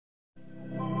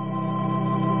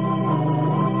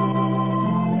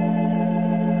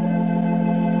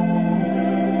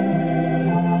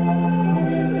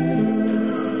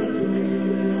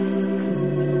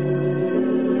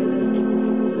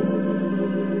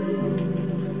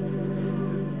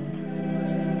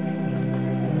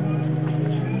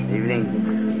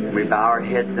We bow our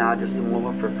heads now just a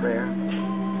moment for prayer.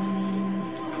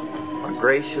 Our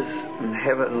gracious and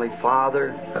heavenly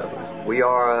Father, we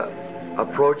are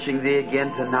approaching Thee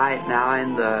again tonight now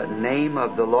in the name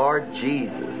of the Lord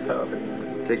Jesus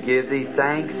to give Thee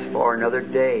thanks for another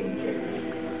day.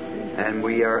 And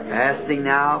we are asking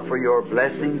now for Your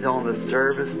blessings on the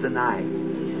service tonight.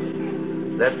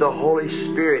 Let the Holy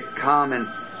Spirit come and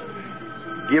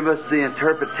give us the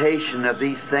interpretation of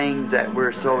these things that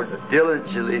we're so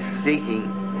diligently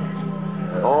seeking.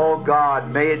 Oh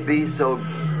God, may it be so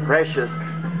precious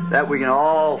that we can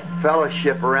all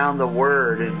fellowship around the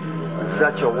Word in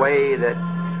such a way that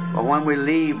when we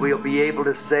leave we'll be able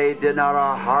to say, did not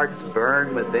our hearts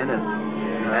burn within us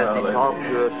as He talked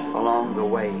to us along the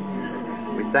way.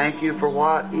 We thank You for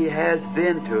what He has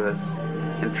been to us,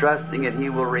 and trusting that He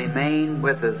will remain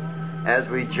with us as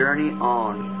we journey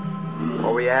on.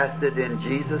 For we asked it in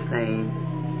Jesus' name.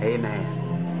 Amen.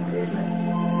 Amen.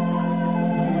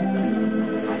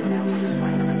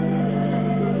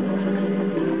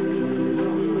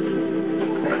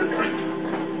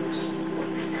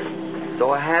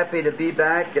 So happy to be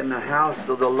back in the house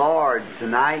of the Lord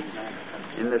tonight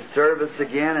in the service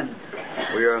again, and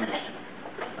we are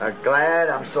glad.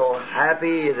 I'm so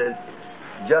happy that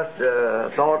just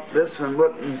thought this one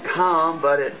wouldn't come,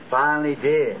 but it finally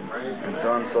did. And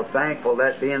so I'm so thankful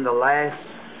that being the last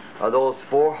of those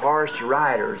 4 horse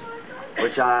riders,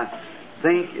 which I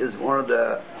think is one of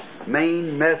the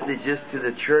main messages to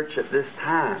the church at this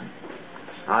time.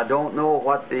 I don't know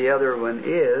what the other one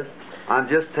is. I'm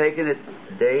just taking it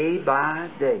day by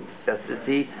day. Just as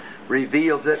He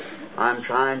reveals it, I'm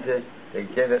trying to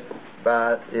give it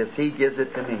as He gives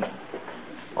it to me.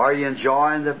 Are you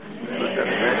enjoying the message?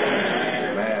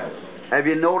 Have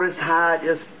you noticed how it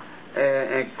just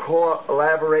in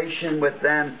collaboration with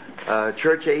them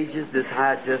church ages, just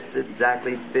how it just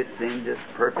exactly fits in just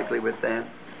perfectly with them?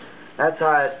 That's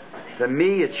how it, to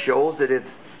me, it shows that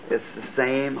it's the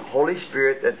same Holy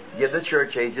Spirit that give the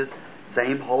church ages,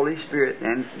 same Holy Spirit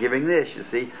and giving this, you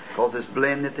see, because it's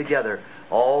blended together.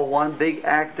 All one big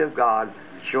act of God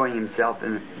showing Himself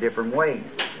in different ways.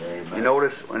 Amen. You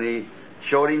notice when He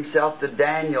showed Himself to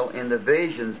Daniel in the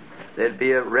visions, there'd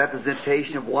be a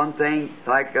representation of one thing,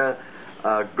 like a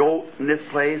goat in this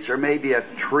place, or maybe a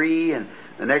tree, and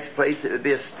the next place it would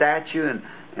be a statue,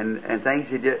 and things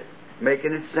He did,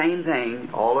 making the same thing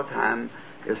all the time.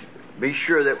 Just be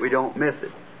sure that we don't miss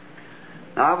it.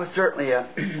 Now, I was certainly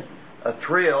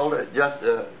thrilled just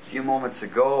a few moments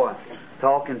ago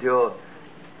talking to a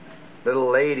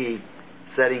little lady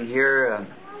sitting here,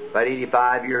 about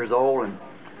 85 years old, and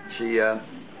she,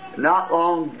 not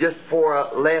long just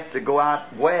before left to go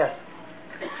out west,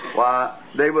 why,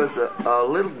 there was a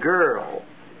little girl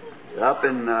up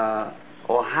in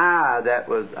Ohio that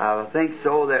was, I think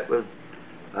so, that was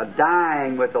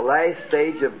dying with the last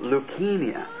stage of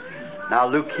leukemia. Now,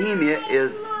 leukemia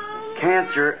is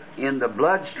cancer in the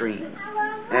bloodstream,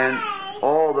 and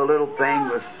all the little thing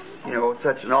was,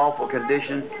 such an awful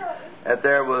condition that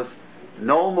there was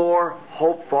no more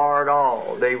hope for her at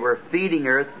all. They were feeding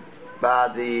her by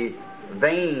the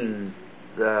veins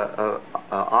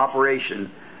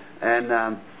operation,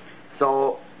 and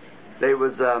so there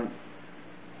was a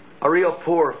real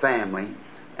poor family,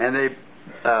 and they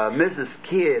Mrs.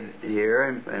 Kidd here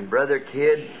and Brother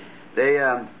Kidd, they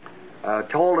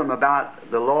told them about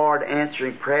the Lord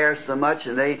answering prayers so much,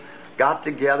 and they got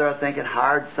together, I think, and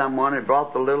hired someone and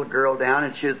brought the little girl down,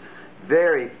 and she was a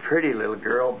very pretty little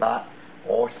girl, about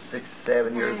 6,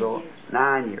 7 years old,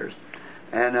 9 years,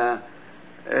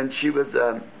 and she was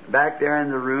back there in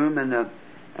the room,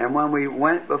 and when we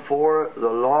went before the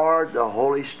Lord, the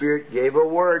Holy Spirit gave a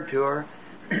word to her,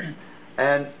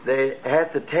 and they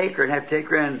had to take her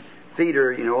and feed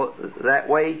her, that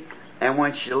way. And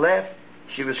when she left,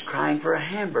 she was crying for a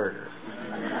hamburger,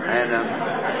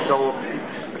 and so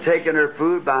taking her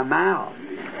food by mouth,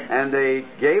 and they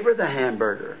gave her the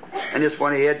hamburger, and just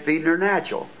went ahead feeding her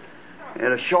natural.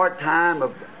 In a short time,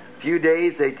 a few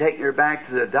days, they taken her back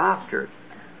to the doctor,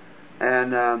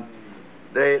 and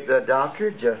the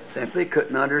doctor just simply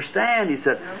couldn't understand. He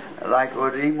said, like,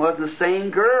 well, he wasn't the same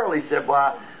girl. He said,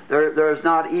 well, there's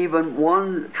not even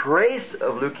one trace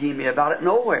of leukemia about it,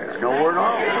 nowhere at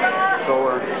all.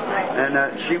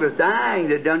 So, she was dying.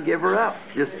 They done give her up,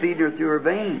 just feeding her through her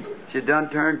veins. She done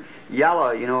turned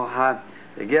yellow, how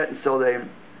they get, and so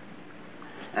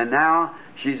and now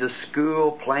she's at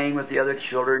school playing with the other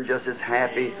children, just as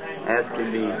happy as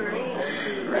can be.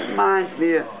 It reminds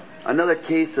me of another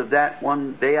case of that.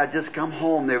 One day I just come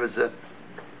home. There was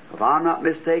if I'm not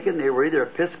mistaken, they were either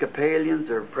Episcopalians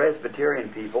or Presbyterian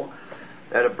people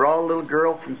that had brought a little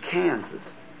girl from Kansas.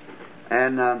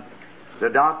 and the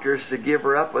doctors to give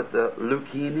her up with the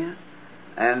leukemia,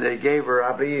 and they gave her,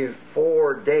 I believe,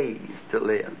 4 days to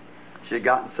live. She had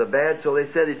gotten so bad, so they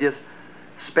said they'd just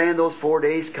spend those 4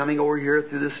 days coming over here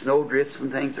through the snow drifts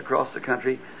and things across the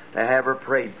country to have her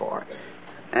prayed for.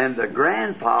 And the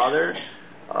grandfather,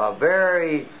 a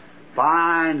very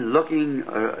fine-looking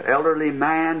elderly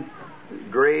man,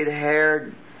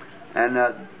 gray-haired, and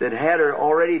that had her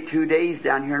already 2 days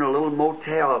down here in a little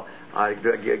motel. I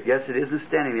guess it isn't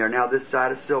standing there now, this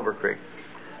side of Silver Creek.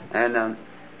 And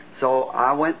so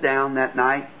I went down that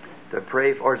night to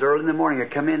pray for. It was early in the morning. I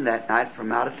come in that night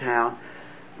from out of town,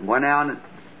 went out, and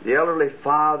the elderly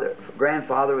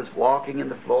grandfather was walking in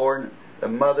the floor, and the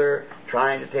mother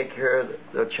trying to take care of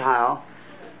the child.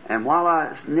 And while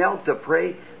I knelt to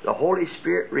pray, the Holy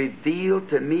Spirit revealed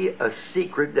to me a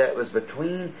secret that was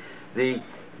between the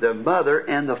mother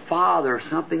and the father,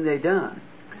 something they done.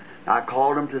 I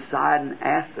called them to the side and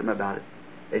asked them about it.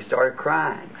 They started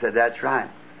crying. Said, "That's right."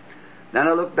 Then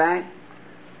I looked back,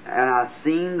 and I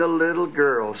seen the little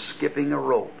girl skipping a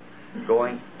rope,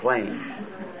 playing.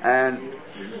 And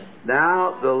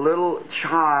now the little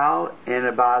child, in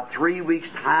about 3 weeks'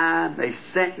 time, they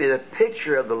sent me the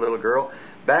picture of the little girl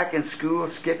back in school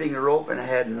skipping a rope and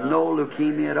had no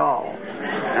leukemia at all.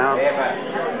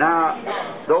 Now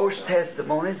those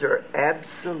testimonies are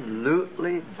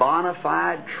absolutely bona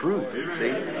fide truth, you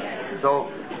see. So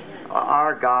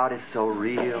our God is so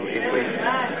real. If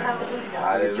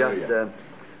we just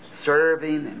serve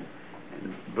Him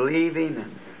and believe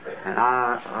Him, and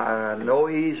I know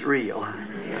He's real.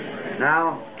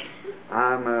 Now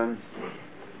I'm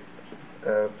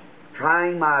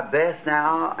trying my best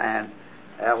now, and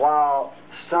while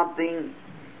something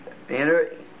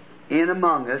in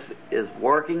among us is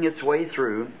working its way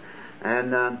through,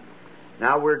 and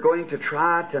now we're going to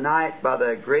try tonight, by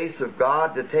the grace of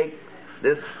God, to take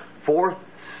this 4th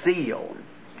seal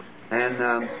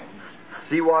and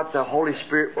see what the Holy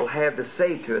Spirit will have to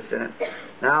say to us in it.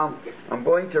 Now, I'm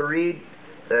going to read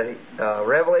the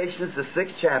Revelations, the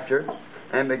 6th chapter,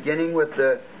 and beginning with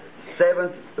the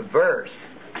 7th verse.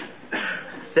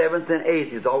 7th and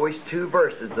 8th is always 2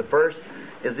 verses. The first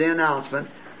is the announcement,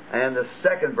 and the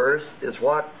second verse is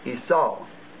what he saw.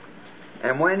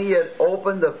 And when he had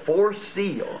opened the 4th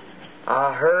seal,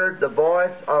 I heard the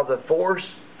voice of the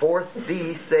 4th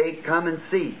beast say, "Come and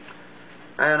see."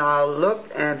 And I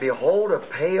looked, and behold, a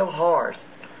pale horse,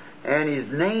 and his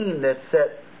name that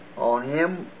sat on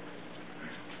him,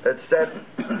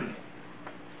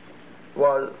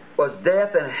 was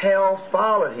Death, and hell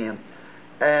followed him.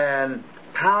 And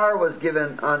power was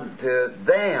given unto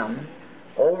them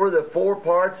over the 4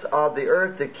 parts of the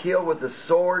earth to kill with the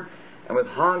sword, and with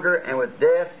hunger, and with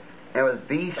death, and with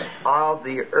beasts of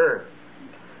the earth.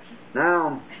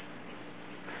 Now,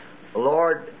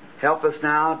 Lord, help us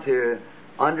now to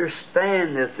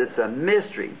understand this. It's a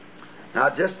mystery. Now,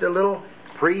 just a little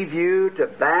preview to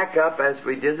back up, as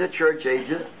we did in the church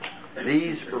ages,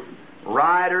 these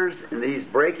riders and these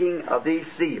breaking of these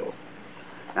seals.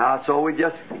 Now, so we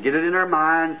just get it in our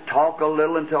mind, talk a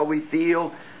little until we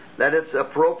feel that it's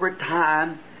appropriate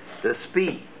time to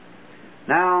speak.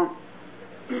 Now,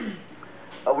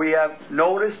 we have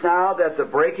noticed now that the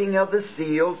breaking of the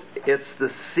seals, it's the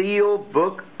seal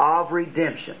book of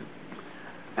redemption.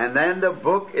 And then the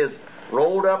book is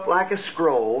rolled up like a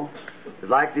scroll,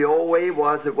 like the old way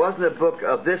was. It wasn't a book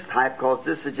of this type, because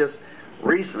this has just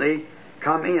recently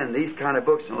come in, these kind of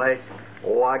books in the last,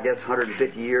 I guess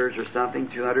 150 years or something,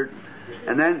 200.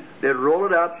 And then they'd roll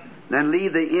it up, then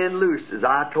leave the end loose, as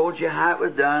I told you how it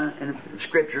was done in the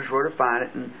Scriptures, where to find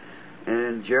it,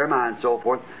 and Jeremiah and so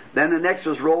forth. Then the next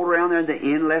was rolled around there, and the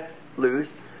end left loose.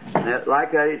 And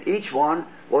like that, each one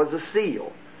was a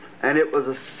seal. And it was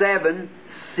a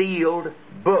 7-sealed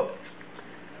book.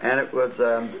 And it was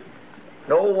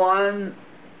no one,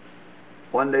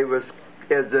 when they was,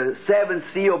 is the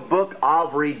 7-sealed book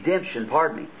of redemption,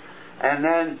 pardon me. And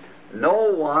then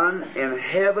no one in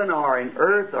heaven or in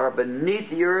earth or beneath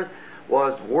the earth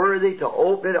was worthy to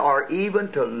open it or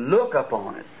even to look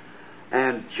upon it.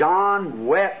 And John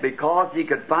wept because he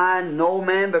could find no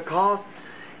man, because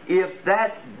if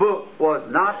that book was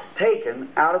not taken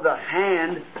out of the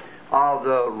hand of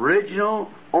the original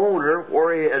owner,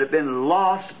 where it had been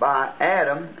lost by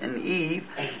Adam and Eve,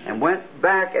 and went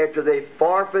back after they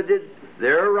forfeited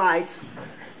their rights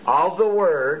of the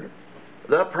Word,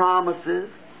 the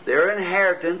promises, their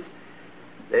inheritance.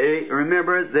 They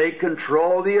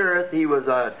control the earth. He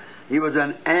was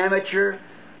an amateur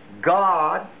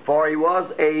God, for he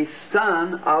was a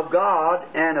son of God,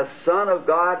 and a son of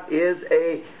God is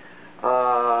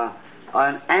an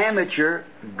amateur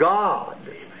God.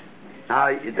 Now,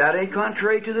 that ain't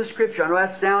contrary to the Scripture. I know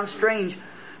that sounds strange,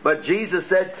 but Jesus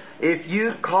said, if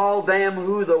you call them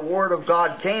who the Word of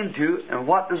God came to, and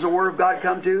what does the Word of God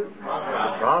come to?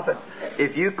 Prophets.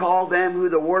 If you call them who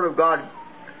the Word of God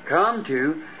come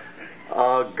to,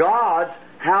 gods,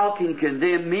 how can you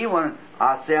condemn me when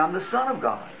I say I'm the Son of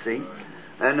God? See?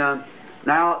 And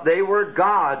now, they were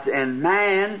gods, and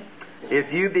man,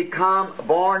 if you become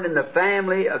born in the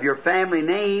family of your family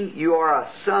name, you are a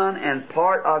son and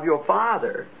part of your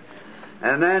father.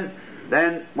 And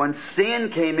then when sin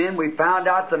came in, we found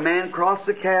out the man crossed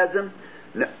the chasm,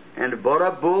 and the blood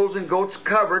of bulls and goats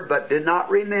covered, but did not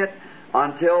remit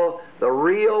until the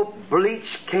real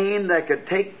bleach came that could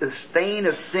take the stain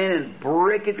of sin and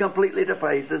break it completely to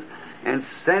pieces and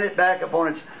send it back upon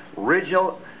its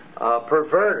original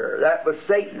perverter. That was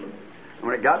Satan.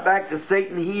 When it got back to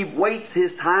Satan, he waits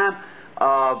his time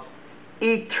of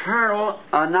eternal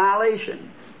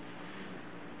annihilation.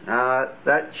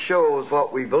 That shows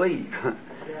what we believe.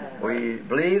 We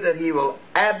believe that he will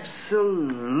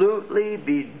absolutely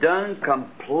be done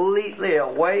completely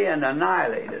away and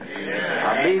annihilated.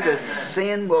 I believe that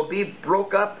sin will be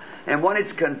broke up, and when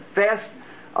it's confessed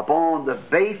upon the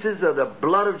basis of the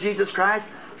blood of Jesus Christ,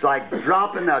 it's like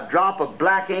dropping a drop of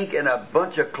black ink in a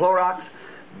bunch of Clorox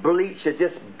bleach. It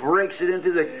just breaks it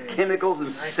into the chemicals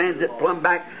and sends it plumb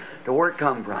back to where it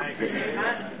come from.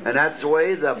 And that's the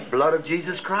way the blood of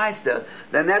Jesus Christ does.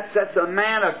 Then that sets a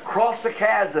man across the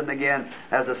chasm again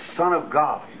as a son of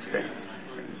God.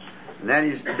 And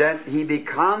then he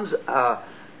becomes, the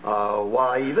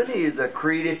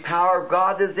creative power of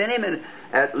God is in him. And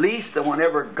at least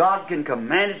whenever God can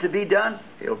command it to be done,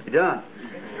 it'll be done.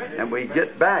 And we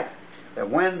get back that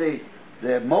when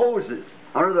the Moses,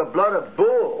 under the blood of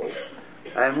bulls,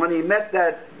 and when he met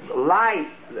that light,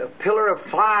 the pillar of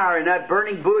fire in that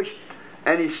burning bush,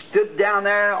 and he stood down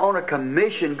there on a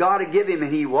commission God had given him,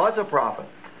 and he was a prophet.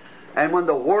 And when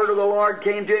the word of the Lord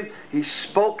came to him, he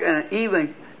spoke, and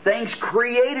even things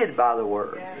created by the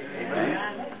word.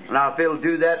 Amen. Now, if he'll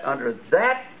do that under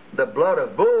that, the blood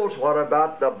of bulls, what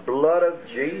about the blood of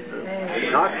Jesus?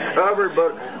 Not covered,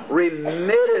 but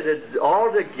remitted. It's all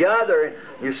together.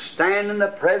 You stand in the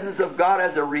presence of God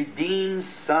as a redeemed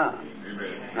son.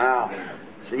 Now,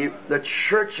 see, the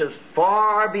church is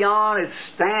far beyond its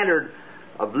standard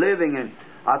of living, and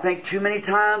I think too many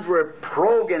times we're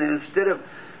probing instead of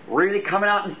really coming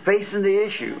out and facing the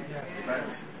issue.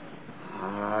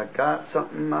 I got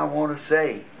something I want to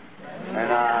say,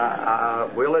 and I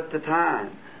will at the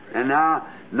time. And now,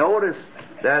 notice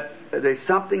that there's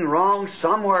something wrong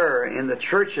somewhere in the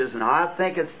churches, and I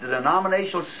think it's the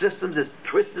denominational systems that's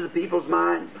twisted the people's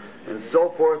minds and so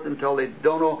forth until they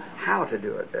don't know how to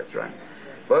do it. That's right.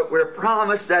 But we're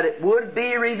promised that it would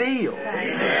be revealed.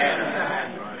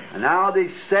 Amen. And now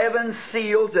these 7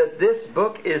 seals that this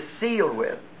book is sealed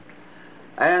with.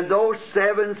 And those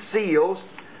 7 seals,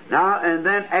 now and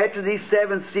then after these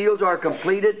 7 seals are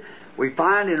completed, we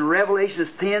find in Revelation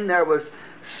 10 there was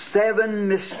 7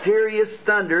 mysterious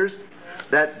thunders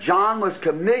that John was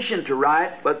commissioned to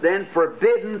write, but then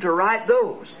forbidden to write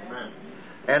those. Amen.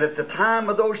 And at the time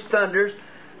of those thunders,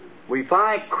 we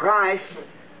find Christ,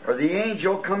 or the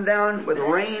angel, come down with a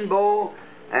rainbow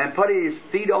and put his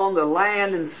feet on the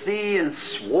land and sea and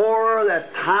swore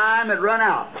that time had run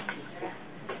out.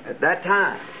 At that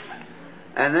time.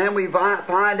 And then we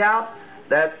find out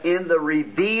that in the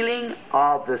revealing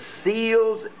of the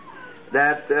seals,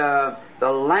 that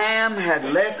the Lamb had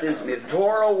left his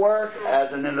mediatorial work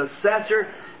as an intercessor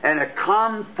and had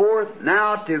come forth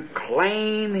now to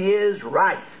claim his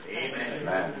rights.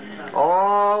 Amen.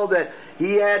 All that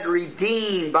he had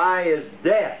redeemed by his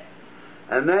death.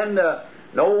 And then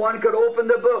no one could open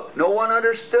the book. No one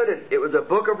understood it. It was a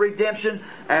book of redemption,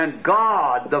 and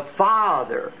God, the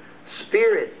Father,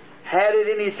 Spirit, had it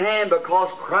in his hand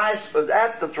because Christ was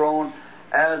at the throne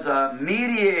as a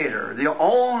mediator, the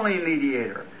only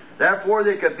mediator. Therefore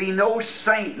there could be no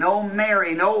saint, no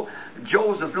Mary, no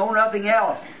Joseph, no nothing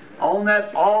else on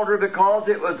that altar because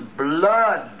it was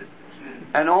blood.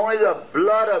 And only the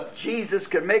blood of Jesus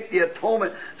could make the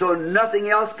atonement, so nothing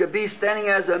else could be standing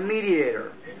as a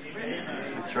mediator.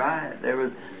 That's right. There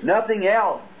was nothing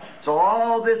else. So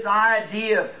all this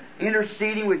idea of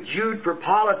interceding with Jude for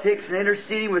politics and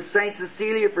interceding with Saint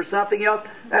Cecilia for something else,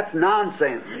 that's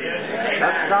nonsense.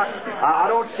 That's not, I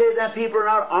don't say that people are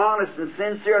not honest and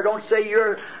sincere. I don't say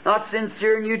you're not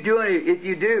sincere and you do it if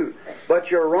you do.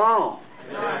 But you're wrong.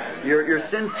 You're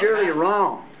sincerely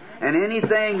wrong. And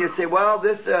anything you say, well,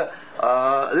 this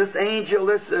angel,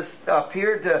 this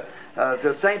appeared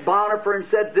to St. Boniface and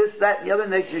said this, that, and the other,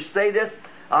 and they should say this.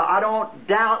 I don't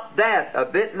doubt that a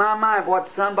bit in my mind, what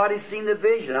somebody's seen the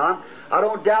vision. I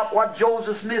don't doubt what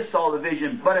Joseph Smith saw the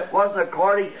vision, but it wasn't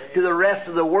according to the rest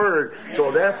of the Word.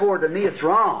 So therefore, to me, it's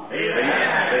wrong.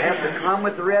 It has to come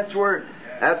with the rest of the Word.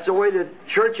 That's the way the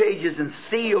church ages and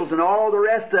seals and all the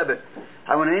rest of it.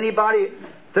 And when anybody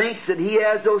thinks that he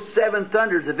has those 7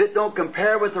 thunders, if it don't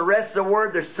compare with the rest of the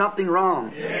Word, there's something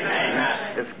wrong.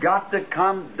 Amen. It's got to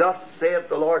come, thus saith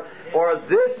the Lord. For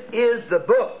this is the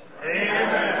book.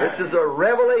 Amen. This is a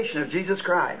revelation of Jesus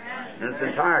Christ in its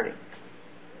entirety.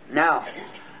 Now,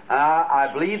 I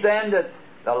believe then that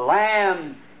the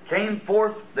Lamb came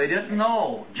forth. They didn't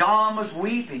know. John was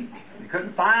weeping. He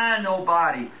couldn't find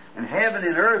nobody. And heaven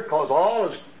and earth, because all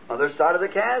is on the other side of the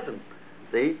chasm.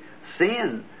 See?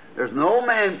 Sin. There's no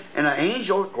man and an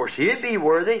angel. Of course, he'd be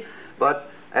worthy. But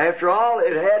after all,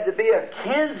 it had to be a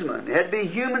kinsman. It had to be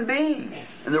a human being.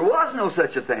 And there was no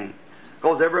such a thing.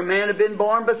 Because every man had been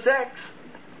born by sex.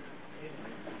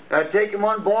 I'd taken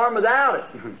one born without it.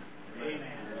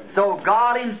 So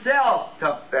God Himself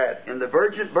took that in the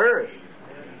virgin birth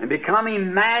and become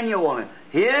Emmanuel.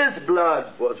 His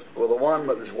blood was the one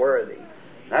that was worthy.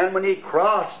 And when He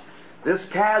crossed this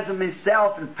chasm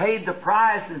Himself and paid the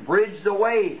price and bridged the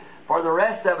way for the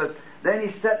rest of us, then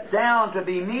He sat down to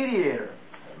be mediator.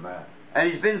 Amen.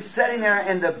 And He's been sitting there,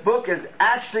 and the book has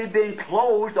actually been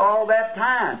closed all that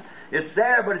time. It's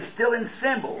there, but it's still in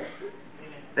symbols.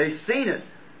 They've seen it.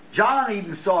 John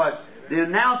even saw it. The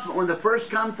announcement when the first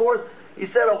come forth, he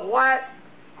said a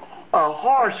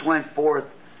horse went forth.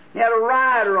 He had a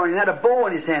rider on him. He had a bow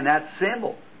in his hand. That's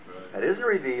symbol. That isn't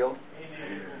revealed.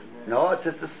 No, it's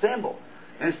just a symbol.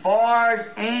 As far as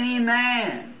any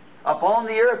man upon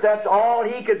the earth, that's all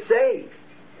he could say.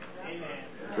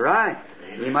 That's right.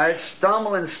 He might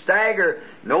stumble and stagger,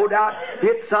 no doubt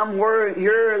hit somewhere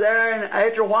here or there and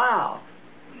after a while.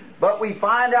 But we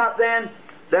find out then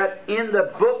that in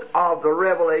the book of the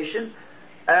Revelation,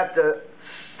 at the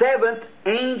 7th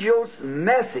angel's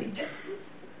message,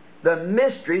 the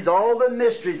mysteries, all the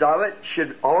mysteries of it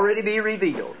should already be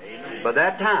revealed by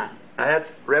that time. Now that's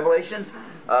Revelations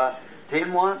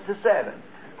 10:1-7.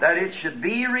 That it should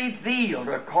be revealed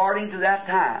according to that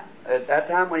time. At that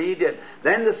time when He did.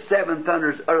 Then the 7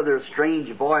 thunders uttered their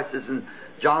strange voices, and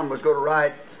John was going to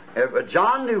write.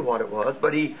 John knew what it was,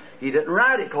 but he didn't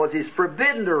write it because he's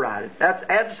forbidden to write it. That's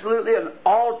absolutely an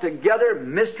altogether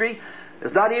mystery.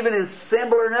 It's not even in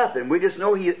symbol or nothing. We just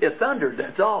know it thundered,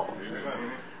 that's all.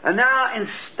 And now in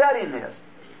studying this,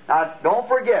 now don't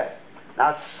forget,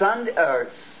 now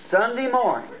Sunday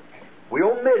morning, we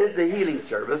omitted the healing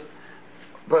service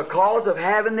because of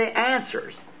having the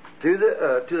answers to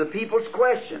the people's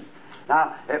question.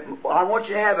 Now, I want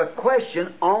you to have a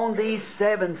question on these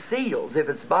 7 seals. If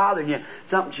it's bothering you,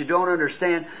 something you don't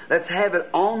understand, let's have it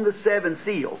on the 7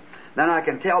 seals. Then I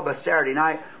can tell by Saturday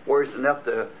night where it's enough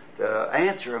to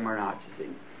answer them or not, you see.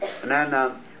 And then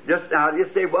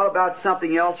just say, well, about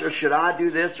something else, or should I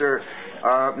do this, or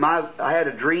I had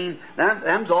a dream.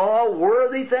 Them's all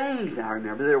worthy things. Now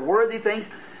remember, they're worthy things.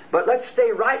 But let's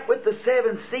stay right with the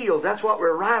 7 seals. That's what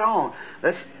we're right on.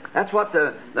 That's what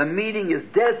the meeting is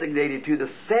designated to, the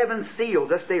 7 seals.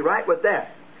 Let's stay right with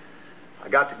that. I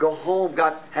got to go home,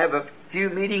 got to have a few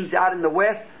meetings out in the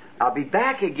West. I'll be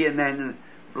back again then in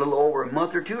a little over a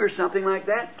month or 2 or something like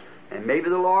that. And maybe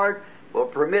the Lord will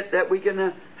permit that we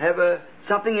can have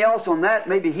something else on that,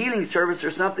 maybe healing service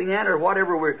or something then, or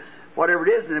whatever it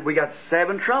is. And we got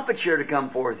 7 trumpets here to come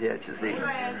forth yet, you see.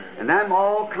 And that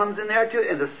all comes in there too,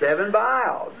 and the 7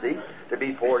 vials, see, to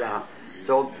be poured out.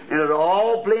 So, and it'll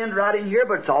all blend right in here,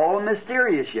 but it's all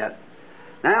mysterious yet.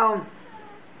 Now,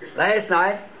 last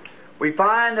night, we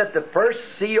find that the first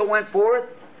seal went forth,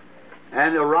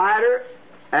 and the rider,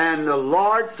 and the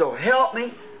Lord, so help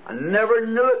me, I never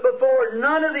knew it before.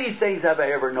 None of these things have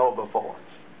I ever known before.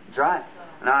 That's right.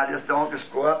 And I just don't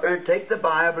just go up there and take the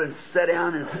Bible and sit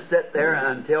down and sit there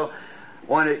until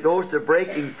when it goes to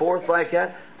breaking forth like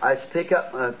that, I just pick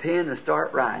up my pen and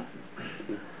start writing.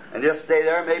 And just stay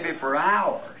there maybe for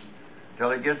hours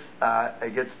till it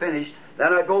gets finished.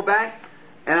 Then I go back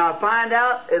and I find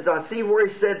out as I see where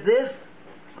he said this,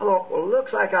 I thought, well, it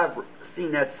looks like I've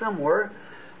seen that somewhere.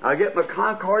 I get my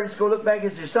concordance, go look back,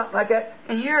 is there something like that?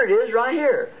 And here it is, right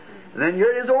here. And then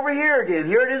here it is over here again.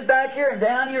 Here it is back here, and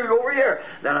down here and over here.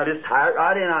 Then I just tie it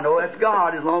right in. I know that's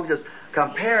God, as long as it's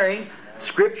comparing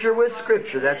Scripture with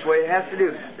Scripture. That's the way it has to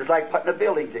do. It's like putting a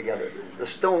building together. The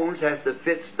stones has to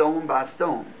fit stone by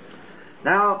stone.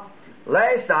 Now,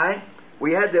 last night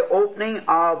we had the opening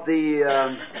of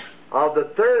the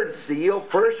 3rd seal.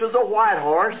 First was a white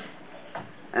horse,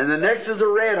 and the next was a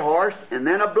red horse, and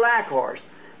then a black horse.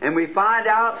 And we find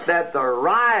out that the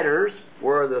riders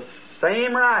were the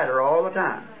same rider all the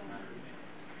time.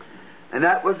 And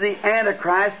that was the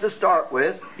Antichrist to start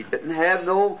with. He didn't have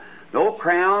no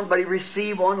crown, but he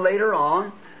received one later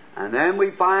on. And then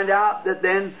we find out that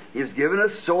then he was given a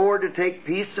sword to take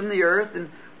peace from the earth, and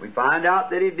we find out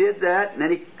that he did that, and then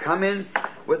he come in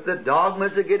with the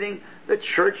dogmas of getting the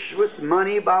church with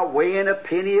money by weighing a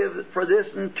penny for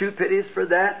this and 2 pennies for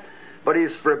that. But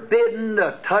he's forbidden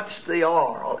to touch the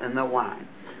oil and the wine,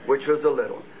 which was a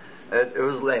little. It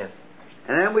was left.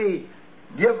 And then we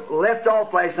left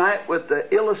off last night with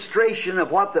the illustration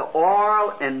of what the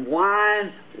oil and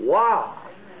wine was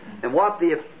and what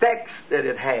the effects that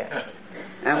it had.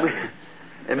 And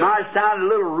it might sound a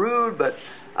little rude, but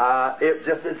it's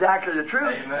just exactly the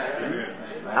truth.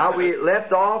 How we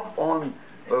left off on,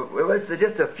 it was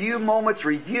just a few moments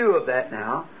review of that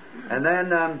now. And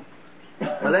then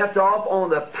we left off on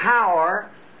the power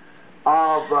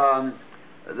of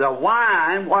the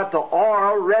wine, what the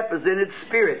oil represented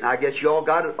spirit. And I guess you all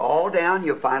got it all down.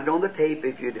 You'll find it on the tape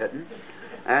if you didn't.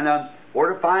 And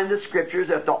or to find the scriptures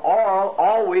that the oil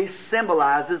always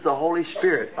symbolizes the Holy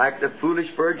Spirit, like the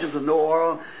foolish virgins with no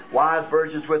oil, wise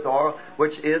virgins with oil,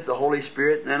 which is the Holy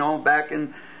Spirit, and then on back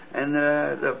in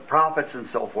the prophets and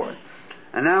so forth.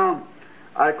 And now,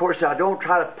 of course, I don't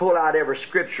try to pull out every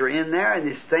scripture in there, and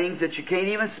these things that you can't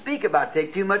even speak about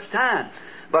take too much time.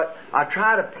 But I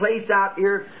try to place out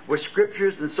here with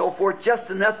scriptures and so forth just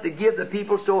enough to give the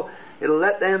people so it'll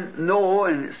let them know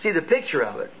and see the picture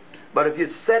of it. But if you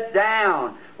sit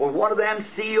down with one of them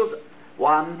seals,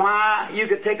 why, you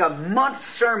could take a month's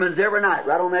sermons every night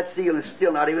right on that seal and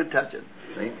still not even touch it.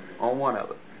 See? On one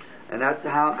of it. And that's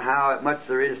how much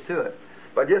there is to it.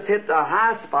 But just hit the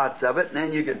high spots of it, and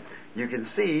then you can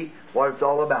see what it's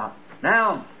all about.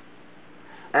 Now,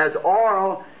 as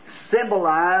oil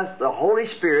symbolized the Holy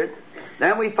Spirit,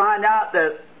 then we find out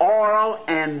that oil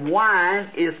and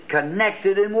wine is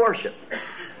connected in worship.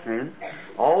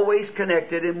 Always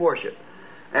connected in worship.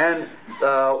 And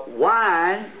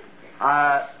wine,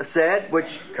 said,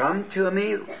 which come to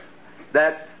me,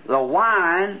 that the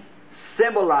wine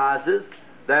symbolizes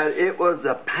that it was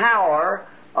a power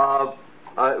of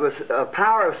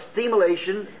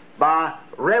stimulation by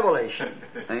revelation.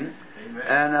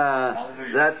 And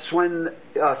that's when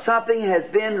something has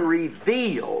been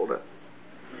revealed.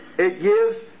 It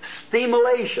gives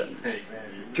stimulation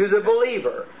to the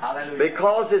believer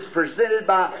because it's presented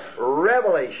by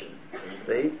revelation.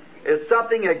 See? It's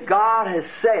something that God has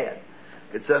said.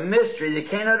 It's a mystery. You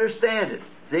can't understand it.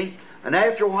 See? And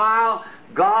after a while,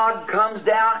 God comes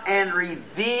down and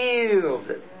reveals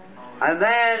it. And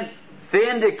then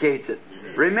vindicates it.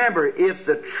 Remember, if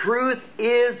the truth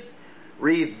is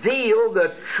revealed,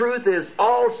 the truth is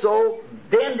also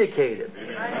vindicated.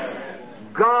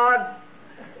 God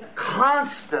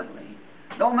constantly,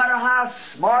 no matter how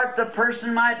smart the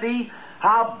person might be,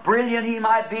 how brilliant he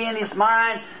might be in his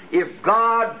mind, if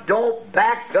God don't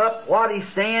back up what he's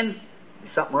saying,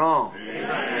 there's something wrong.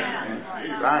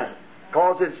 Right.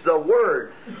 Because it's the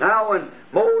Word. Now when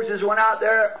Moses went out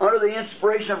there under the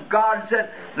inspiration of God and said,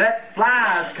 let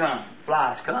flies come.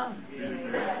 Flies come.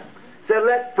 Said,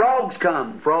 let frogs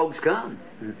come. Frogs come.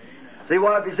 See,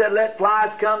 what if he said, let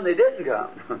flies come? They didn't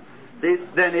come. See,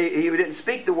 then he didn't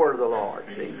speak the word of the Lord.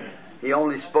 See, he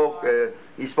only spoke.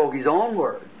 He spoke his own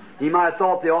word. He might have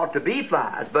thought there ought to be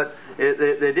flies, but they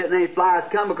didn't any flies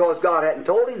come because God hadn't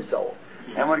told him so.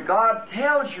 And when God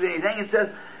tells you anything, it says,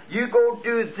 you go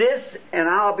do this, and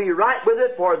I'll be right with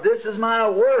it, for this is my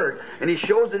word. And He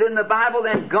shows it in the Bible,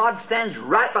 then God stands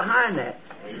right behind that.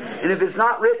 Amen. And if it's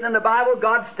not written in the Bible,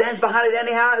 God stands behind it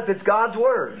anyhow if it's God's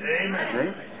word.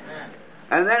 Amen.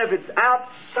 And then if it's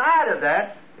outside of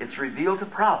that, it's revealed to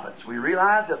prophets. We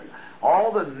realize that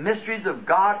all the mysteries of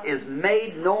God is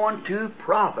made known to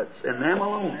prophets, and them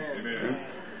alone. Amen.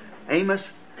 Amos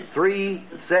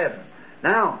 3:7.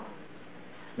 Now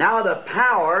the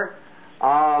power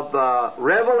of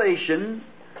revelation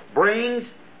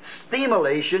brings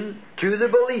stimulation to the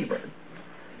believer.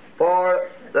 For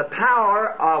the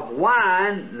power of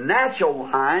wine, natural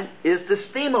wine, is to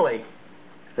stimulate.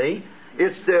 See?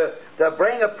 It's to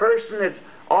bring a person that's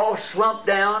all slumped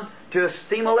down to a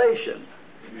stimulation.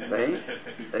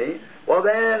 See? Well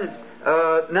then,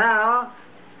 now,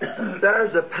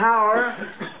 there's the power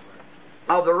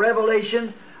of the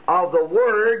revelation of the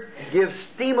Word gives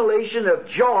stimulation of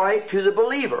joy to the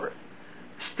believer.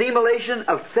 Stimulation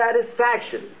of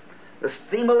satisfaction. The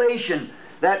stimulation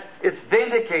that it's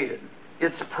vindicated.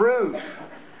 It's proved.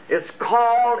 It's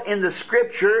called in the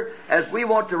Scripture, as we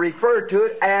want to refer to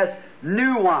it, as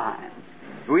new wine.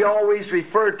 We always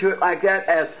refer to it like that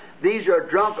as these are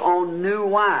drunk on new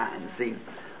wine, see.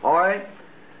 All right?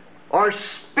 Or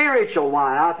spiritual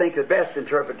wine. I think the best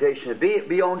interpretation would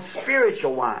be on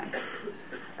spiritual wine.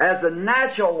 As the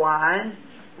natural wine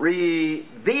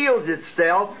reveals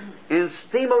itself in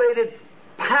stimulated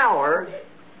power,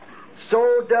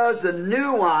 so does the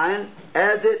new wine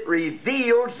as it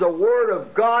reveals the Word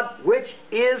of God, which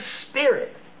is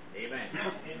Spirit. Amen.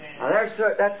 Now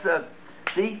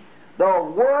see,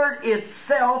 the Word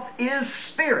itself is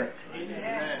Spirit.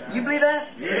 Amen. You believe that?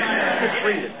 Yes. Let's just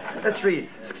read it. Let's read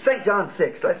it. St. John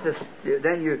 6. Let's just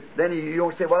then you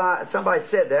don't say, well, somebody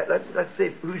said that. Let's see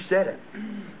who said it,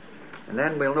 and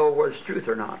then we'll know whether it's truth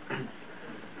or not.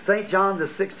 St. John, the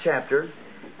 6th chapter,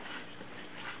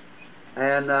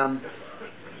 and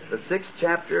the 6th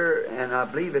chapter, and I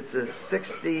believe it's the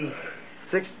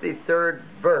 63rd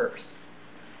verse.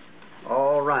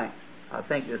 All right, I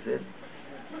think this is it.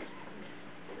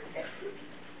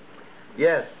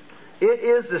 Yes. It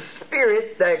is the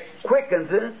Spirit that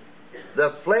quickeneth,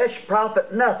 the flesh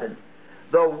profit nothing.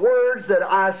 The words that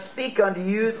I speak unto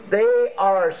you, they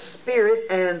are spirit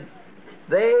and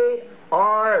they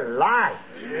are life.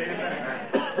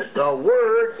 The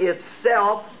Word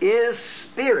itself is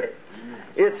spirit.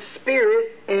 It's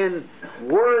spirit in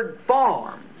word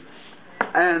form.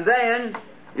 And then,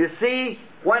 you see,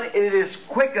 when it is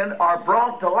quickened or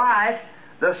brought to life,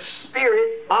 the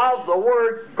Spirit of the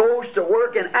Word goes to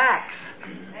work and acts.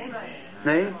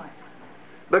 Amen.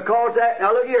 Because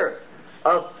now look here,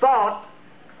 a thought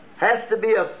has to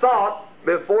be a thought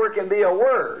before it can be a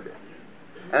word.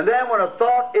 And then when a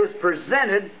thought is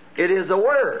presented, it is a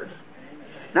word.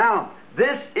 Now,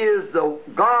 this is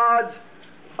God's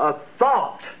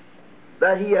thought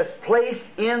that He has placed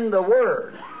in the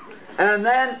Word. And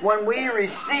then when we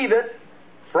receive it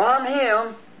from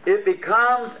Him, it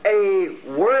becomes a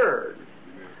word.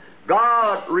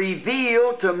 God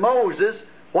revealed to Moses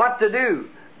what to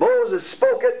do. Moses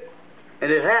spoke it,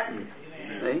 and it happened.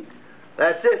 See?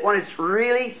 That's it, when it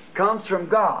really comes from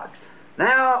God.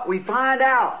 Now we find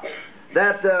out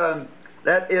that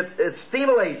it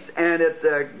stimulates and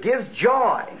it gives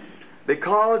joy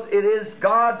because it is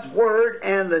God's Word,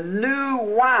 and the new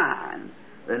wine.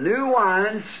 The new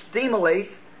wine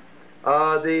stimulates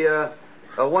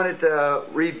when it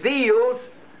reveals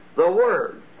the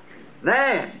Word.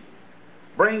 Then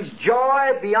brings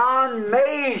joy beyond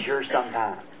measure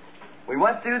sometimes. We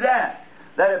went through that.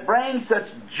 That it brings such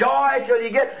joy till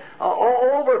you get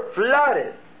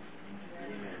over-flooded.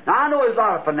 Now I know there's a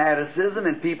lot of fanaticism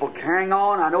and people carrying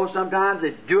on. I know sometimes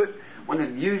they do it when the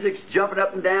music's jumping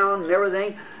up and down and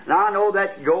everything. And I know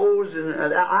that goes,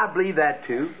 and I believe that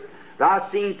too. But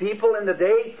I've seen people in the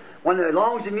day, when as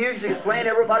long as the music is playing,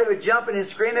 everybody was jumping and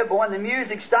screaming, but when the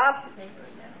music stopped,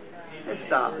 it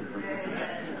stopped.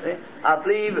 I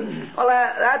believe, well,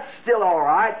 that's still all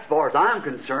right as far as I'm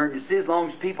concerned, you see, as long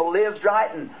as people lives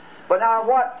right. But now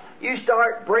what? You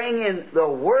start bringing the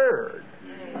Word.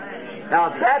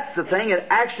 Now that's the thing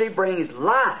that actually brings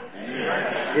life,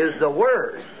 is the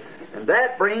Word. And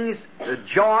that brings the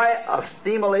joy of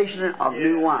stimulation of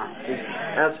new wine. See?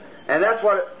 That's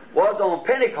what it was on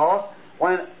Pentecost,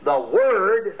 when the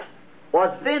Word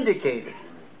was vindicated.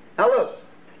 Now look,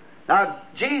 now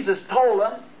Jesus told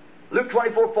them, Luke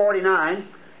 24:49,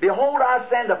 behold, I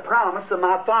send a promise of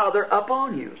my Father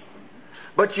upon you.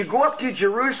 But you go up to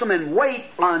Jerusalem and wait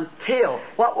until.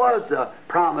 What was the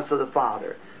promise of the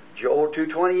Father? Joel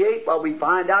 2:28, well, we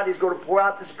find out He's going to pour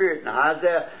out the Spirit. Now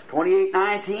Isaiah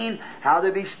 28:19, how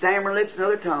there be stammering lips and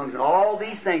other tongues, and all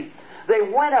these things. They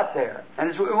went up there, and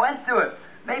as we went through it,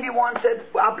 maybe one said,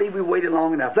 well, I believe we waited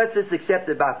long enough. Let's just accept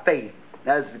it by faith.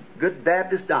 That's good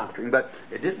Baptist doctrine, but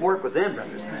it didn't work with them,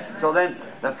 brothers. So then,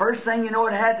 the first thing you know,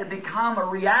 it had to become a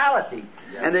reality.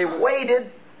 And they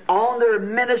waited on their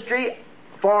ministry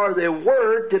for the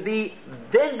Word to be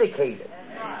vindicated.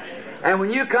 And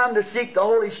when you come to seek the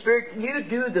Holy Spirit, you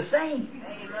do the same.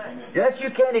 Yes, you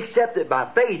can't accept it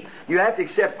by faith. You have to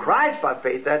accept Christ by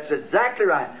faith. That's exactly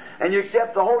right. And you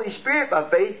accept the Holy Spirit by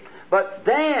faith, but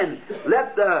then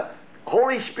let the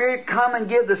Holy Spirit come and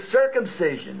give the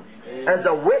circumcision as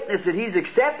a witness that He's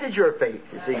accepted your faith,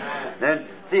 you see. And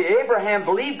see, Abraham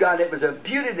believed God. It was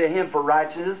imputed to him for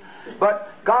righteousness, but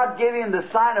God gave him the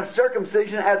sign of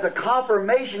circumcision as a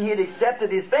confirmation He had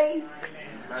accepted his faith.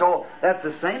 So that's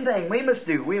the same thing we must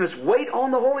do. We must wait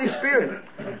on the Holy Spirit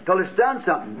till it's done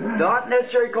something. Not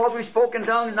necessarily because we spoke in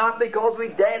tongues, not because we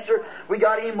danced or we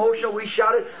got emotional, we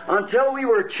shouted, until we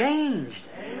were changed.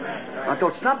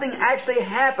 Until something actually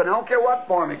happened. I don't care what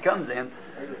form it comes in.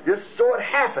 Just so it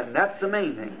happened. That's the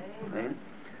main thing.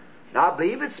 Now, I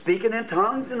believe that speaking in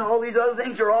tongues and all these other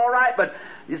things are all right, but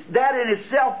that in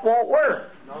itself won't work.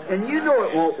 And you know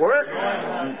it won't work.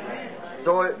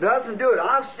 So it doesn't do it.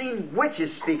 I've seen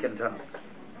witches speak in tongues.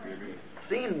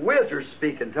 Seen wizards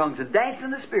speak in tongues and dance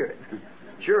in the Spirit.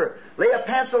 Sure. Lay a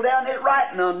pencil down and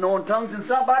write in unknown tongues and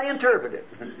somebody interpret it.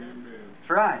 That's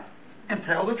right. And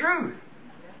tell the truth.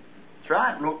 That's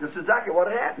right. Wrote just exactly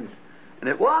what happened. And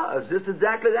it was just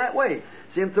exactly that way.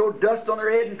 See them throw dust on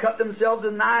their head and cut themselves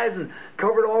with knives and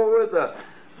cover it all with the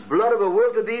blood of a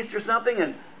wildebeest or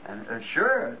something. And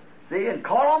sure, see, and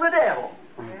call on the devil.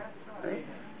 See?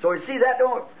 So you see, that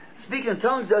don't, speaking in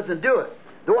tongues doesn't do it.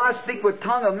 Though I speak with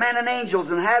tongue of men and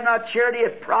angels and have not charity,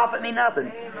 it profit me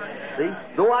nothing. See?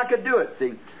 Though I could do it,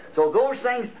 see? So those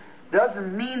things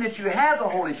doesn't mean that you have the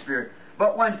Holy Spirit.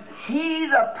 But when He,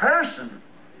 the person,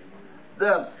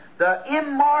 the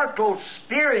immortal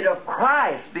Spirit of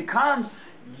Christ becomes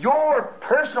your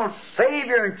personal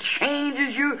Savior and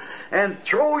changes you and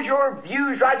throws your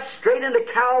views right straight into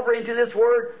Calvary, into this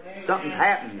Word, something's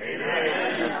happened.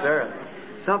 Yes, sir.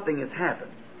 Something has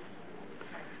happened.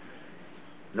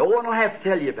 No one will have to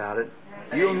tell you about it.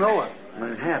 You'll know it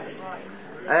when it happens.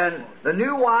 And the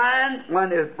new wine,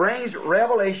 when it brings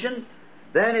revelation,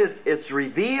 then it's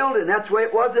revealed, and that's the way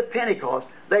it was at Pentecost.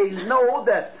 They know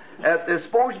that there's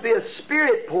supposed to be a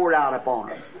Spirit poured out upon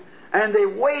them. And they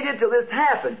waited till this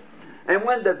happened. And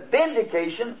when the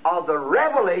vindication of the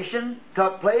revelation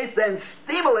took place, then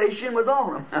stimulation was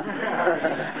on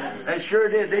them. They sure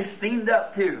did. They steamed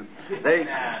up too. They went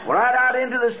right out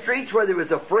into the streets where they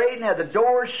was afraid and had the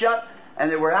doors shut,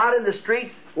 and they were out in the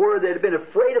streets where they'd been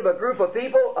afraid of a group of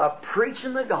people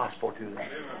preaching the gospel to them.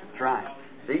 That's right.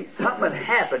 See, something had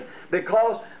happened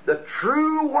because the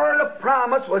true word of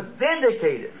promise was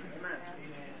vindicated.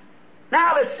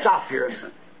 Now let's stop here a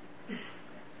minute.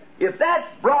 If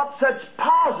that brought such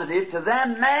positive to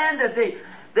them, man, that they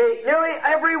nearly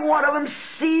every one of them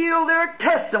sealed their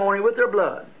testimony with their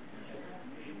blood.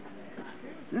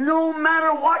 No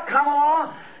matter what come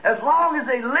along, as long as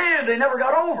they lived, they never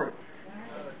got over it.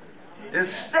 It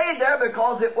stayed there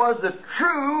because it was the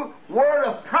true word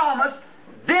of promise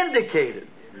vindicated.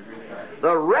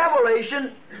 The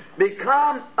revelation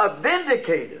become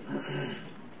vindicated.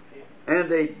 And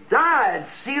they died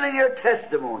sealing their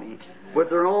testimony with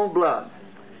their own blood.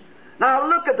 Now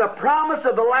look at the promise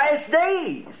of the last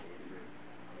days.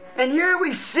 And here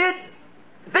we sit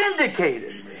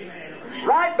vindicated.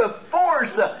 Right before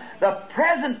us, the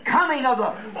present coming of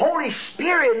the Holy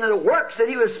Spirit and the works that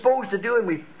He was supposed to do, and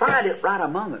we find it right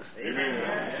among us.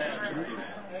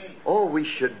 Oh, we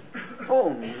should,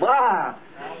 oh my,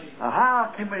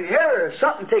 how can we hear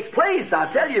something takes place?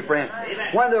 I tell you, friend,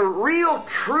 when the real,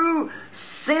 true,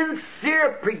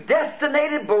 sincere,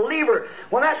 predestinated believer,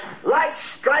 when that light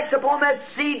strikes upon that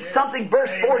seed, something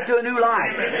bursts forth to a new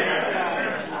life.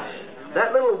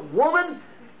 That little woman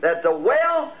at the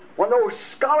well, when those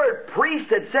scholar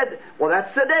priests had said, well,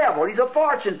 that's the devil, he's a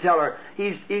fortune teller,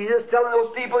 he's just telling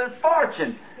those people his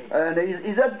fortune, and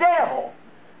he's a devil.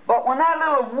 But when that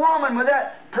little woman with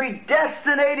that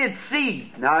predestinated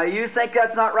seed, now you think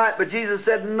that's not right, but Jesus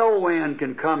said, no one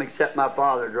can come except my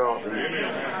Father draws me.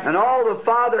 And all the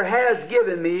Father has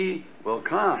given me will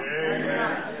come.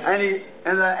 And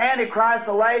the Antichrist,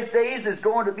 the last days, is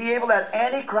going to be able, that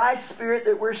Antichrist spirit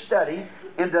that we're studying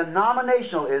in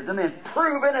denominationalism, and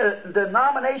proven that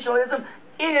denominationalism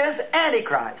is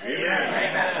Antichrist.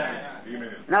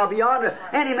 Amen. Now beyond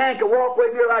any man can walk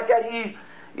with me like that,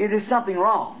 it is something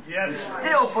wrong. Yes.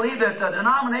 Still believe that the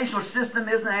denominational system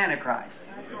is an Antichrist.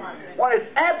 When it's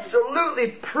absolutely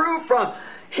proved from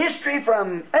history,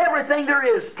 from everything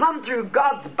there is, plumb through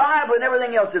God's Bible and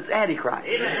everything else, it's Antichrist.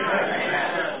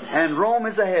 Amen. And Rome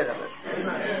is ahead of it.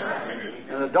 Amen.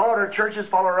 And the daughter churches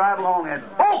follow right along, and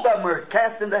both of them are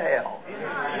cast into hell.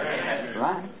 Amen.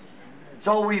 Right?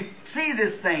 So we see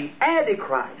this thing,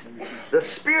 Antichrist, the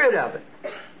spirit of it,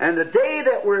 and the day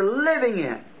that we're living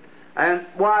in. And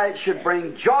why it should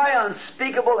bring joy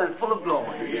unspeakable and full of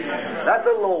glory. That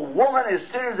little old woman, as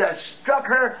soon as that struck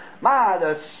her,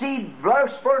 the seed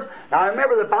burst forth. Now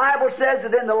remember, the Bible says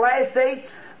that in the last day,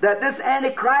 that this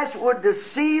Antichrist would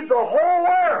deceive the whole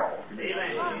world.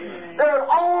 There would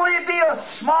only be a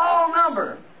small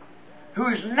number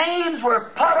whose names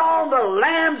were put on the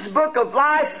Lamb's Book of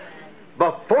Life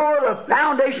before the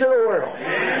foundation of the world.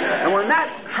 And when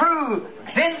that true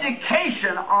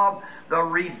vindication of the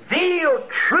revealed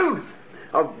truth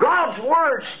of God's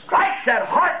Word strikes that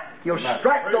heart, you'll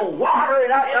strike the water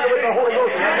and out there with the Holy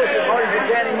Ghost just as hard as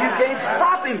you can, and you can't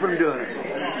stop Him from doing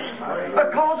it.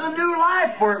 Because a new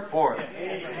life worked for it.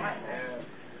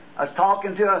 I was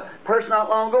talking to a person not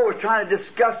long ago who was trying to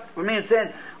discuss with me and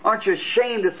saying, aren't you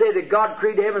ashamed to say that God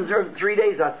created heavens and earth in 3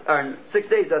 days, or in 6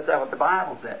 days? That's what the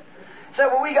Bible said. He said,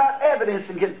 well, we got evidence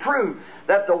and can prove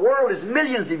that the world is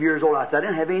millions of years old. I said, I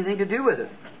didn't have anything to do with it.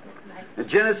 In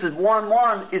Genesis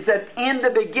 1:1, it said, in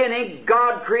the beginning,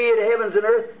 God created heavens and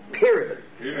earth, period.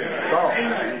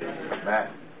 Amen.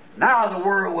 Now the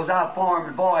world was out formed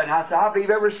and void. And I said, I believe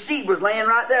every seed was laying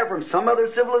right there from some other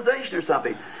civilization or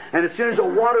something. And as soon as the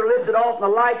water lifted off and the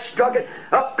light struck it,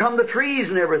 up come the trees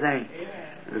and everything.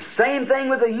 And the same thing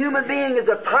with the human being is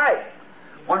a type.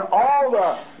 When all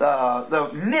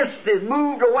the mist is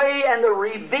moved away and the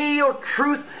revealed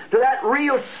truth to that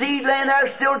real seed laying there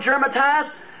still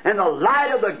germatized, and the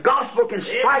light of the gospel can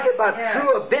strike it by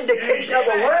true vindication of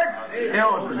the Word,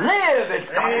 it'll live. It's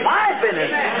got life in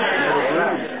it.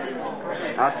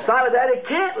 Outside of that, it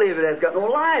can't live. It has got no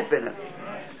life in it.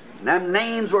 And them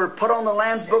names were put on the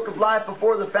Lamb's Book of Life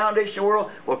before the foundation of the world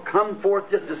will come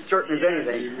forth just as certain as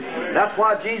anything. That's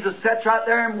why Jesus sits right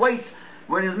there and waits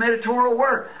with His mediatorial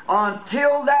work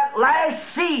until that last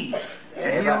seed.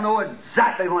 And He'll know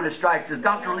exactly when it strikes. As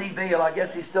Dr. Lee Vail, I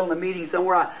guess he's still in the meeting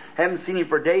somewhere. I haven't seen him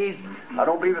for days. I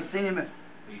don't believe I've seen him.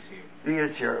 He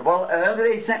is here. Well, the other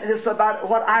day he sent me this about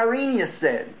what Irenaeus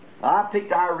said. Well, I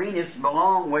picked Irenaeus a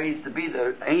long ways to be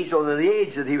the angel of the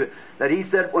age that he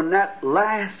said when that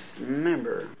last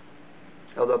member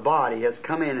of the body has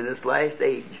come in this last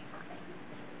age,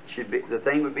 the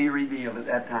thing would be revealed at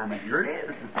that time. And here it is.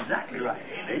 It's exactly right.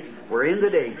 We're in the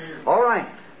day. All right.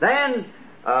 Then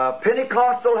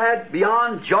Pentecostal had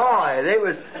beyond joy. They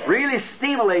was really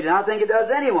stimulated. I think it does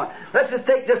anyone. Let's just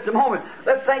take just a moment.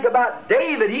 Let's think about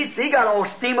David. He got all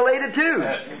stimulated too.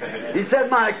 He said,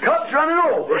 my cup's running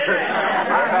over. He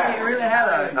really had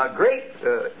a great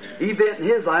event in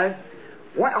his life.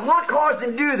 What caused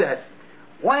him to do that?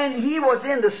 When he was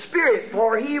in the Spirit,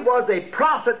 for he was a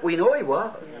prophet. We know he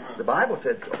was. The Bible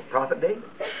said so. Prophet David.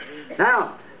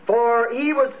 Now, for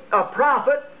he was a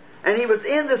prophet, and he was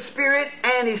in the Spirit,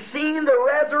 and he seen the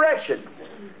resurrection.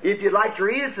 If you'd like to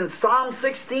read it, it's in Psalm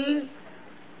 16,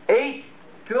 8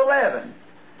 to 11.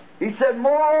 He said,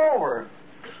 moreover,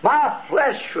 my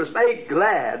flesh was made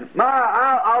glad.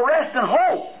 I'll rest in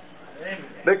hope,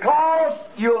 because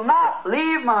you'll not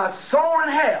leave my soul in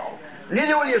hell,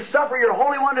 neither will you suffer your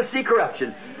Holy One to see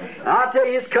corruption. And I'll tell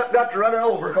you, his cup got to running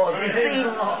over, because he seen,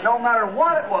 no matter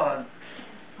what it was,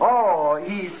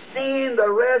 he's seen the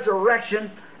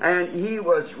resurrection. And he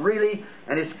was really,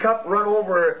 and his cup run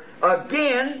over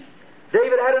again.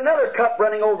 David had another cup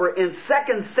running over in 2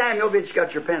 Samuel, if you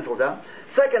got your pencils out,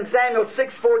 2 Samuel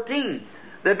 6:14.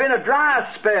 There'd been a dry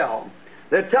spell.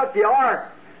 They took the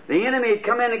ark. The enemy had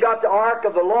come in and got the ark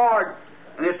of the Lord,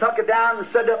 and they took it down and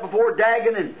set it up before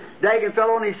Dagon, and Dagon fell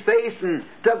on his face and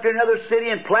took it to another city,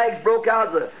 and plagues broke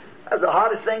out. That's the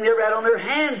hottest thing they ever had on their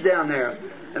hands down there.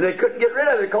 And they couldn't get rid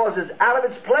of it because it's out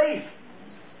of its place.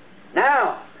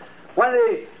 Now, when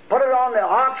they put it on the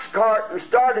ox cart and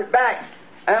started back,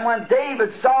 and when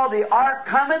David saw the ark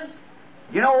coming,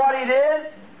 you know what he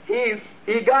did?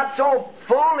 He got so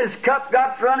full, his cup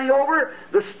got running over.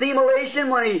 The stimulation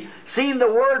when he seen the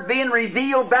Word being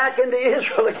revealed back into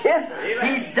Israel again,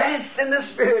 he danced in the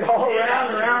Spirit all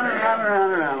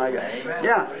around like that. Amen.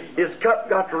 Yeah, his cup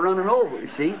got to running over, you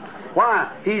see. Why?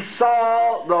 He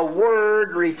saw the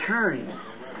Word returning.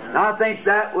 Now, I think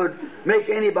that would make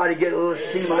anybody get a little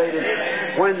stimulated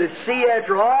when they see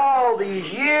after all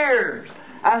these years,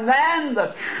 and then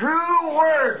the true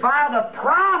Word, by the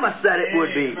promise that it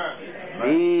would be,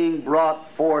 being brought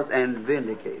forth and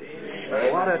vindicated.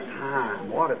 What a time,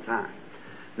 what a time.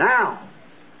 Now,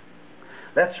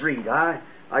 let's read. I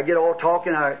get all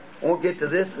talking, I won't get to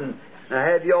this, and I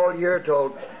have you all here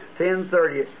till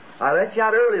 10:30. I let you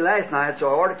out early last night, so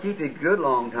I ought to keep you a good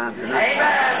long time tonight.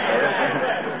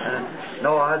 Amen.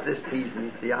 No, I was just teasing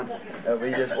you. See,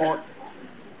 we just want,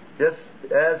 just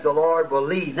as the Lord will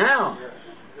lead. Now,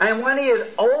 and when He had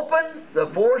opened the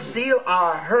fourth seal,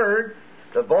 I heard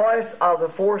the voice of the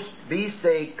fourth beast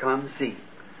say, "Come see."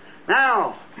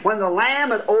 Now, when the Lamb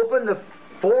had opened the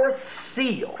fourth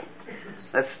seal,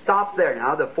 let's stop there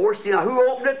now. The fourth seal. Now, who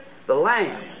opened it? The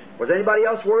Lamb. Was anybody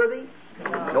else worthy?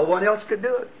 No one else could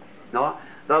do it. No.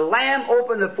 The Lamb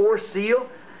opened the fourth seal,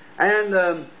 and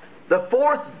the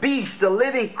fourth beast, the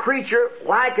living creature,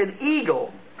 like an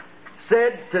eagle,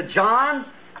 said to John,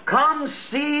 "Come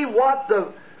see what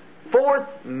the fourth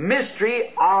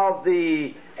mystery of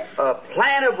the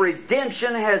plan of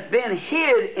redemption has been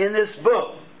hid in this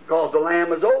book," because the Lamb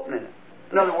was opening it.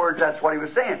 In other words, that's what he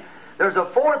was saying. There's a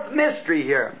fourth mystery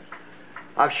here.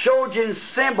 I've showed you in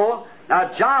symbol. Now,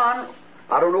 John,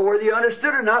 I don't know whether you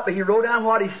understood or not, but he wrote down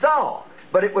what he saw.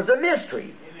 but it was a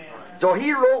mystery. So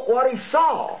he wrote what he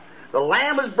saw. The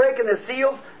Lamb was breaking the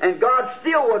seals, and God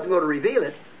still wasn't going to reveal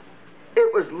it.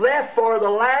 It was left for the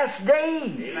last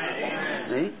days.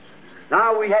 See?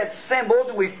 Now we had symbols,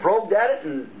 and we've probed at it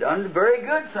and done very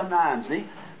good sometimes, see?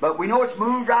 But we know it's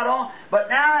moved right on. But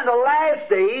now in the last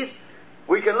days,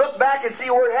 we can look back and see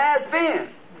where it has been.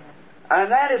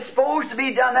 And that is supposed to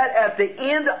be done that at the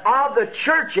end of the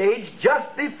church age,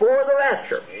 just before the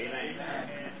rapture.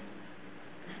 Amen.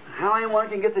 How anyone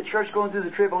can get the church going through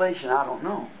the tribulation, I don't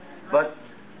know. But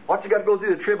what's it got to go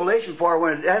through the tribulation for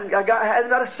when it hasn't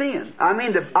got a sin? I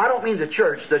don't mean the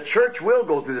church. The church will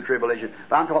go through the tribulation.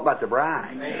 But I'm talking about the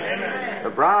bride. Amen. The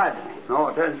bride, no,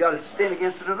 it hasn't got a sin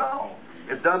against it at all.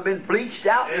 It's done been bleached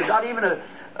out. There's not even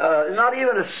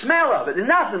a smell of it. There's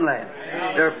nothing left.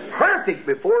 They're perfect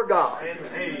before God.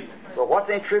 So what's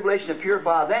in tribulation to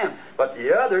purify them? But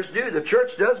the others do. The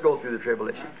church does go through the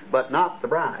tribulation, but not the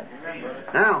bride.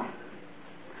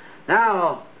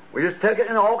 Now, we just took it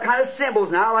in all kinds of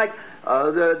symbols now, like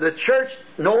the church,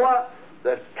 Noah,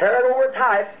 the carried over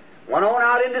type, went on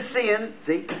out into sin.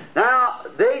 See? Now,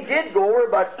 they did go over,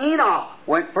 but Enoch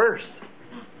went first.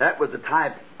 That was the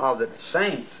type of the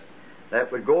saints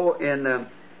that would go in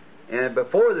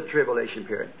before the tribulation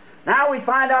period. Now we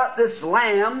find out this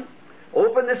Lamb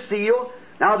opened the seal.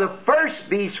 Now the first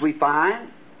beast we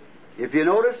find, if you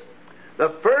notice,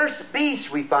 the first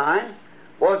beast we find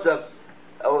was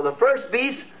the first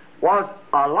beast was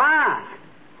a lion,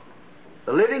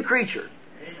 the living creature.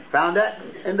 Found that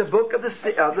in the book of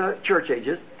the church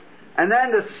ages. And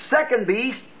then the second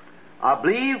beast, I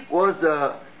believe, was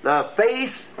the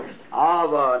face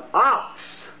of an ox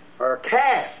or a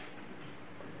calf.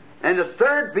 And the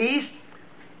third beast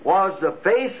was the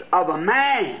face of a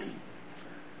man.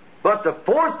 But the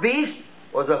fourth beast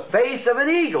was the face of an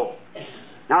eagle.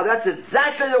 Now that's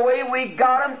exactly the way we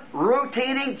got them,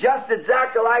 routining just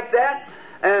exactly like that.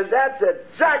 And that's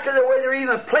exactly the way they're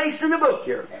even placed in the book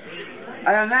here.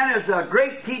 And that is a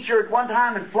great teacher at one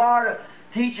time in Florida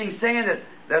teaching, saying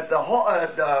that the whole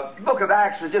the book of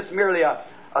Acts was just merely a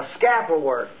scaffold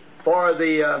work for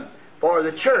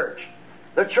the church.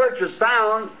 The church was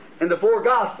found in the four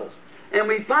Gospels. And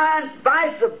we find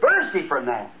vice versa from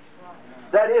that.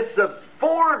 That it's the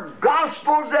four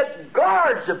Gospels that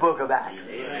guards the book of Acts.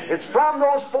 Amen. It's from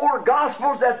those four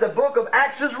Gospels that the book of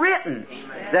Acts is written.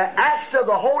 Amen. The Acts of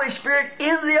the Holy Spirit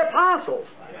in the Apostles.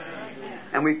 Amen.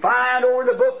 And we find over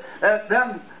the book that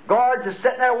them guards are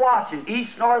sitting there watching,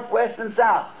 east, north, west, and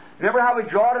south. Remember how we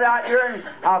drawed it out here and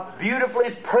how beautifully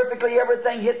and perfectly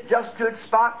everything hit just to its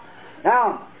spot?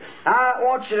 Now, I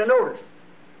want you to notice.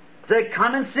 Say,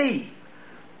 come and see.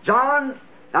 John,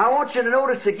 I want you to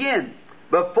notice again,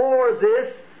 before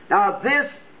this, now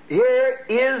this here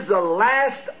is the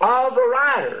last of the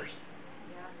writers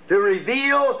to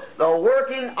reveal the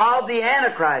working of the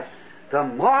Antichrist.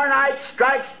 Tomorrow night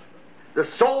strikes, the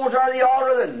souls are the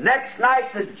altar, the next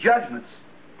night the judgments.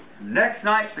 Next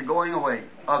night the going away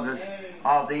of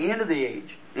the end of the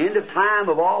age, end of time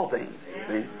of all things.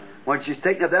 See? When she's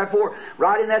taken up, therefore,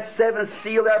 right in that seventh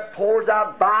seal there pours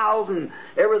out vials and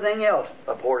everything else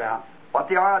poured out. What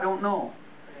they are, I don't know.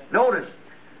 Notice.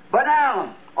 But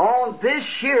now, on this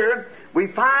here, we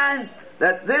find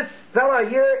that this fellow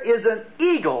here is an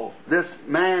eagle. This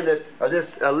man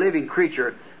this living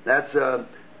creature that's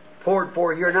poured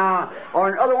for here now.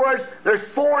 Or in other words, there's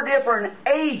four different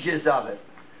ages of it.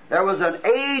 There was an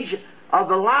age of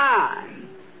the lion.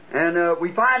 And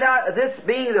we find out this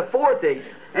being the fourth age.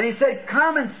 And he said,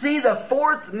 come and see the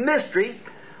fourth mystery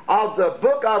of the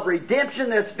book of redemption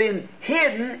that's been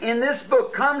hidden in this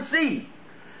book. Come see.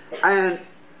 And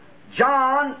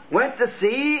John went to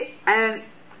see, and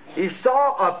he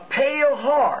saw a pale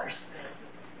horse.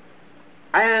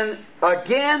 And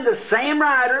again, the same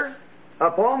rider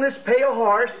upon this pale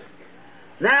horse.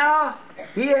 Now,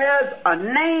 he has a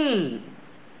name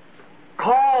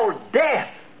called Death.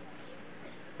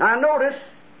 Now notice,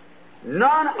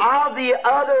 none of the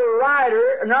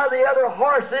other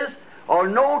horses, or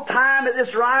no time that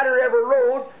this rider ever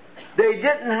rode, they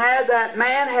didn't have, that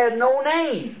man had no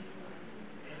name.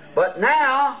 But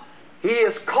now, he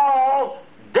is called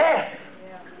Death.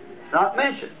 It's not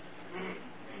mentioned.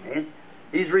 And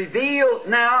he's revealed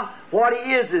now what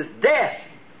he is death.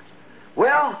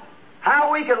 Well,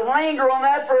 how we could linger on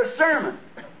that for a sermon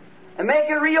and make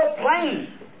it real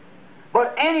plain.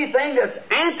 But anything that's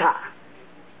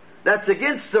that's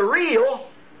against the real,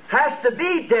 has to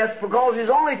be death, because there's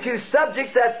only two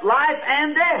subjects, that's life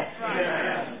and death.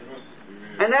 Amen.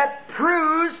 And that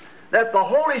proves that the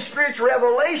Holy Spirit's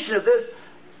revelation of this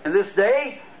in this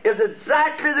day is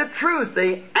exactly the truth,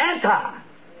 the anti.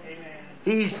 Amen.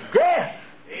 He's death.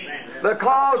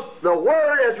 Because the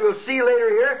Word, as we'll see later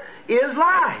here, is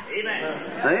life.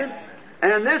 Amen.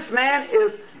 And this man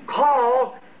is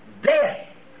called dead.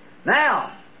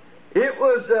 Now, it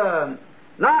was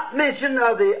not mentioned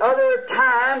of the other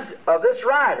times of this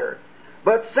writer,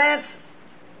 but since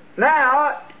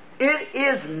now it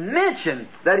is mentioned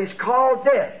that he's called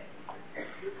dead.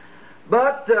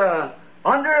 But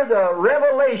under the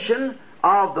revelation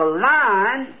of the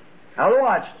line, now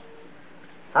watch.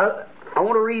 I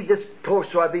want to read this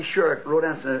post so I be sure. I wrote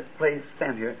down some place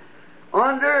stand here.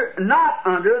 Not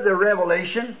under the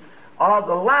revelation of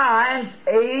the lion's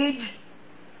age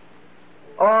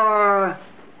or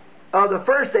of the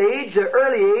first age, the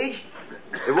early age,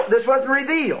 this wasn't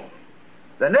revealed.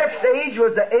 The next age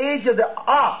was the age of the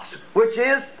ox, which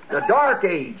is the dark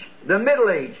age, the middle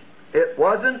age. It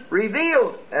wasn't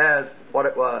revealed as what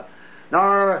it was.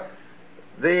 Nor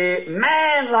the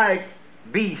man-like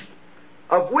beast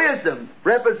of wisdom,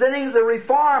 representing the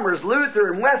reformers,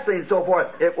 Luther and Wesley and so forth,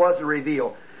 it wasn't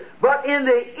revealed. But in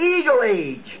the eagle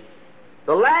age,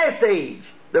 the last age,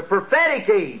 the prophetic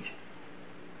age,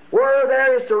 where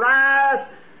there is to rise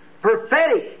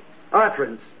prophetic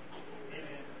utterance.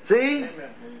 See?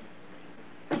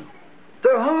 To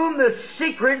whom the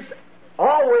secrets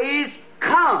always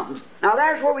comes. Now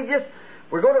there's where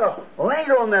we're going to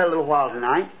linger on that a little while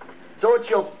tonight, so that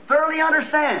you'll thoroughly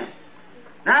understand.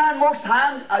 Now, most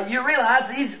times, you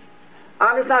realize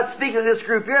I'm just not speaking to this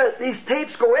group here, these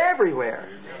tapes go everywhere.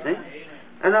 See?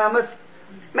 And I must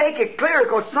make it clear,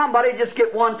 because somebody just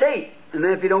get one tape, and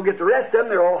then if you don't get the rest of them,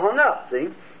 they're all hung up, see?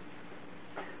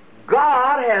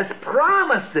 God has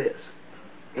promised this,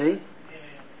 see?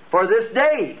 For this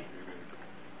day.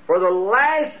 For the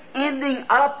last ending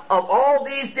up of all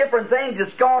these different things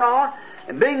that's gone on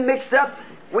and being mixed up.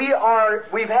 We've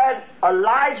had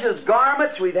Elijah's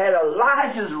garments, we've had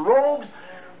Elijah's robes.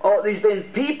 Oh, there's been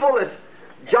people. It's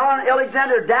John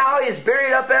Alexander Dowie is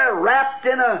buried up there, wrapped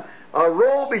in a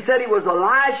robe. He said he was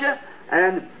Elijah,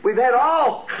 and we've had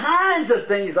all kinds of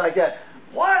things like that.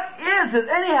 What is it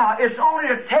anyhow? It's only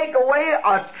to take away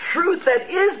a truth that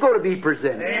is going to be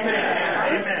presented.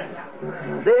 Amen.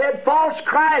 Amen. They had false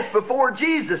Christ before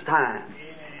Jesus' time.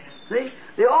 See?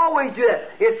 They always do that.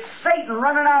 It's Satan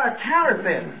running out of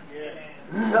counterfeit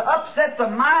to upset the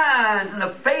minds and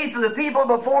the faith of the people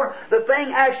before the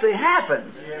thing actually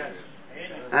happens.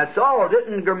 That's all.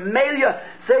 Didn't Gamaliel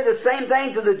say the same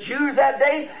thing to the Jews that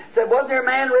day? Said, wasn't there a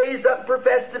man raised up and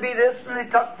professed to be this, and they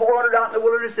took 400 out in the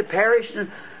wilderness to perish and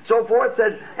so forth?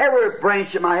 Said, every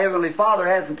branch that my heavenly Father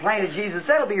hasn't planted, Jesus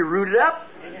said, will be rooted up.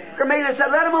 Gamaliel said,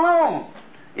 let them alone.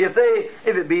 If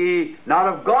it be not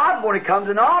of God, won't it come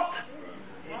to naught?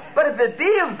 But if it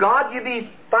be of God, you be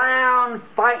found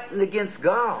fighting against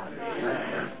God.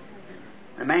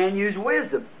 The man used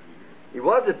wisdom. He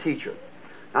was a teacher.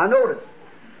 Now notice.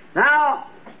 Now,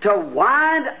 to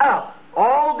wind up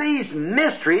all these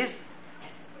mysteries,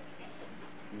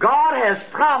 God has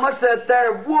promised that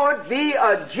there would be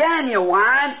a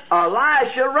genuine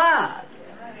Elisha rise.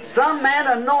 Some man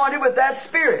anointed with that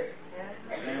Spirit.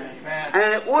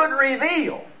 And it would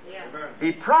reveal.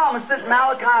 He promised it in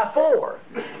Malachi 4.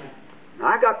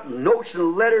 I got notes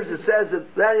and letters that says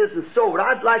that isn't so, but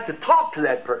I'd like to talk to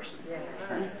that person.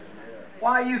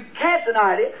 Why, you can't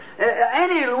deny it.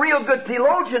 Any real good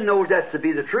theologian knows that to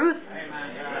be the truth.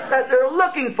 That they're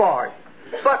looking for it.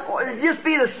 But it just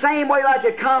be the same way like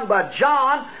it come by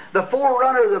John, the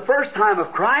forerunner of the first time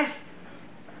of Christ.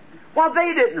 Well,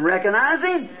 they didn't recognize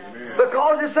him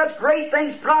because there's such great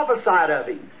things prophesied of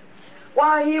him.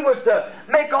 Why, he was to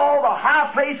make all the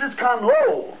high places come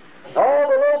low. All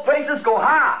the low places go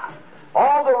high.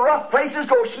 All the rough places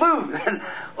go smooth. And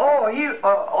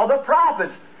the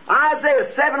prophets,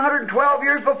 Isaiah 712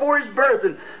 years before his birth,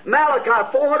 and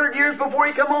Malachi 400 years before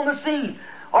he come on the scene.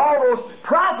 All those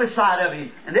prophesied of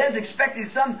him. And they's expecting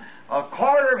some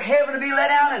corridor of heaven to be let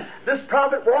down, and this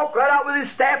prophet walked right out with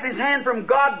his staff in his hand from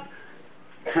God.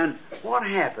 And what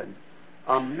happened?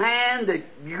 A man that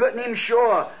you couldn't even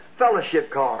show a fellowship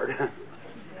card.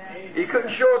 He couldn't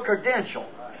show a credential.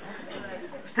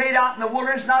 Stayed out in the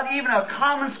wilderness, not even a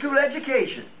common school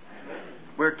education.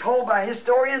 We're told by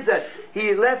historians that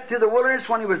he left to the wilderness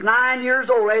when he was 9 years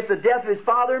old after the death of his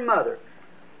father and mother,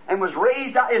 and was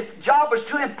raised out. His job was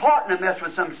too important to mess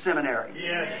with some seminary.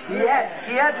 He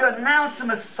had to announce the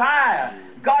Messiah.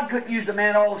 God couldn't use a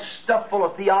man all stuffed full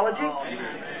of theology.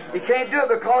 He can't do it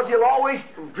because he'll always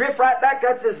drift right back.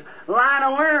 That's his line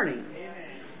of learning.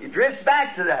 He drifts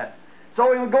back to that. So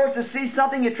when he goes to see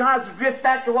something, he tries to drift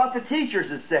back to what the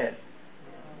teachers have said.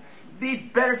 It'd be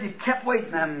better if you kept away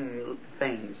from them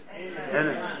things.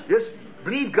 And just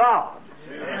believe God.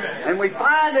 And we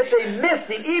find that they missed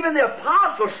Him. Even the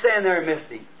apostles stand there and missed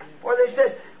Him. Or they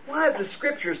said, why does the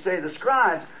Scriptures say, the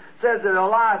scribes says that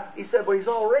Elias, he said, well, He's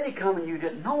already come and you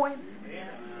didn't know Him.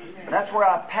 And that's where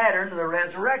I patterned the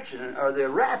resurrection, or the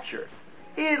rapture.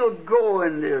 It'll go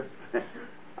in the...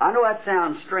 I know that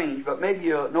sounds strange, but maybe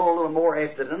you'll know a little more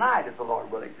after tonight, if the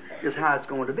Lord willing, just how it's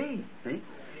going to be. See?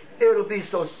 It'll be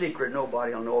so secret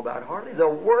nobody will know about it hardly. The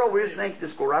world will just think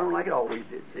this go right on like it always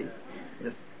did, see?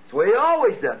 It's the way it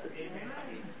always does it.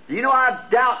 Do you know, I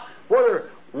doubt whether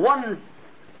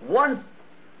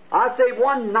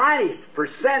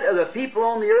 1/90% of the people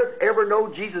on the earth ever know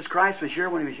Jesus Christ was here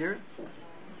when He was here?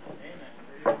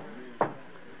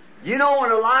 You know,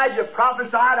 when Elijah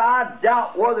prophesied, I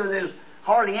doubt whether there's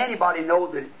hardly anybody know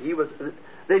that he was...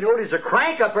 They know he's a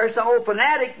crank up there, some old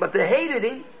fanatic, but they hated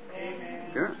him.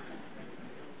 Amen. Sure.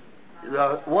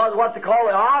 What they call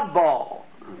an oddball.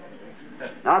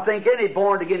 I think any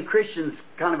born-again Christian's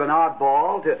kind of an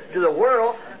oddball to the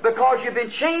world, because you've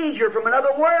been changed. You're from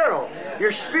another world.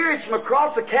 Your spirit's from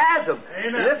across a chasm.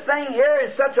 And this thing here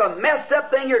is such a messed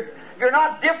up thing. You're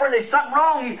not different. There's something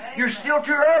wrong. You're still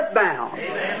too earthbound.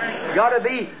 You've got to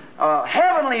be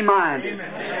heavenly minded.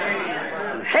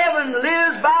 Amen. Heaven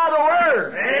lives by the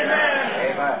Word.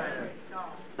 Amen.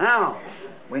 Now,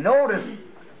 we notice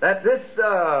that this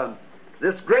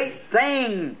great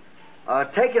thing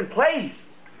taking place.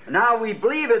 Now we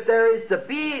believe that there is to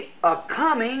be a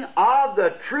coming of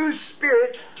the true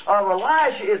spirit of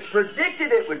Elijah. It's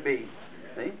predicted it would be.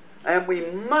 See? And we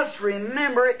must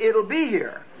remember it'll be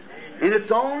here. In its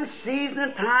own season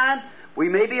and time, we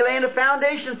may be laying a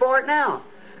foundation for it now.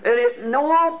 And it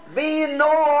won't be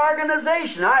no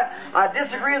organization. I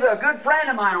disagree with a good friend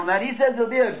of mine on that. He says it'll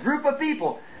be a group of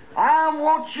people. I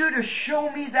want you to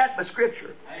show me that by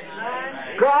Scripture.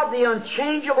 Amen. God, the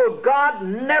unchangeable God,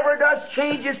 never does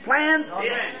change His plans.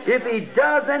 Amen. If He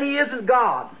does, then He isn't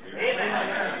God.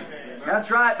 Amen.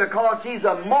 That's right, because He's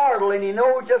a mortal and He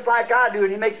knows just like I do,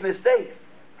 and He makes mistakes.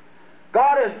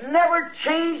 God has never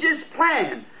changed His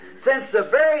plan. Since the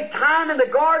very time in the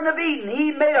Garden of Eden,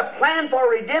 He made a plan for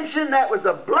redemption that was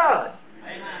the blood.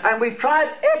 And we've tried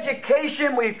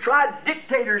education, we've tried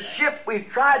dictatorship, we've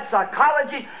tried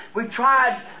psychology, we've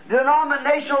tried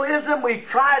denominationalism, we've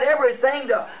tried everything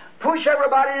to push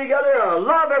everybody together, to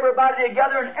love everybody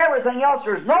together, and everything else.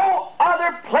 There's no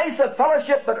other place of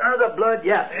fellowship but under the blood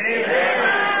yet.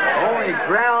 Amen. Only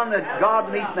ground that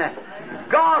God meets man.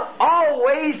 God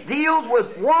always deals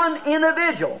with one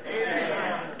individual.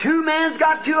 Amen. Two men's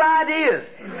got two ideas.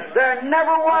 Amen. There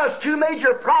never was two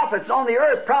major prophets on the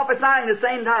earth prophesying at the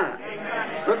same time.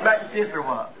 Amen. Look back and see if there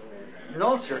was.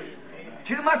 No, sir.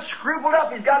 Too much scrupled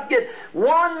up. He's got to get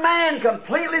one man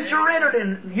completely surrendered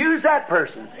and use that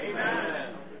person.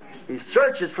 Amen. He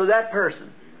searches for that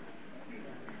person.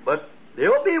 But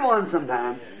there'll be one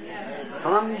sometime.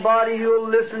 Somebody who'll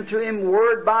listen to him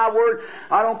word by word.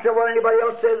 I don't care what anybody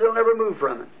else says, they'll never move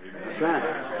from it. That's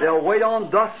right. They'll wait on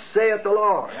thus saith the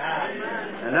Lord.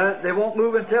 And they won't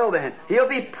move until then. He'll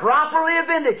be properly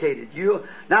vindicated.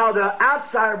 Now the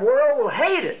outside world will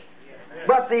hate it.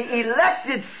 But the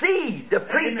elected seed, the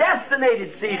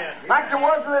predestinated seed, like there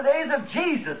was in the days of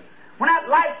Jesus, when that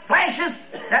light flashes,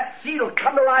 that seed will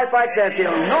come to life like that.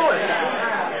 They'll know it.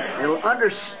 They'll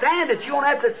understand it. You won't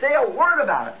have to say a word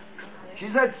about it. She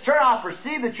said, "Sir, I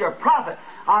perceive that you're a prophet.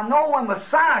 I know when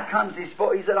Messiah comes," he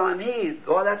spoke. He said, "I'm He."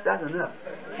 Boy, that's enough.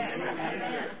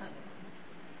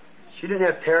 She didn't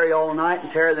have Terry all night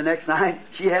and Terry the next night.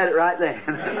 She had it right then.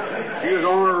 She was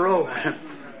on her road.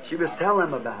 She was telling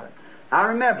him about it. I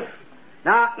remember.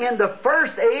 Now, in the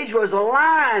first age was a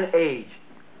lion age.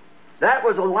 That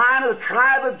was a line of the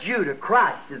tribe of Judah,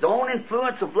 Christ, His own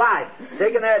influence of life.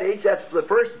 Taking that age, that's the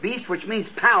first beast, which means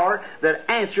power, that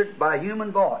answered by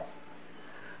human voice.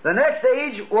 The next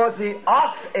age was the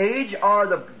ox age, or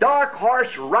the dark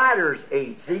horse rider's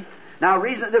age. See? Now, the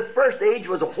reason this first age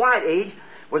was a white age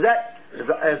was that,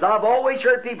 as I've always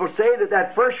heard people say,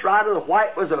 that first rider, the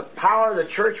white, was a power the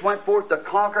church went forth to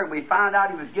conquer, and we found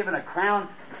out he was given a crown.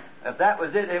 If that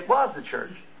was it, it was the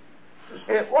church.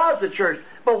 It was the church.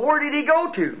 But where did he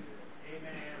go to?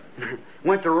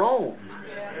 Went to Rome.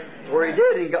 That's where he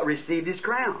did. He received his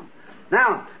crown.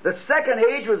 Now, the second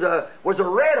age was a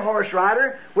red horse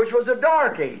rider, which was a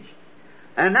dark age.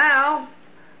 And now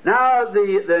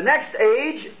the next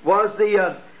age was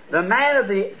the man of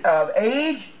the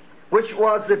age, which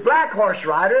was the black horse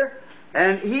rider,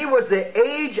 and he was the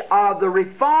age of the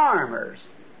reformers.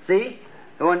 See?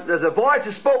 When the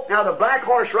voices spoke, now the black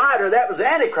horse rider, that was the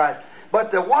Antichrist.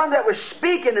 But the one that was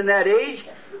speaking in that age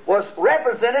was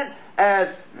represented as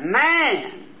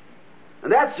man.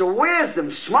 And that's the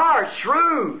wisdom, smart,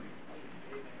 shrewd.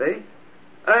 See?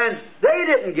 And they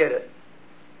didn't get it.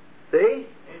 See?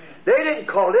 They didn't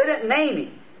call it. They didn't name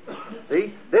him.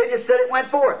 See? They just said it went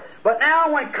forth. But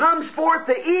now when comes forth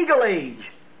the eagle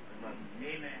age,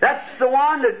 that's the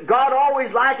one that God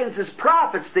always likens His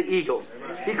prophets to eagles.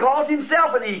 He calls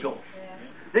Himself an eagle.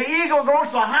 The eagle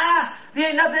goes so high, there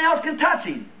ain't nothing else can touch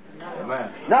him.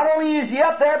 Amen. Not only is he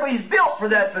up there, but he's built for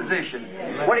that position.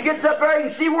 When he gets up there, he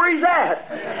can see where he's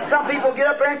at. Some people get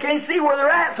up there and can't see where they're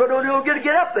at, so they don't get to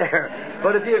get up there.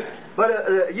 But if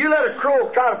you let a crow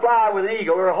try to fly with an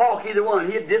eagle or a hawk, either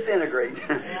one, he'd disintegrate.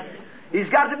 He's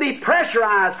got to be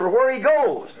pressurized for where he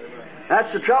goes.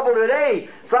 That's the trouble today.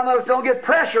 Some of us don't get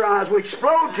pressurized. We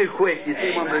explode too quick, you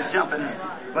see, when we're jumping.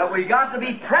 But we got to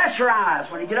be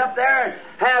pressurized when you get up there and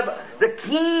have the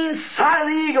keen sight of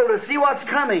the eagle to see what's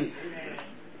coming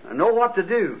and know what to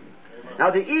do.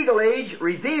 Now, the eagle age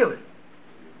revealed it.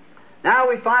 Now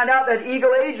we find out that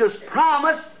eagle age was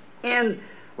promised in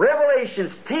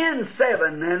Revelations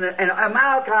 10:7 and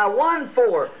Malachi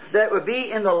 1:4 that would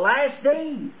be in the last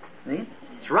days. See?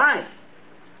 That's right.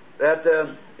 That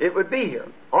it would be here.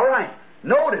 All right.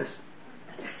 Notice.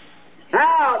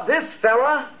 Now, this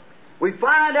fella, we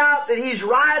find out that he's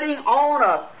riding on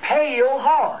a pale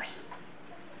horse.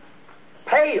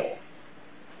 Pale.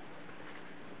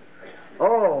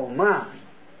 Oh, my.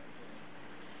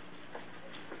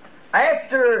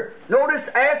 After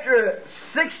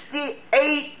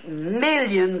 68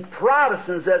 million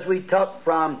Protestants, as we took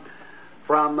from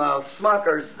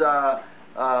Smucker's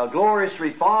Glorious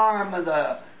Reform and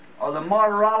the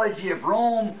Martyrology of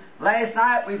Rome last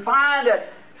night, we find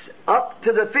that up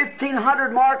to the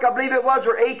 1500 mark, I believe it was,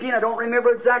 or 18, I don't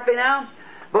remember exactly now,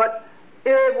 but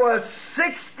it was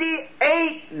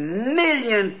 68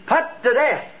 million put to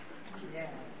death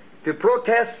to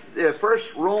protest the first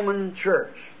Roman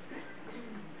Church.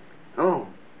 Oh,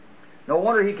 no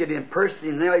wonder he could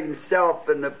impersonate himself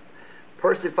in the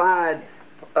persified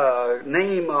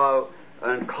name of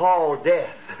and call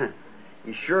death.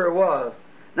 He sure was.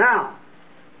 Now,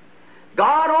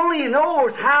 God only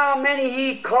knows how many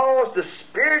He caused to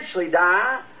spiritually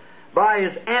die by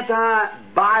His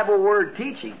anti-Bible word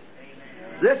teaching.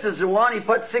 This is the one He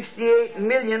put 68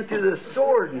 million to the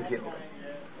sword and killed.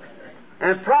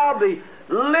 And probably,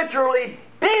 literally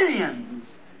billions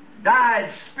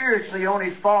died spiritually on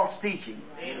His false teaching.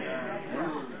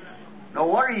 No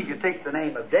wonder He could take the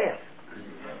name of death.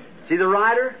 See the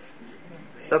writer?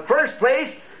 The first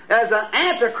place, as an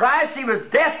antichrist, he was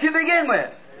deaf to begin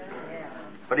with.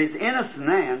 But he's an innocent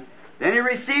man. Then he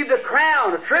received a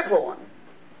crown, a triple one.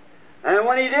 And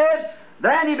when he did,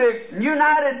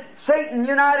 then Satan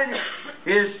united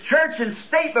his church and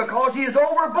state because he is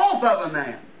over both of them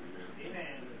then.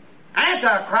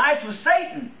 Antichrist was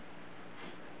Satan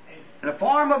in the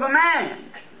form of a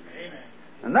man.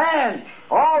 And then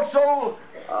also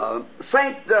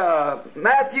St.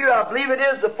 Matthew, I believe it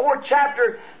is, the 4th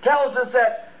chapter, tells us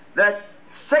that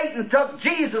Satan took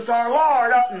Jesus, our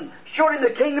Lord, up and showed Him the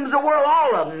kingdoms of the world,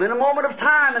 all of them, in a moment of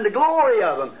time, and the glory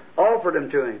of them, offered them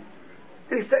to Him.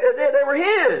 And He said they were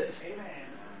His.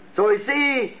 So you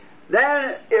see,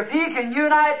 then if He can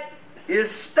unite His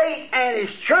state and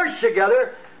His church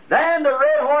together, then the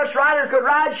red horse rider could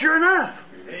ride sure enough.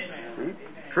 Amen.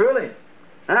 Truly.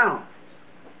 Now,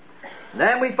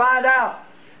 then we find out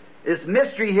this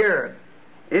mystery here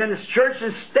in His church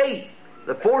and state.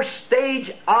 The 4th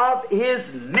stage of His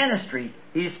ministry,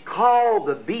 He's called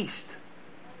the beast.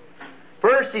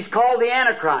 First, He's called the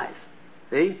Antichrist.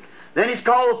 See? Then He's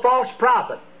called the false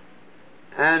prophet.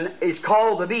 And He's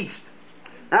called the beast.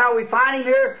 Now we find Him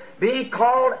here being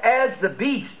called as the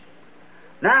beast.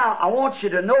 Now, I want you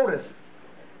to notice,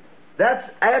 that's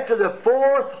after the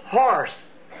 4th horse.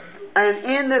 And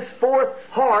in this 4th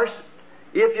horse,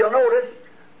 if you'll notice,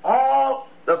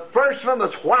 the first one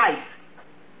was white.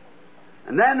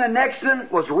 And then the next one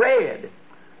was red.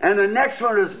 And the next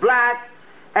one was black.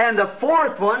 And the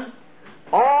 4th one,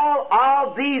 all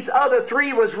of these other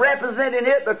 3 was representing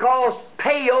it because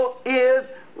pale is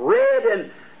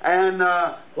red and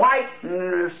white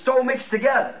and so mixed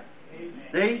together.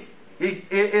 See? It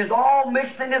is all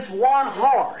mixed in this one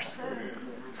horse.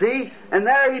 See? And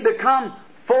there he become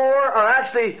 4, or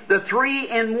actually the 3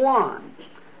 in 1.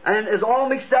 And is all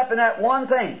mixed up in that one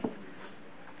thing.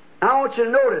 I want you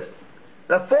to notice,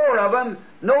 the 4 of them,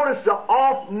 notice the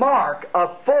off mark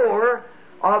of 4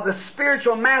 of the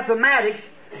spiritual mathematics.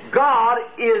 God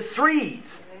is 3s.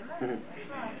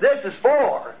 This is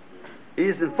 4.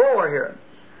 He's in 4 here.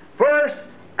 First,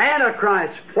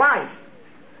 Antichrist, white.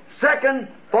 Second,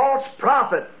 false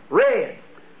prophet, red.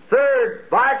 Third,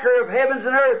 vicar of heavens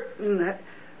and earth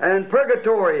and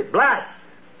purgatory, black.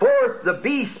 Fourth, the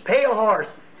beast, pale horse.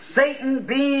 Satan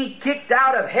being kicked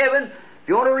out of heaven. If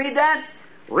you want to read that,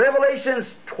 Revelations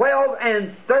 12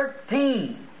 and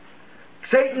 13.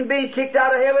 Satan being kicked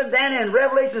out of heaven. Then in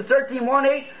Revelation 13, 1,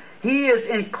 8, he is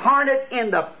incarnate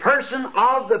in the person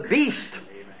of the beast.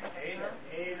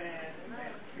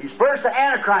 He's first the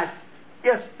Antichrist.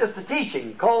 Yes, just a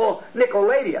teaching called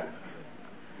Nicoladia.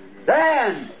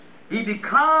 Then he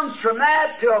becomes from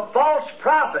that to a false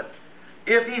prophet.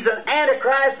 If he's an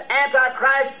Antichrist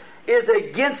is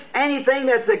against anything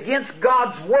that's against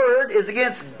God's Word, is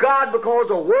against God, because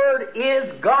the Word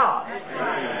is God.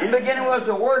 Amen. In the beginning was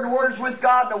the Word, and the Word is with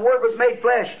God, and the Word was made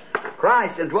flesh,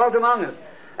 Christ, and dwelt among us.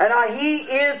 And he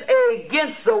is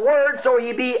against the Word, so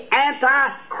he be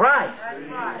Antichrist.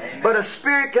 Right. But a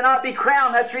spirit cannot be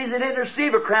crowned. That's the reason he didn't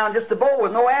receive a crown, just a bow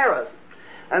with no arrows.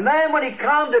 And then when he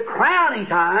come to crowning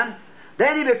time,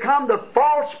 then he become the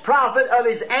false prophet of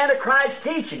his Antichrist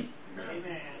teaching.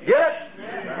 Amen. Get it?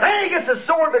 Amen. Then he gets a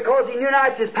sword because he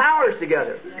unites his powers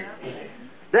together. Amen.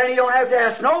 Then he don't have to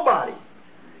ask nobody.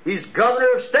 He's governor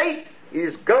of state.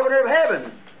 He's governor of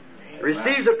heaven. Amen.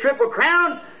 Receives a triple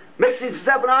crown. Makes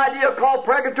himself an idea called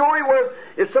purgatory, where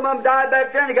if some of them died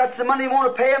back there and he got some money, he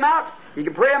want to pay him out, he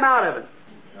can pray him out of it.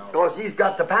 Because he's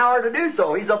got the power to do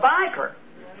so. He's a vicar.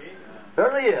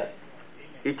 Certainly is.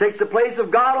 He takes the place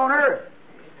of God on earth.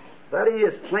 That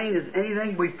is plain as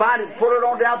anything. We find it, put it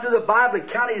on down through the Bible, and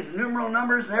count his numeral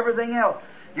numbers and everything else.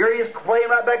 Here he is playing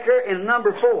right back here in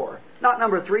number 4. Not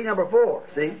number 3, number 4.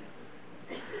 See?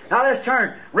 Now let's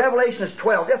turn. Revelations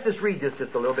 12. Let's just read this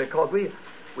just a little bit, because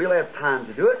we'll have time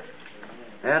to do it.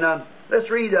 And let's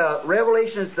read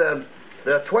Revelations, the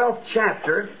 12th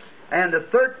chapter, and the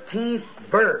 13th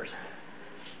verse.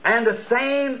 And the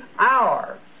same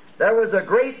hour, there was a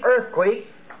great earthquake.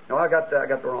 No, I got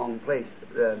the wrong place.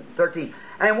 13.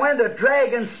 And when the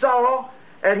dragon saw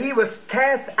that he was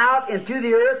cast out into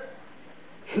the earth,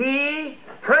 he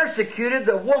persecuted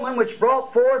the woman which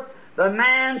brought forth the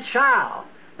man-child.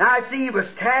 Now I see he was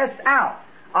cast out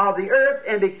of the earth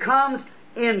and becomes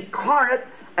incarnate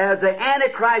as the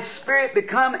Antichrist spirit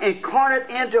become incarnate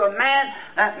into a man.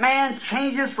 That man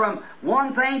changes from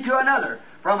one thing to another.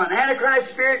 From an Antichrist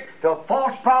spirit to a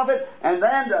false prophet, and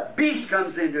then the beast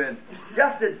comes into him.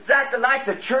 Just exactly like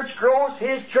the church grows,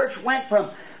 his church went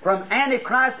from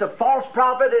Antichrist to false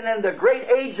prophet, and in the great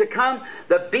age to come,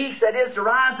 the beast that is to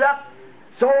rise up.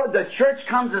 So the church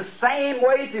comes the same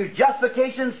way through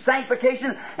justification,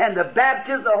 sanctification, and the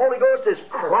baptism of the Holy Ghost is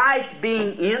Christ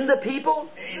being in the people.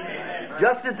 Amen.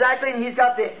 Just exactly, and he's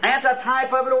got the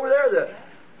antitype of it over there.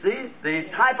 See? The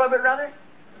type of it, rather.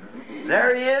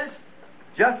 There he is.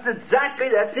 Just exactly,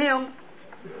 that's him.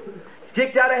 He's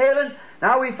kicked out of heaven.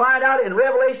 Now we find out in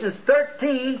Revelation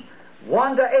 13,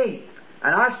 1 to 8.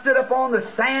 And I stood upon the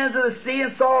sands of the sea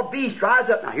and saw a beast rise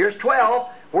up. Now here's 12,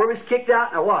 where he was kicked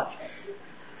out. Now watch.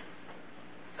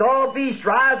 Saw a beast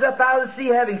rise up out of the sea,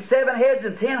 having 7 heads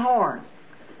and 10 horns.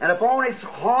 And upon his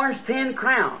horns 10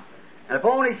 crowns. And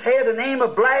upon his head a name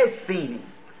of blasphemy.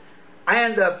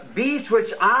 And the beast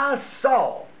which I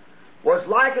saw was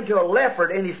likened to a leopard,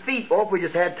 and his feet. Oh, if we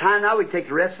just had time now, we'd take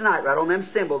the rest of the night right on them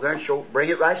symbols there and bring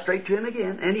it right straight to him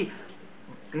again. And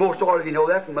most all of you know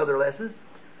that from other lessons.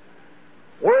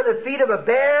 Were the feet of a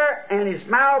bear, and his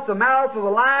mouth the mouth of a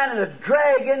lion, and the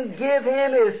dragon give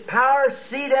him his power,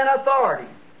 seat, and authority.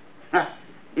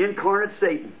 Incarnate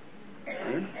Satan.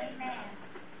 Amen.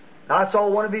 I saw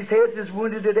one of his heads is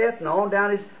wounded to death, and on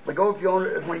down his. But go if you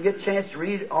want, when you get a chance to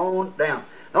read on down.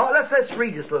 Now let's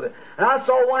read this a little bit. And I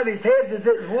saw one of his heads is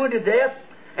wounded to death,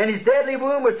 and his deadly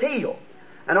wound was healed.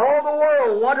 And all the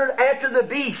world wondered after the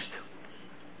beast.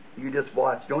 You just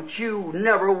watch. Don't you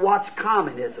never watch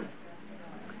communism.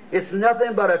 It's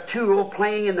nothing but a tool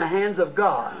playing in the hands of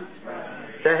God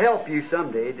to help you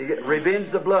someday to revenge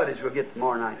the blood, as we'll get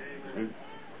tomorrow night.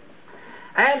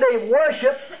 And they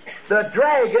worshiped the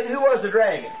dragon. Who was the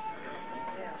dragon?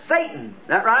 Satan. Is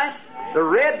that right? The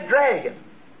red dragon.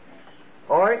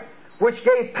 All right? Which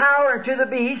gave power unto the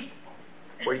beast.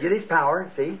 Where you get his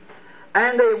power, see?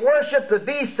 And they worshiped the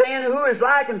beast, saying, who is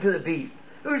like unto the beast?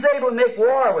 Who's able to make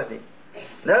war with him?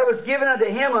 And there was given unto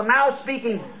him a mouth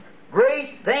speaking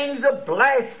great things of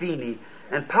blasphemy.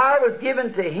 And power was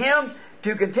given to him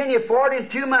to continue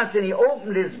 42 months. And he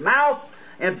opened his mouth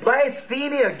in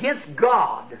blasphemy against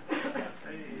God.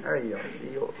 There you are.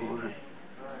 See,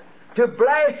 to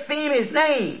blaspheme his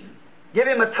name. Give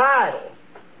him a title.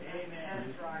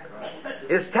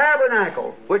 His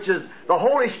tabernacle, which is the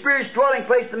Holy Spirit's dwelling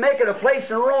place, to make it a place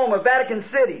in Rome, a Vatican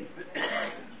City.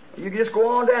 You can just go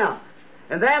on down.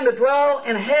 And them that dwell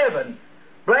in heaven,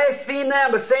 blaspheme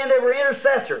them by saying they were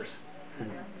intercessors.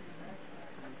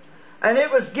 And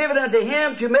it was given unto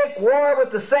him to make war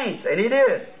with the saints, and he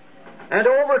did. And to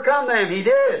overcome them, he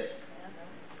did.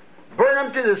 Burn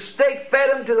them to the stake,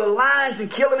 fed them to the lions,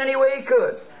 and kill them any way he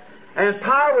could. And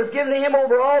power was given to him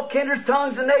over all kindreds,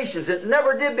 tongues, and nations. It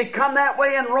never did become that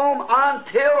way in Rome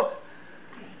until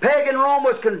pagan Rome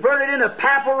was converted into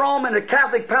papal Rome, and the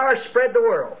Catholic power spread the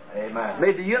world. Amen.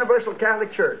 Made the universal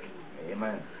Catholic Church.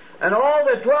 Amen. And all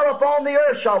that dwell upon the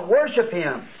earth shall worship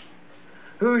him,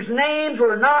 whose names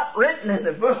were not written in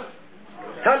the book.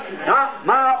 Touch not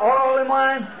my oil and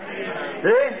wine.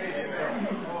 See?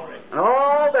 And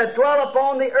all that dwell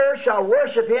upon the earth shall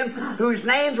worship him, whose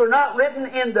names were not written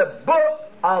in the book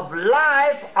of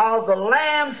life of the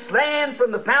Lamb slain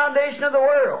from the foundation of the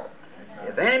world.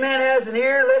 If any man has an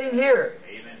ear, let him hear.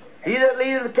 He that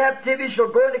leadeth into captivity shall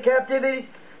go into captivity.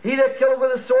 He that killeth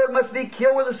with a sword must be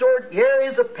killed with a sword. Here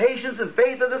is the patience and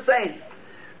faith of the saints.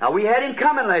 Now we had him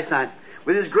coming last night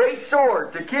with his great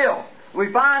sword to kill.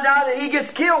 We find out that he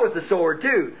gets killed with the sword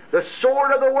too. The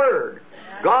sword of the Word.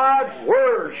 God's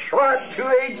Word, sharp,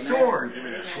 two-edged sword.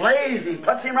 Slays him,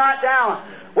 puts him right down.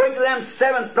 Wait till them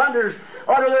seven thunders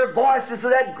utter their voices to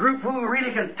that group who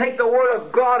really can take the Word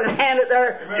of God and hand it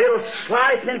there. It'll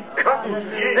slice and cut.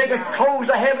 And they can close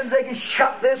the heavens, they can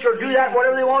shut this or do that,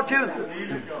 whatever they want to.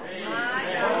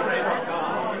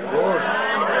 Lord,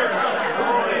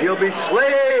 you'll be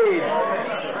slayed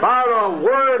by the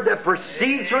Word that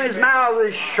proceeds from his mouth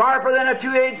is sharper than a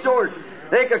two-edged sword.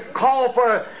 They could call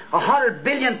for 100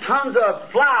 billion tons of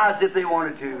flies if they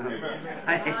wanted to.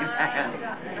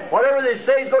 Amen. Whatever they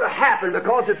say is going to happen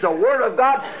because it's a Word of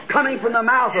God coming from the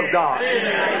mouth of God.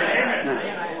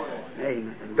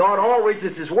 Amen. God always,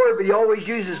 it's His Word, but He always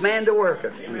uses man to work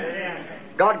it.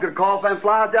 God could call for them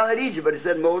flies down at Egypt, but He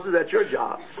said, Moses, that's your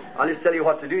job. I'll just tell you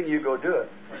what to do and you go do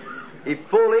it. He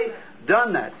fully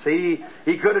done that. See,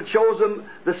 he could have chosen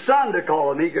the sun to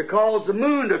call him. He could cause the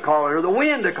moon to call it or the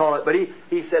wind to call it. But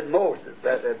he said Moses.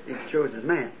 He chose his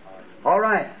man. All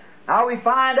right. Now we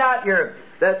find out here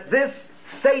that this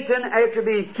Satan, after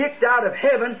being kicked out of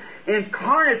heaven,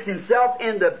 incarnates himself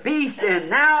in the beast, and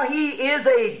now he is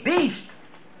a beast.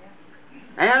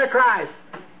 Antichrist,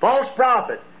 false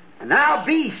prophet, and now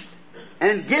beast,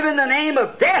 and given the name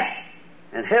of death,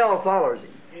 and hell follows him.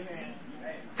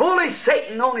 Fully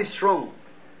Satan on his throne.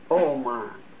 Oh my.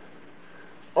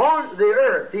 On the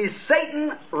earth. He's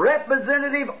Satan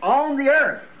representative on the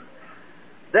earth.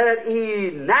 That he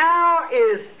now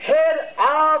is head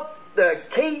of the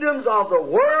kingdoms of the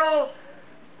world.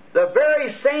 The very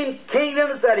same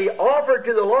kingdoms that he offered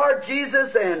to the Lord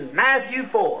Jesus in Matthew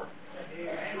 4.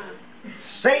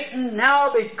 Satan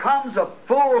now becomes a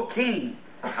full king.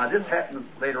 Now this happens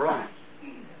later on.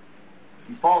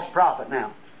 He's false prophet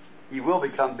now. He will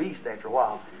become beast after a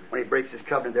while. When he breaks his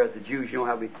covenant there with the Jews, you know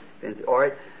how we... All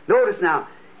right? Notice now,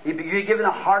 he'll be given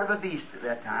the heart of a beast at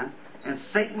that time, and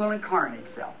Satan will incarnate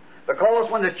himself.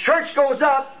 Because when the church goes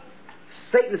up,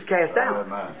 Satan's cast down.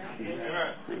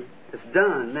 Amen. It's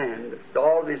done, man.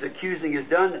 All of his accusing is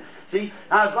done. See,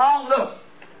 now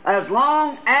as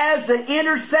long as the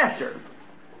intercessor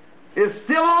is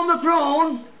still on the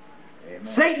throne,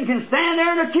 amen, Satan can stand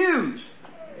there and accuse.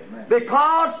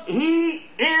 Because he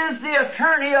is the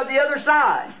attorney of the other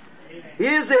side. He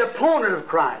is the opponent of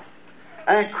Christ.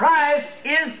 And Christ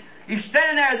he's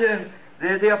standing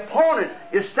there, the opponent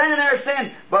is standing there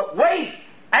saying, but wait,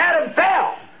 Adam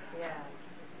fell. Yeah.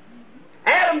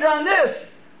 Adam done this.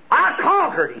 I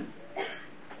conquered him.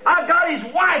 I got his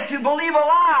wife to believe a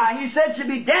lie. He said she'd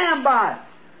be damned by it.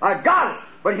 I got it.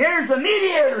 But here's the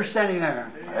mediator standing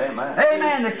there. Amen.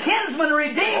 Amen. The kinsman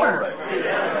redeemer.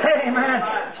 Amen.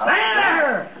 Stand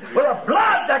there with a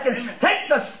blood that can take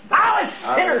the smallest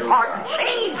sinner's heart and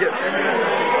change it.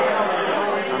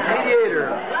 The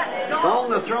mediator is on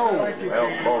the throne.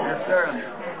 Yes,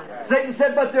 sir. Satan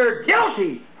said, but they're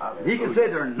guilty. He can say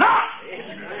they're not.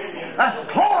 That's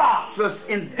Clorox was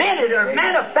invented or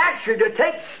manufactured to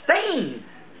take stain.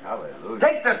 Hallelujah.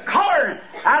 Take the color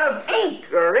out of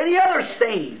ink or any other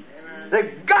stain.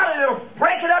 They've got it, it'll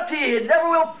break it up to you. You never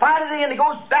will find it again. It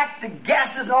goes back to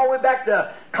gases and all the way back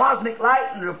to cosmic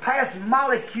light and it'll pass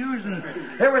molecules and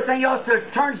everything else till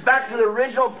it turns back to the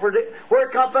original where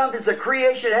it comes from. It's a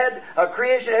creation had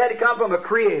to come from a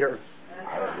creator.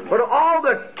 But all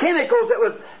the chemicals that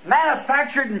was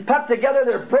manufactured and put together,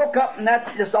 they're broke up, and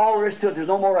that's just all there is to it. There's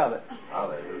no more of it.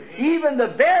 Hallelujah. Even the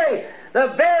very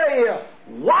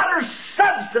water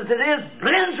substance it is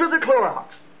blends with the Clorox,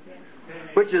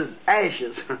 which is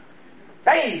ashes.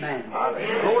 Amen.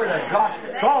 Glory to God.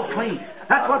 It's all clean.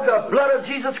 That's what the blood of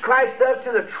Jesus Christ does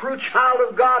to the true child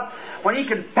of God when he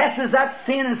confesses that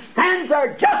sin and stands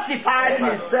there justified in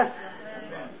his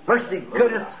mercy,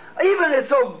 goodness. Even it's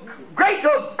so great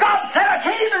till God said I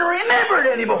can't even remember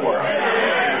it anymore.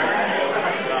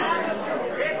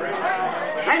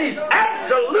 And He's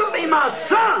absolutely my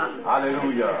Son.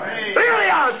 Hallelujah. Really,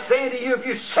 I say to you, if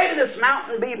you say to this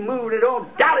mountain, be moved, and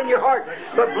don't doubt in your heart,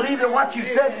 but believe that what you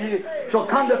said to you shall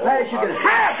come to pass, you can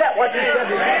have that what you said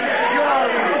to you. You are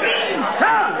a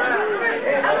Son.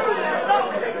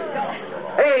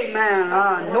 Amen.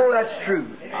 I know that's true.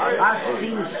 I've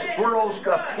seen squirrels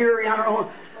appear, I don't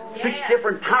know, 6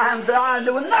 different times that I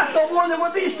knew not no more than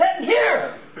would be sitting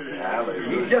here.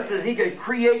 He just as He could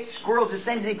create squirrels, the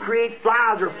same as He create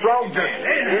flies or frogs or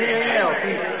anything else.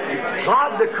 He's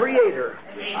God the Creator.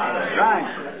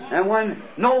 Right. And when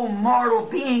no mortal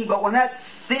being, but when that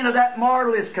sin of that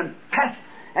mortal is confessed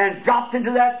and dropped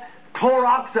into that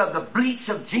Clorox of the bleach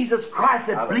of Jesus Christ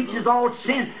that bleaches all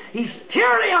sin, He's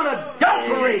purely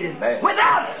unadulterated,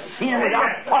 without sin,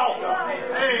 without fault.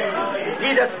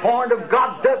 He that's born of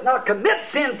God does not commit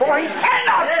sin, for he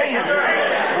cannot sin.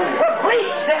 The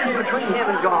bleach stands between him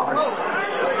and God.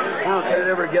 How can it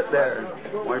ever get there?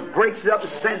 When it breaks it up, it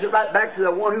sends it right back to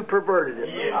the one who perverted it.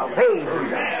 Hey,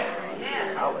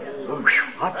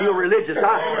 I feel religious.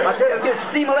 I tell you, I get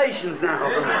stimulations now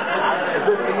as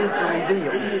this begins to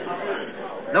reveal.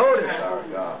 Notice,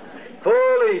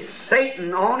 fully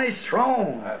Satan on his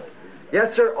throne.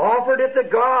 Yes, sir, offered it to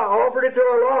God, offered it to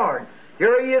our Lord.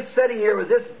 Here he is sitting here with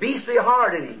this beastly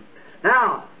heart in him.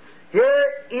 Now,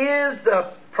 here is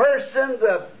the person,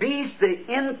 the beast, the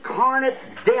incarnate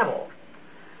devil.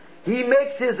 He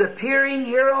makes his appearing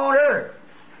here on earth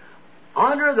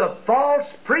under the false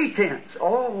pretense.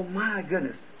 Oh, my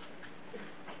goodness.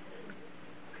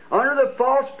 Under the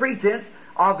false pretense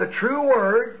of the true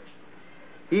Word,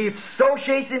 he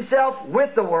associates himself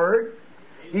with the Word.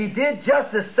 He did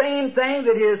just the same thing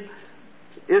that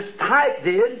his type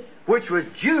did, which was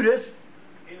Judas,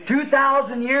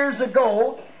 2,000 years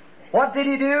ago. What did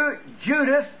he do?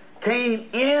 Judas came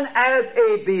in as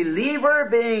a believer,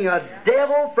 being a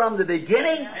devil from the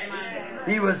beginning.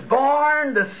 He was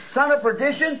born the son of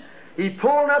perdition. He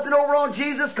pulled nothing over on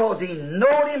Jesus because he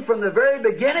knowed Him from the very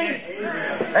beginning.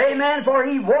 Amen. For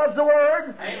He was the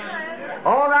Word.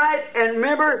 All right. And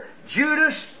remember,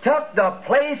 Judas took the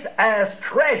place as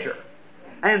treasure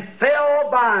and fell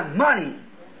by money.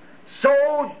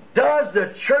 So does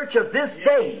the church of this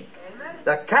day.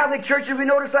 The Catholic Church, as we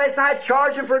noticed last night,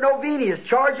 charging for novenas,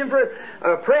 charging for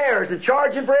prayers, and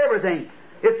charging for everything.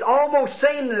 It's almost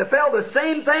same. They fell the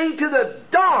same thing to the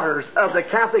daughters of the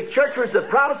Catholic Church, which is the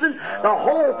Protestant. The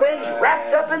whole thing's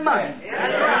wrapped up in money.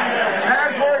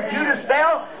 There's where Judas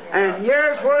fell, and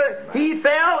here's where he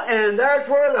fell, and there's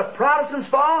where the Protestants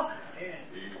fall.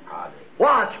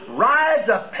 Watch, rides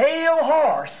a pale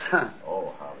horse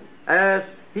as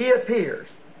he appears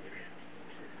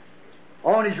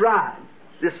on his ride.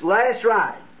 This last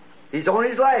ride. He's on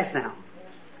his last now.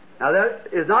 Now that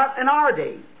is not in our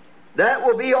day. That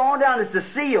will be on down. It's a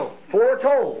seal,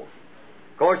 foretold.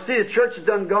 Of course, see, the church has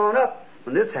done gone up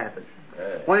when this happens.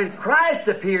 When Christ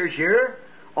appears here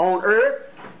on earth,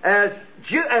 as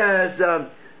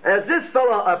this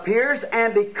fellow appears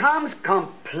and becomes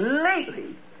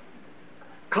completely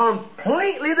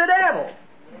the devil,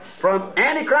 from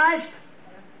Antichrist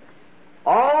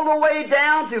all the way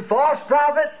down to false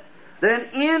prophet, then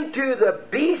into the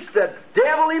beast, the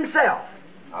devil himself.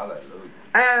 Hallelujah.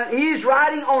 And he's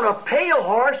riding on a pale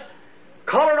horse,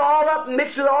 colored all up and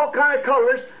mixed with all kind of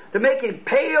colors to make him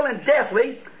pale and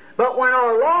deathly. But when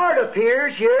our Lord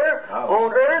appears here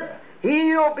on earth,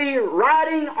 He'll be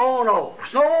riding on a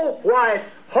snow white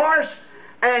horse,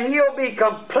 and He'll be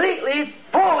completely,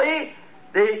 fully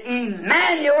the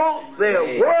Emmanuel,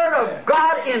 the Word of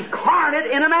God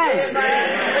incarnate in a man.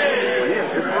 Yeah,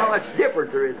 there's how much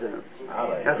difference there is in it.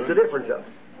 That's the difference of it.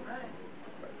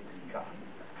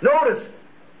 Notice,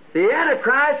 the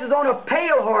Antichrist is on a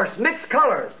pale horse, mixed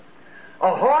colors.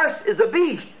 A horse is a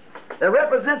beast that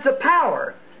represents a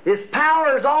power. His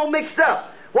power is all mixed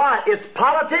up. Why? It's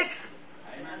politics.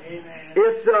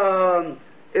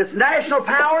 It's national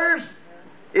powers.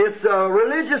 It's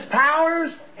religious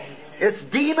powers. It's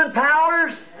demon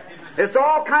powers. It's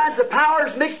all kinds of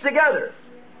powers mixed together.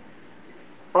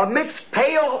 A mixed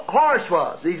pale horse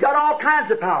was. He's got all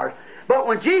kinds of powers. But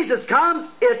when Jesus comes,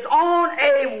 it's on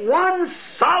a one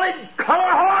solid color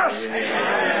horse.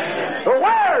 Amen. The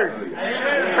Word.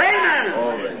 Amen.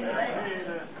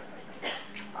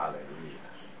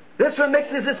 This one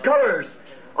mixes its colors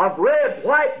of red,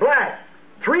 white, black.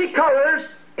 3 colors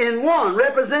in one,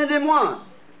 represented in one.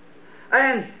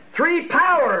 And 3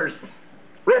 powers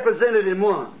represented in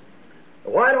one. The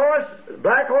white horse, the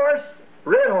black horse,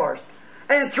 red horse.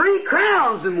 And 3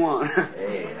 crowns in one.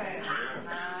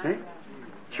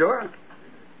 Sure.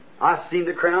 I've seen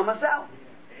the crown myself.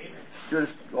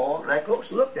 Just all that close,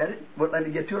 looked at it. Wouldn't let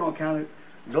me get to it on account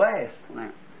of glass.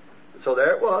 So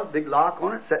there it was, big lock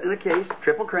on it, set in a case,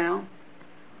 triple crown.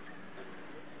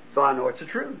 So I know it's the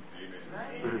truth.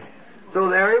 So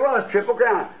there he was, triple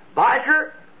crown.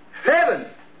 Biker, heaven,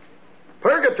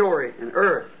 purgatory, and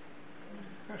earth.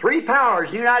 Three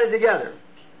powers united together.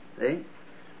 See?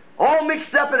 All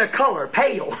mixed up in a color,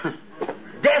 pale.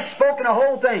 Death spoke in the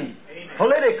whole thing.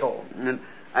 Political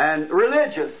and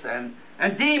religious and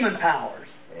demon powers.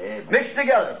 Mixed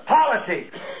together.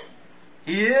 Politics.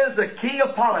 He is the king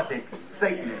of politics.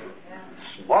 Satan is.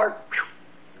 Smart.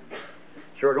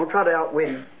 Sure, don't try to outwit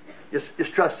him.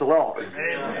 Just trust the Lord.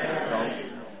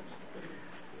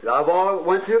 I've all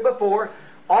went through it before.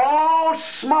 All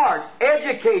smart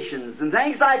educations and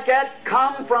things like that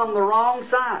come from the wrong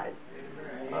side.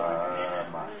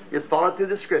 Just follow through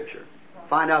the Scripture.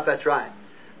 Find out if that's right.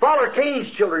 Follow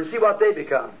Cain's children, see what they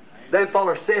become. Then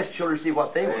follow Seth's children, see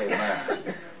what they were.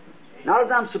 Not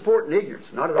as I'm supporting ignorance,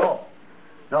 not at all.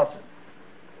 No, sir.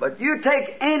 But you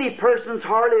take any person's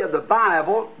hardly of the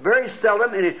Bible, very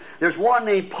seldom, and there's one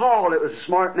named Paul that was a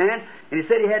smart man, and he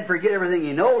said he had to forget everything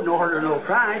he knowed in order to know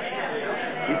Christ.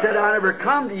 He said, I never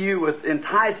come to you with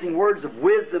enticing words of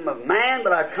wisdom of man,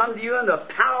 but I come to you in the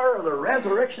power of the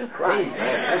resurrection of Christ.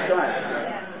 That's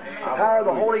right. The power of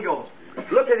the Holy Ghost.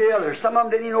 Look at the others. Some of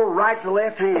them didn't even know right to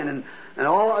left hand, and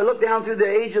all. I look down through the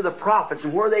age of the prophets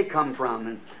and where they come from,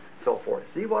 and so forth.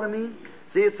 See what I mean?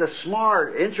 See, it's a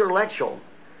smart, intellectual.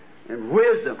 And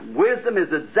wisdom. Wisdom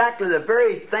is exactly the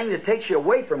very thing that takes you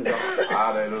away from God.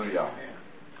 Hallelujah.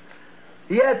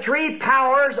 He had three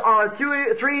powers or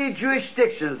three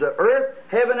jurisdictions, the earth,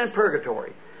 heaven, and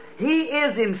purgatory. He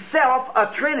is himself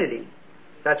a Trinity.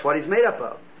 That's what he's made up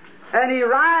of. And he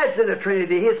rides in a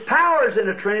Trinity. His power's in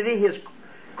a Trinity. His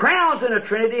crown's in a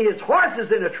Trinity. His horse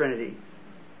is in a Trinity.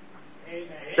 Amen.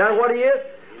 Is that what he is?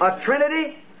 A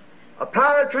Trinity, a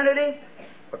power of Trinity,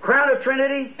 a crown of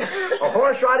Trinity, a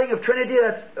horse riding of Trinity,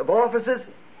 that's of offices,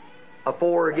 a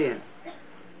four again.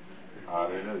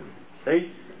 Hallelujah.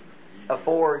 See? A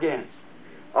four again.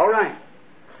 All right.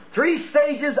 Three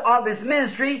stages of his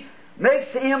ministry makes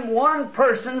him one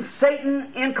person,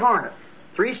 Satan incarnate.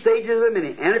 Three stages of the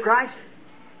ministry. Antichrist,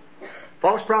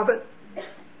 false prophet,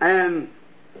 and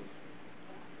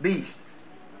beast.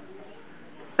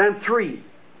 And three.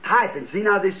 Typing. See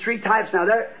now these three types now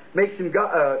there makes him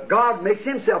God makes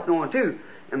himself known too.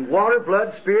 And water,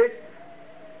 blood, spirit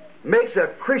makes a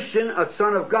Christian a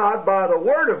son of God by the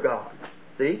word of God.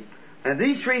 See? And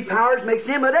these three powers makes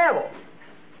him a devil.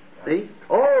 See?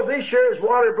 All of this here is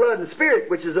water, blood, and spirit,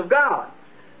 which is of God.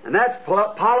 And that's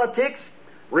politics,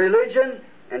 religion,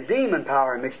 and demon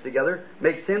power mixed together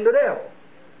makes him the devil.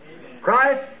 Amen.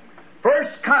 Christ,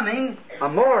 first coming,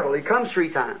 immortal. He comes three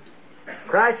times.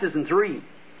 Christ is in three.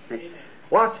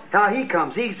 Watch how he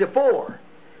comes. He's a four.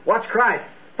 Watch Christ.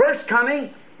 First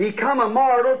coming, he come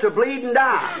immortal to bleed and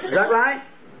die. Is that right?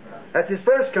 That's his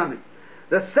first coming.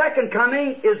 The second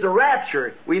coming is the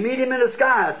rapture. We meet him in the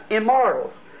skies,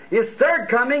 immortal. His third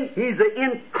coming, he's the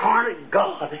incarnate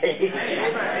God.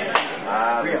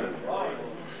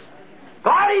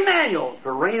 God Emmanuel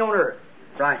to reign on earth.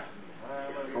 Right.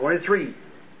 One and three.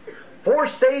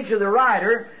 Fourth stage of the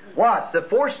rider. Watch. The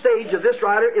fourth stage of this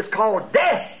rider is called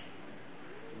death.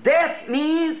 Death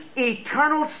means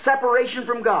eternal separation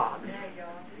from God.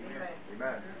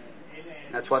 Amen.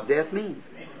 That's what death means.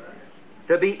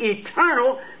 To be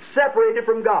eternal, separated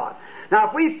from God. Now,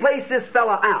 if we place this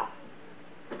fellow out,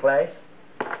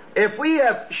 if we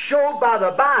have showed by the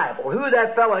Bible who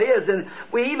that fellow is, and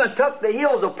we even took the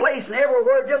hills of place and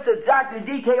everywhere, just exactly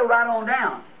detailed right on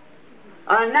down.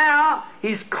 And now,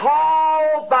 he's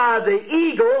called by the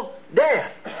eagle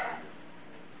death.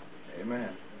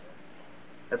 Amen.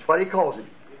 That's what he calls him.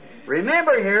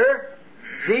 Remember here,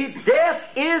 see, death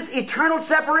is eternal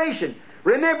separation.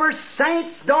 Remember,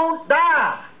 saints don't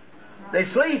die. They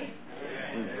sleep.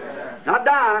 Not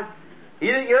die. He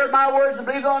that heareth my words and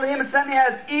believeth on him and sent me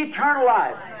has eternal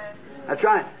life. That's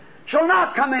right. Shall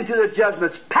not come into the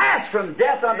judgments, pass from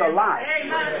death unto life.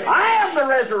 I am the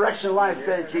resurrection and life,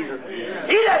 said Jesus.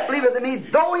 He that believeth in me,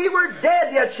 though he were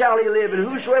dead, yet shall he live. And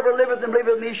whosoever liveth and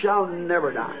believeth in me shall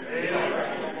never die.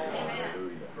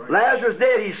 Lazarus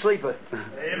dead, he sleepeth.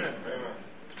 Amen.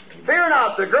 Fear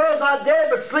not, the girl's not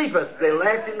dead, but sleepeth. They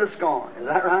laughed him to scorn. Is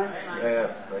that right?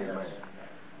 Yes, amen.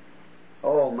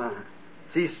 Oh, my.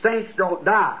 See, saints don't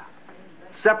die.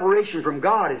 Separation from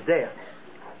God is death.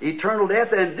 Eternal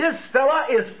death. And this fella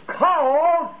is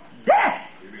called death.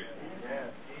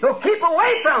 So keep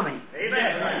away from him.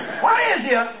 Amen. What is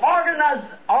the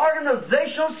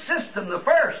organizational system, the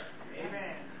first?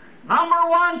 Amen.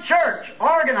 #1 church,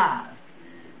 organized.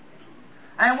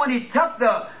 And when he took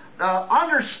the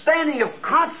understanding of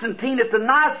Constantine at the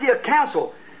Nicaea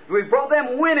Council, we brought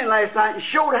them women last night and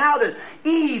showed how that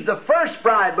Eve, the first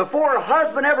bride, before her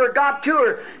husband ever got to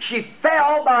her, she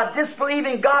fell by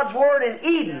disbelieving God's Word in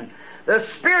Eden. The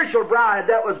spiritual bride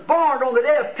that was born on the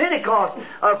day of Pentecost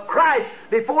of Christ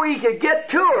before he could get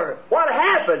to her. What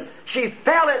happened? She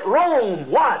fell at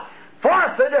Rome. What?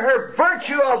 Forfeited her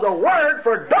virtue of the Word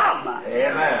for dogma.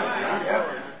 Amen.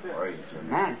 Yep. Praise the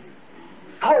Man.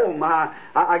 Oh my!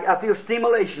 I feel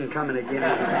stimulation coming again.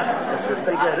 I sort of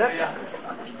think that's.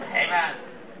 Amen.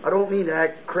 I don't mean to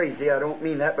act crazy. I don't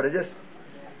mean that, but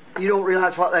you don't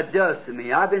realize what that does to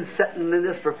me. I've been sitting in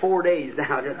this for 4 days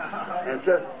now, and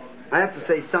so I have to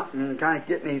say something and kind of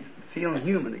get me feeling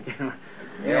human again.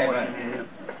 Amen.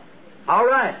 All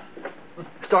right.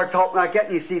 Start talking like that,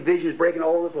 and you see visions breaking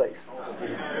all over the place.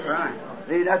 That's right.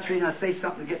 See, that's the reason I say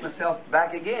something to get myself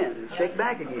back again, and shake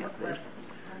back again. See?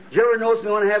 Did you ever notice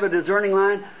me when I have a discerning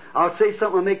line? I'll say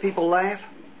something to make people laugh.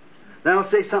 Then I'll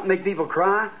say something to make people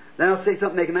cry. Then I'll say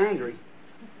something to make them angry.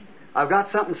 I've got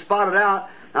something spotted out.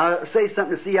 I'll say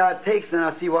something to see how it takes. Then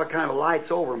I'll see what kind of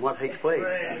light's over and what takes place.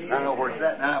 I don't know where it's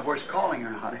at. I don't know where it's calling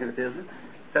or not. If it isn't,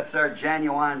 that's our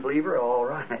genuine believer. All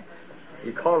right.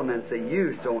 You call them and say,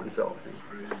 you so-and-so.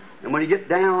 And when you get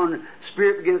down,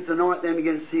 Spirit begins to anoint them, you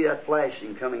begin to see that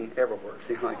flashing coming everywhere.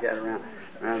 See, like that around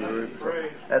the room. So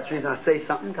that's the reason I say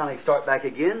something, kind of start back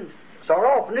again, start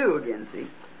off new again, see.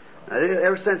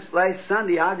 Ever since last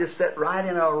Sunday, I just sat right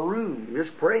in a room,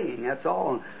 just praying, that's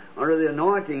all, under the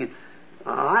anointing.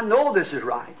 I know this is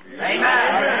right.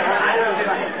 Amen.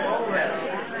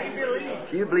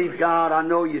 If you believe God, I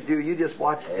know you do. You just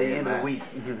watch the end of the week.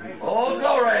 Oh,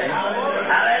 glory.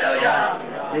 Hallelujah.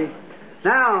 See?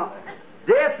 Now,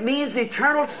 death means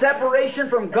eternal separation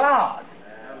from God.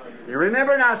 You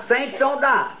remember now, saints don't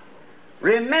die.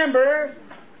 Remember,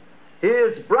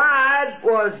 his bride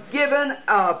was given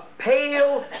a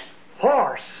pale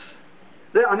horse.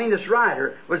 This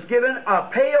rider was given a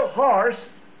pale horse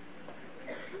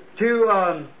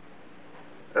to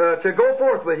go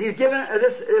forth with. He's given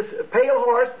this pale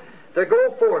horse to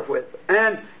go forth with.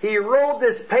 And he rode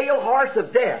this pale horse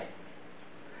of death.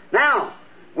 Now,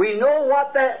 we know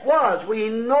what that was. We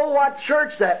know what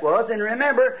church that was. And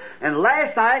remember, and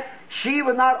last night, she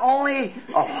was not only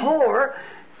a whore,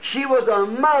 she was a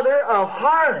mother of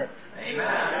harlots.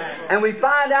 Amen. And we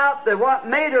find out that what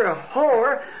made her a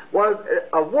whore was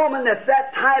a woman that's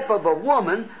that type of a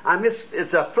woman.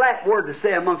 It's a flat word to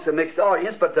say amongst a mixed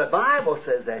audience, but the Bible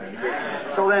says that, you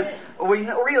see. So then we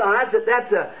realize that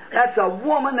that's a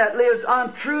woman that lives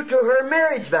untrue to her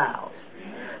marriage vows.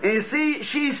 And you see,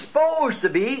 she's supposed to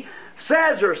be,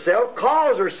 calls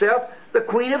herself the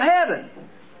Queen of Heaven.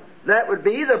 That would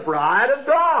be the bride of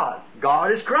God.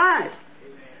 God is Christ.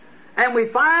 And we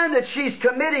find that she's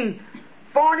committing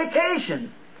fornications.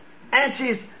 And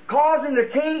she's causing the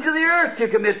kings of the earth to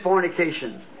commit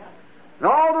fornications. And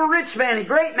all the rich men and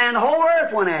great men, the whole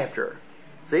earth went after her.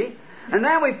 See? And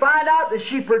then we find out that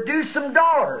she produced some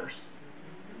daughters.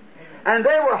 And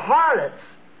they were harlots.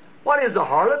 What is a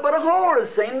harlot but a whore?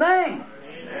 The same thing.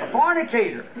 A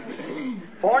fornicator.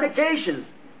 Fornications.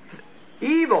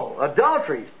 Evil.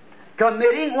 Adulteries.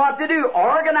 Committing what to do.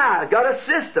 Organized. Got a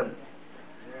system.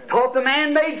 Taught the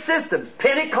man-made systems.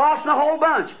 Pentecost and a whole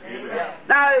bunch.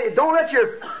 Now, don't let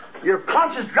your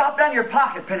conscience drop down your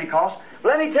pocket, Pentecost.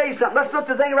 Let me tell you something. Let's look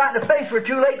the thing right in the face. We're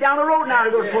too late down the road now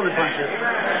to go to pulling punches.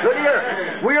 Look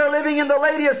here. We are living in the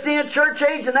Laodicean church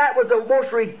age, and that was the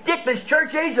most ridiculous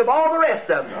church age of all the rest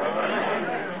of them.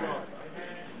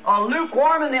 A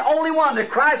lukewarm and the only one that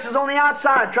Christ was on the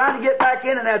outside trying to get back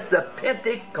in, and that's the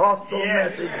Pentecostal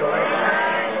message.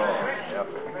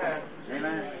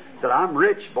 Amen. Said, I'm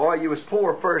rich, boy. You was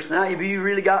poor first. Now you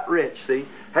really got rich, see.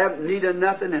 Haven't needed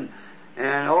nothing,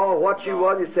 and what you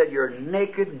was, he said, you're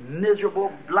naked,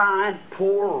 miserable, blind,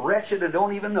 poor, wretched, and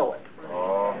don't even know it.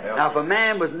 Oh, now, if a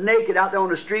man was naked out there on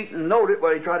the street and knowed it,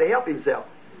 well, he'd try to help himself.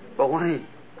 But when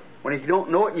he don't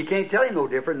know it and you can't tell him no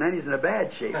different, then he's in a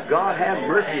bad shape. God have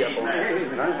mercy upon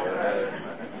him.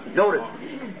 Notice.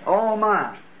 Oh,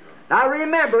 my. Now,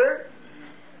 remember,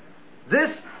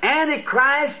 this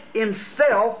Antichrist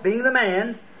himself, being the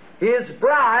man, his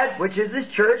bride, which is his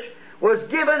church, was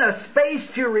given a space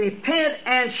to repent,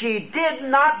 and she did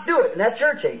not do it in that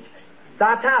church age.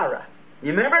 Thyatira.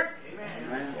 You remember?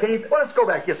 Amen. Let's go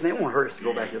back just a minute. It won't hurt us to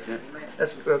go back just a minute.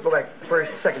 Let's go back to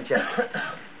the second chapter.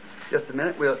 Just a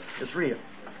minute. We'll just read it.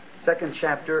 Second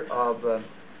chapter of...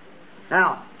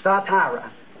 now,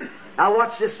 Thyatira. Now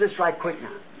watch this right quick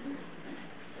now.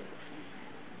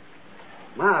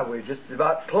 My, we're just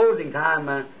about closing time.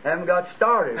 Haven't got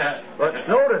started. But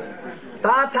notice,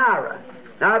 Thyatira.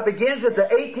 Now it begins at the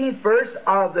 18th verse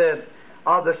of the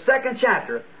 2nd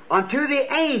chapter. Unto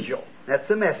the angel, that's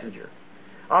the messenger,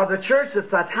 of the church of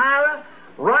Thyatira,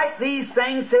 write these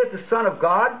things, saith the Son of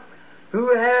God,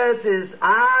 who has his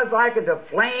eyes like unto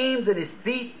flames and his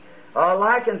feet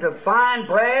like unto fine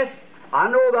brass. I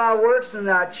know thy works and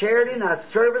thy charity and thy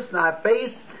service and thy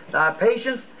faith, thy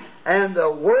patience and the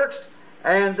works,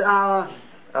 and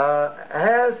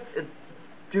has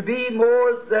to be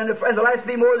more than and the last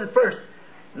be more than first.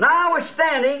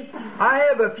 Notwithstanding, I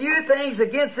have a few things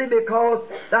against thee, because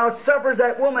thou suffers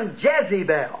that woman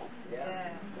Jezebel.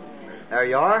 There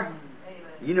you are.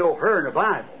 You know her in the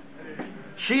Bible.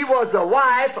 She was the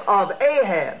wife of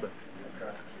Ahab.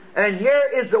 And here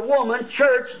is the woman,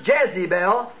 church,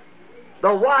 Jezebel,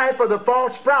 the wife of the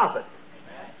false prophet,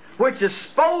 which is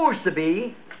supposed to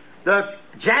be the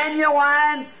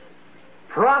genuine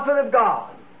prophet of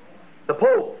God, the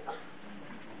Pope.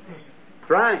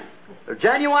 Right? The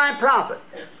genuine prophet.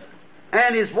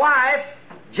 And his wife,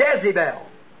 Jezebel.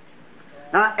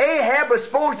 Now, Ahab was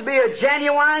supposed to be a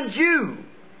genuine Jew,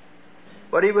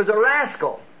 but he was a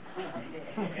rascal.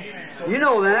 You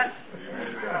know that.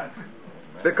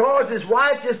 Because his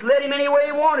wife just let him any way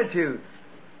he wanted to.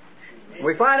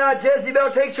 We find out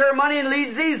Jezebel takes her money and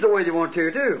leads these the way they want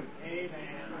to, too.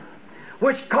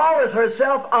 Which calls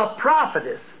herself a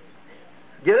prophetess.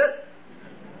 Get it?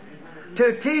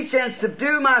 To teach and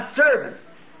subdue my servants.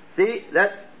 See,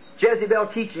 that Jezebel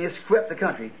teaching has swept the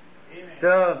country.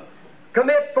 To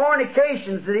commit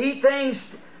fornications, to eat things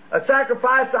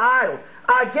sacrificed to idol.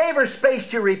 I gave her space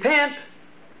to repent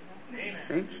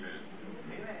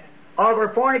of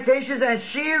her fornications, and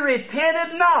she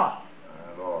repented not.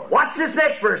 Watch this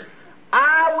next verse.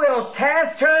 I will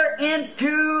cast her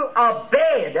into a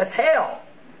bed, that's hell,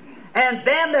 and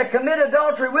them that commit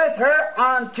adultery with her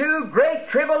unto great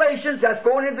tribulations. That's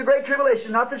going into the great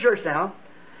tribulation, not the church now.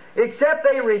 Except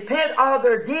they repent of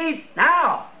their deeds.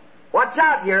 Now, watch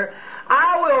out here.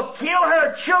 I will kill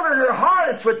her children, her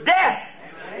harlots, with death.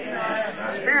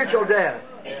 Amen. Spiritual death.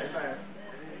 Amen.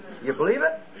 You believe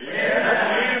it?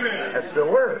 That's the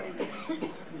word.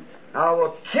 I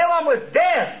will kill them with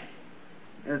death.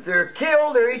 And if they're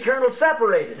killed, they're eternally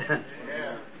separated.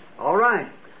 All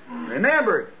right.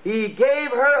 Remember, he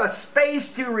gave her a space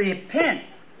to repent.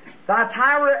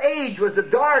 Thyatira age was a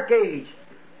dark age.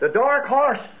 The dark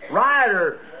horse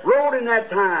rider rode in that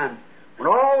time, when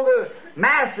all the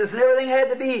masses and everything had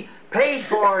to be paid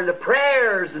for, and the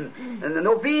prayers and the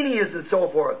novenias and so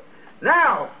forth.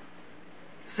 Now,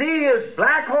 see his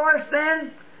black horse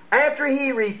then? After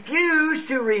he refused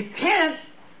to repent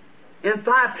in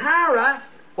Thyatira,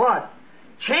 what?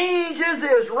 Changes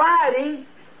his riding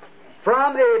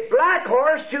from a black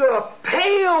horse to a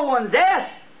pale one,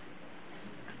 death,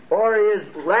 for his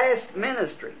last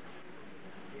ministry.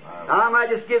 Now, I might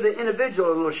just give the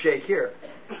individual a little shake here.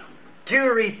 To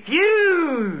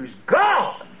refuse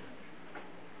God,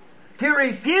 to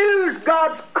refuse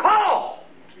God's call,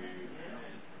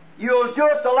 you'll do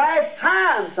it the last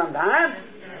time sometime.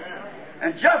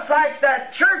 And just like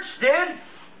that church did,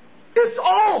 it's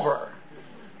over.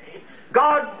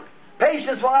 God,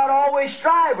 patience will not always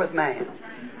strive with man.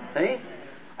 See?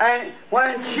 And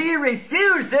when she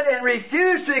refused it and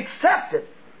refused to accept it,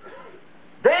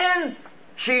 then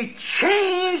she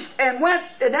changed and went,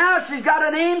 and now she's got a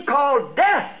name called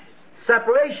death,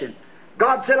 separation.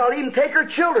 God said, I'll even take her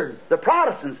children, the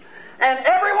Protestants, and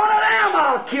every one of them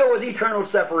I'll kill with eternal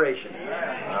separation.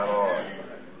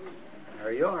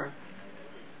 There you are.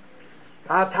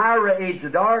 Thyatira age, the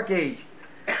dark age.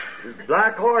 This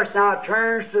black horse now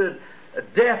turns to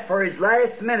death for his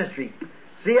last ministry.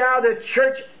 See how the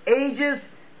church ages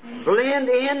blend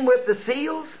in with the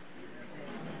seals?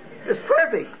 It's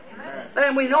perfect.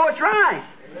 And we know it's right.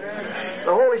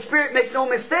 The Holy Spirit makes no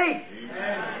mistake.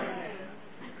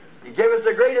 He gave us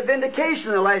a great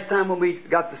vindication the last time when we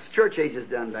got the church ages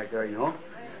done back there, you know.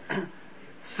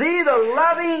 See the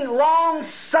loving long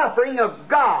suffering of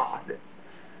God.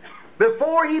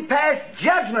 Before He passed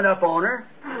judgment upon her,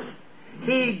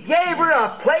 He gave her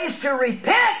a place to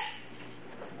repent.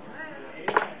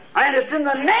 And it's in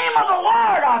the name of the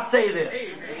Lord I say this.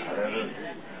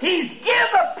 He's give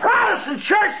the Protestant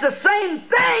church the same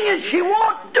thing, and she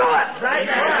won't do it.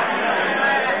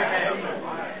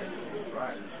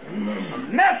 The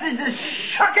message is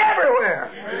shook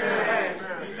everywhere.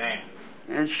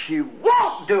 And she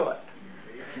won't do it.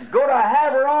 She's going to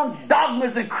have her own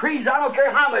dogmas and creeds. I don't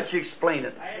care how much you explain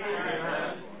it.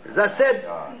 As I said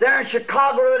there in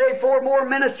Chicago the other day, 4 more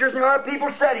ministers than there are people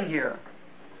sitting here.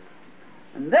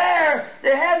 And there,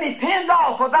 they had me pinned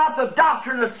off about the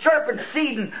doctrine of serpent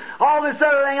seed and all this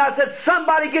other thing. I said,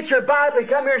 somebody get your Bible and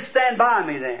come here and stand by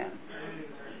me then.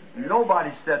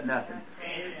 Nobody said nothing.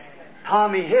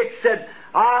 Tommy Hicks said,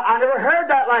 I never heard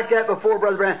that like that before,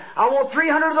 Brother Branham. I want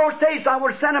 300 of those tapes. I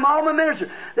would send them all my ministers.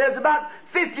 There's about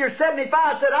 50 or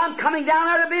 75 said, I'm coming down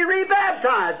there to be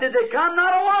rebaptized. Did they come?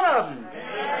 Not a one of them.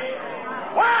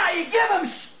 Why? You give them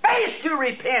space to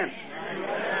repent.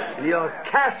 And you'll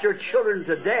cast your children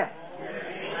to death.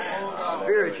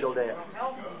 Spiritual death.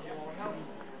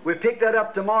 We pick that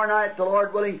up tomorrow night, the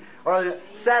Lord willing, or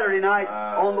Saturday night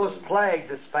on those plagues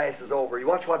that passes over. You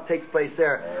watch what takes place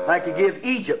there. Like you give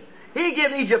Egypt. He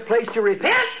gave Egypt a place to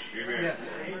repent. Yes.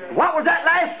 What was that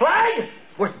last plague?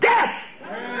 Was death.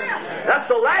 That's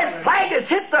the last plague that's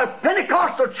hit the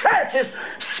Pentecostal church is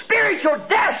spiritual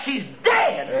death. She's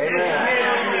dead.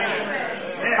 Amen.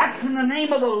 That's in the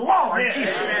name of the Lord. She's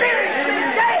spiritually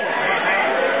dead.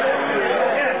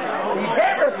 He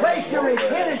gave her a place to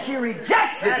repent and she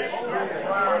rejected it.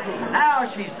 Now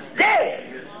she's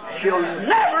dead. She'll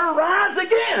never rise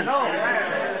again.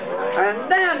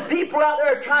 And then people out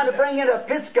there are trying to bring in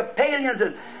Episcopalians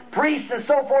and priests and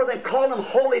so forth and call them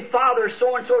Holy Father,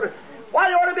 so and so. Why,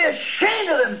 they ought to be ashamed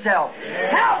of themselves.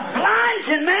 How blind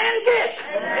can man get?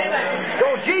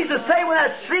 So Jesus say when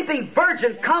that sleeping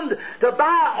virgin come to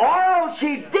buy oil,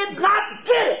 she did not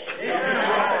get it.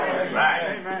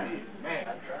 Amen.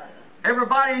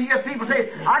 Everybody, you hear people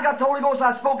say, I got the Holy Ghost,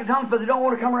 I spoke in tongues, but they don't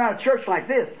want to come around a church like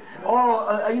this.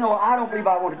 I don't believe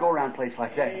I want to go around a place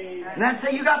like that. And then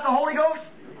say, you got the Holy Ghost?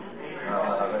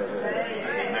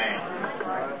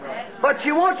 But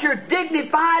you want your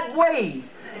dignified ways.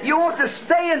 You want to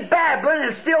stay in Babylon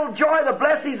and still enjoy the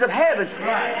blessings of heaven.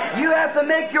 You have to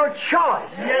make your choice.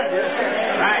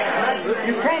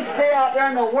 You can't stay out there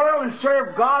in the world and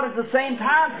serve God at the same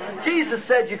time. Jesus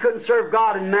said you couldn't serve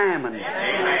God and mammon.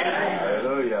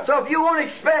 Hallelujah. So if you want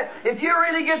to if you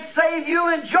really get saved, you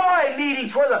enjoy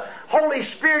meetings where the Holy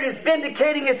Spirit is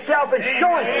vindicating itself and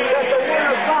showing that the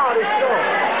Word of God is so.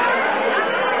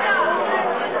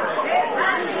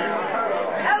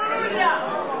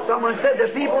 Someone said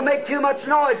that people make too much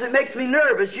noise. It makes me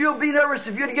nervous. You'll be nervous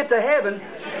if you get to heaven. You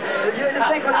just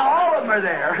think, well, now all of them are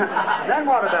there. Then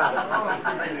what about it?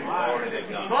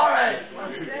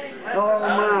 Oh,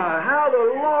 my. How the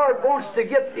Lord wants to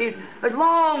get His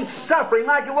long suffering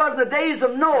like it was in the days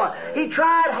of Noah. He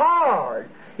tried hard.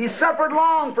 He suffered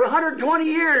long for 120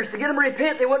 years to get them to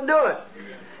repent. They wouldn't do it.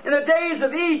 In the days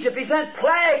of Egypt, He sent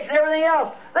plagues and everything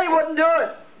else. They wouldn't do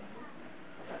it.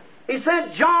 He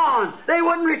sent John. They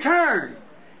wouldn't return.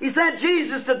 He sent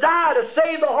Jesus to die to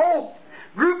save the whole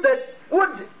group that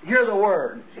would hear the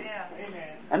Word. Yeah,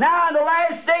 amen. And now in the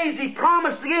last days He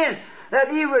promised again that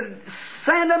He would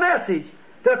send a message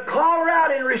to call her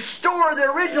out and restore the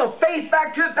original faith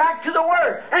back to the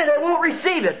Word. And they won't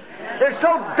receive it. They're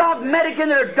so dogmatic in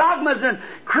their dogmas and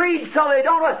creeds so they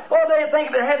don't know. Oh, they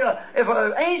think if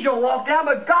an angel walked down,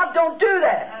 but God don't do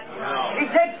that. No. He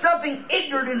takes something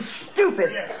ignorant and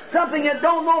stupid, something that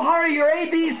don't know hardly your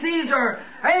ABCs or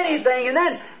anything, and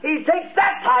then He takes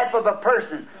that type of a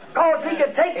person. Because He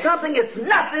can take something that's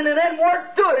nothing and then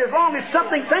work through it. As long as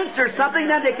something thinks there's something,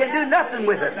 then they can do nothing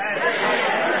with it.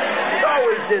 He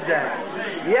always did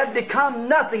that. He had to become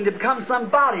nothing to become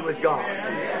somebody with God.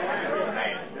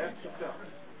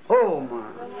 Oh,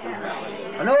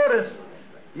 my. Notice,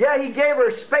 He gave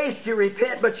her space to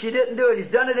repent, but she didn't do it.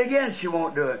 He's done it again. She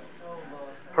won't do it.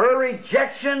 Her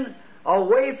rejection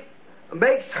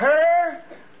makes her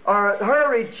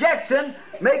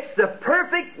makes the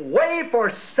perfect way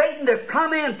for Satan to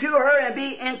come into her and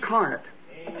be incarnate.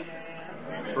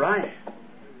 That's right.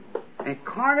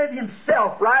 Incarnate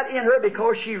himself right in her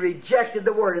because she rejected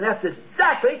the Word. And that's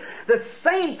exactly the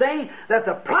same thing that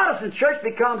the Protestant church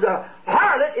becomes a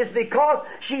harlot is because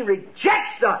she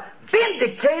rejects the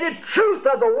vindicated truth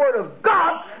of the Word of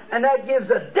God, and that gives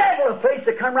the devil a place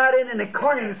to come right in and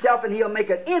incarnate himself, and he'll make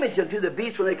an image unto the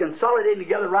beast when they consolidate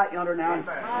together right yonder now. And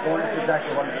that's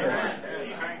exactly what it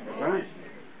says. Right?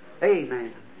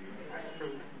 Amen.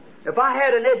 If I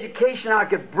had an education, I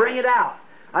could bring it out.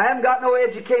 I haven't got no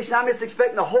education. I'm just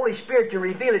expecting the Holy Spirit to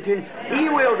reveal it to you. He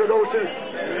will to those who...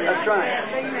 That's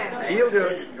right. He'll do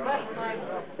it.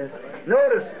 Yes.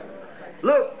 Notice,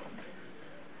 look,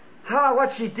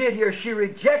 what she did here. She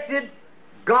rejected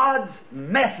God's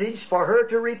message for her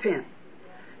to repent.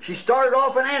 She started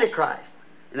off an Antichrist.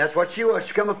 And that's what she was.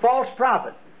 She became a false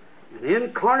prophet. An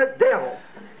incarnate devil.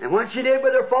 And what she did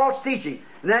with her false teaching.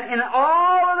 And then in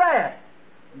all of that,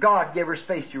 God gave her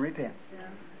space to repent.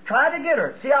 Try to get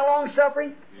her. See how long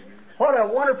suffering? What a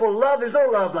wonderful love. There's no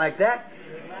love like that.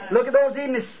 Look at those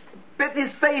even spit in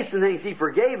his face and things, He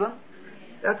forgave them.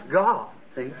 That's God.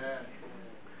 See?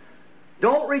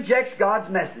 Don't reject God's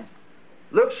message.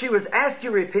 Look, she was asked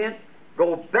to repent.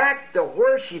 Go back to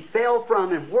where she fell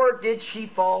from. And where did she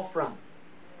fall from?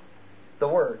 The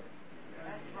Word.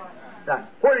 Now,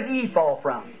 where did Eve fall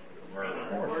from?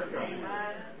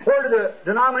 Where did the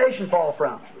denomination fall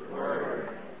from?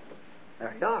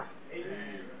 There you are.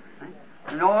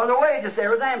 No other way, just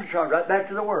everything right back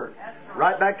to the Word.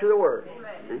 Right back to the Word.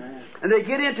 And they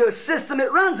get into a system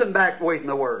that runs them back away from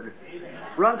the Word.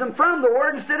 Runs them from the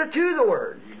Word instead of to the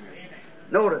Word.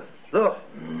 Notice, look,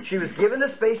 she was given the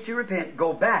space to repent.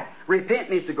 Go back. Repent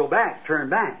means to go back, turn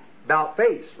back. About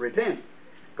face, repent.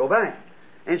 Go back.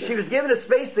 And she was given a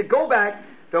space to go back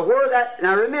to where that...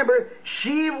 Now remember,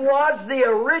 she was the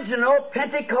original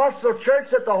Pentecostal church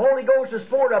that the Holy Ghost was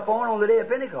poured upon on the day of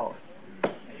Pentecost.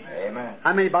 Amen.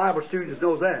 How many Bible students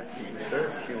knows that?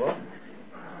 Sure, she was.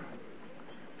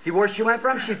 See where she went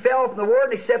from? She fell from the Word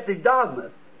and accepted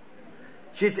dogmas.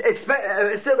 She instead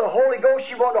of the Holy Ghost,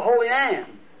 she wanted a holy man.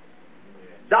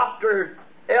 Dr.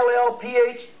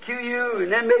 LLPHQU,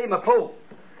 and then made him a pope.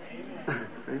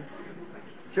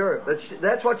 Sure,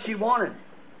 that's what she wanted.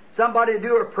 Somebody to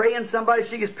do her praying, somebody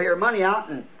she could pay her money out,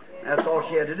 and that's all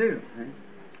she had to do.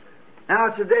 Now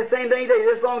it's the same thing today.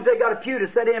 As long as they got a pew to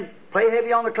sit in, play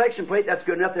heavy on the collection plate, that's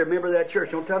good enough. They're a member of that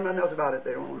church. Don't tell them nothing else about it.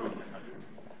 They don't want to know.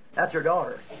 That's her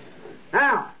daughters.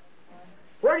 Now,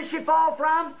 where did she fall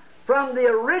from? From the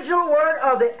original word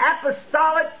of the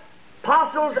apostolic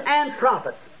apostles and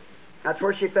prophets. That's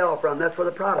where she fell from. That's where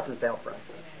the Protestant fell from.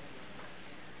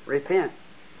 Repent.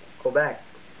 Go back.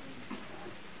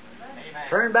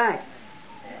 Turn back.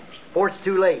 Before it's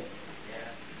too late.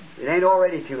 It ain't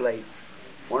already too late.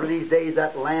 One of these days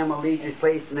that Lamb will lead you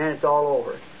place, and then it's all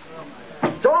over.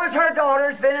 So has her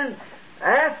daughters been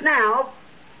asked now,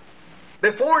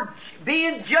 before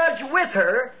being judged with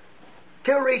her,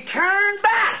 to return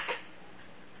back.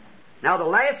 Now the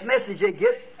last message they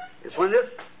get is when this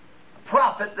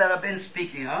prophet that I've been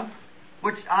speaking of,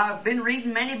 which I've been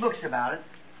reading many books about it,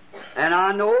 and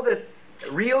I know that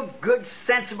real good,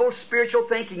 sensible, spiritual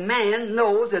thinking man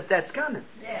knows that that's coming.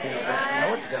 Yeah.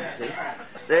 Know it's coming,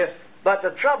 see? But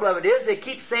the trouble of it is, they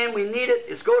keep saying we need it,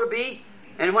 it's going to be,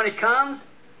 and when it comes,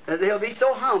 they'll be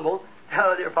so humble,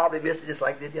 they'll probably miss it just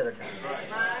like they did the other time.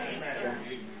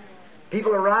 Right.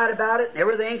 People are right about it and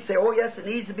everything, say, oh yes, it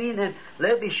needs to be, and then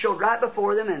let it be showed right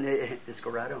before them, and they just go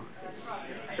right on.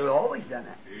 So we've always done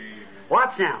that.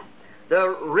 Watch now. The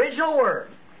original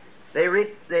word, they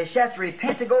have to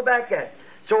repent to go back at it.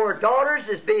 So her daughters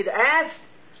is being asked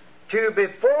to,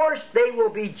 before they will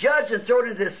be judged and thrown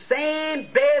into the same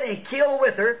bed and killed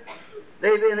with her,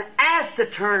 they've been asked to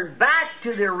turn back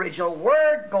to the original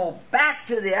word, go back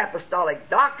to the apostolic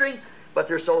doctrine, but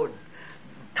they're so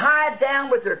tied down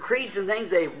with their creeds and things,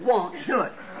 they won't do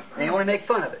it. They only make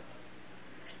fun of it.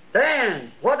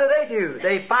 Then, what do?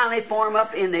 They finally form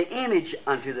up in the image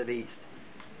unto the beast.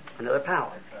 Another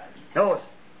power. Notice.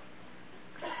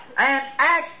 And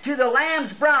act to the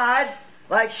Lamb's bride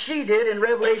like she did in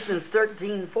Revelation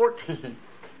 13:14.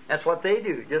 That's what they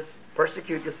do. Just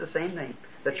persecute, just the same thing.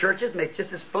 The churches make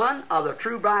just as fun of the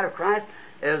true bride of Christ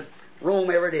as Rome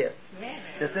ever did.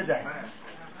 Just as that.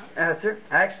 Sir,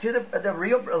 acts to the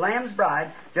real Lamb's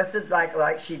bride, just as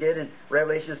like she did in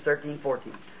Revelation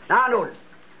 13:14. Now notice,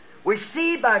 we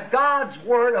see by God's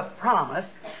word of promise,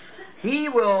 He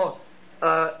will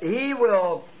kill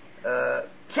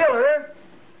her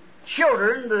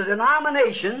children, the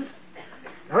denominations,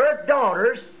 her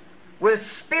daughters, with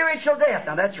spiritual death.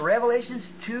 Now that's Revelation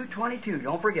 2:22.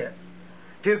 Don't forget it.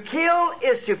 To kill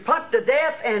is to put to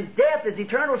death, and death is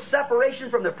eternal separation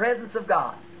from the presence of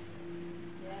God.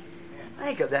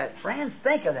 Think of that, friends.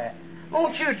 Think of that.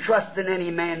 Won't you trust in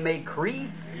any man-made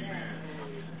creeds?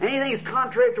 Anything that's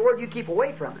contrary to the Word, you keep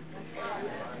away from it.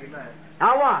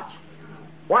 Now watch.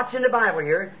 Watch in the Bible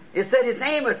here. It said his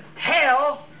name was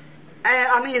hell.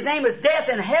 His name was death,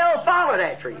 and hell followed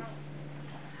after him.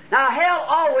 Now hell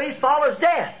always follows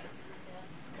death.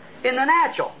 In the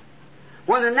natural.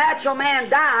 When the natural man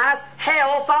dies,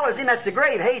 hell follows him. That's the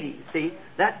grave, Hades. See?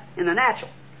 That in the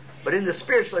natural. But in the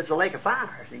spiritual, it's a lake of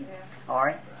fire. See? All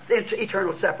right? It's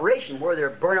eternal separation where they're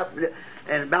burned up.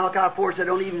 And Malachi 4 said,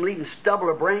 don't even leave in stubble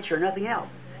or branch or nothing else.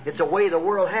 It's a way the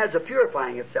world has of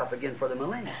purifying itself again for the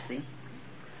millennium. See?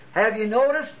 Have you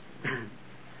noticed?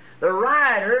 The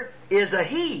rider is a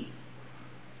he.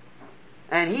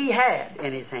 And he had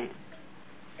in his hand.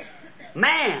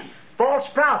 Man, false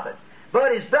prophet.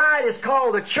 But his bride is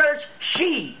called the church,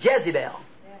 she, Jezebel.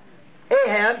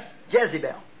 Ahab,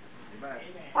 Jezebel.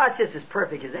 Well, it's just as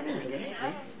perfect as anything, isn't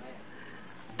it?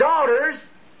 Daughters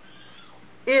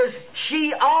is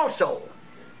she also,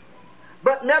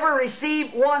 but never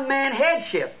received one man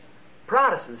headship.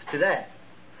 Protestants to that.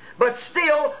 But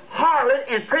still harlot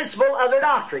in principle of their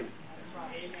doctrine.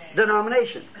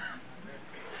 Denomination.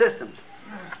 Systems.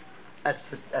 That's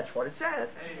what it says.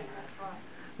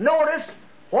 Notice,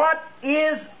 what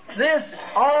is this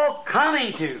all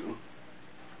coming to?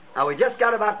 Now we just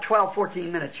got about 12,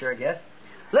 14 minutes here, I guess.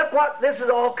 Look what this is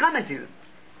all coming to.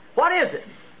 What is it?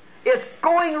 It's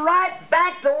going right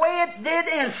back the way it did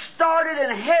and started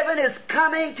in heaven. It's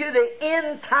coming to the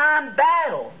end time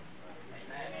battle.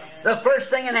 The first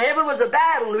thing in heaven was a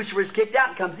battle. Lucifer was kicked out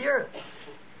and comes to the earth.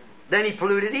 Then he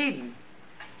polluted Eden.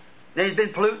 Then he's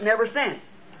been polluting ever since.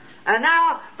 And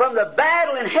now, from the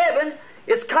battle in heaven,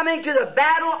 it's coming to the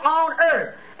battle on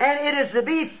earth. And it is to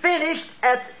be finished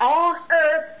on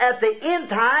earth at the end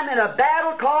time in a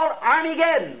battle called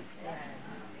Armageddon.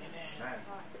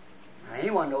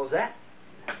 Anyone knows that.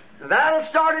 The battle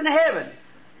started in heaven.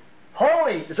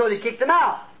 Holy, so they kicked them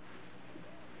out.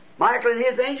 Michael and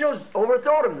his angels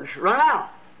overthrew them, run out.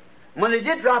 When they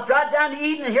did, dropped right down to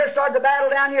Eden, and here started the battle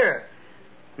down here.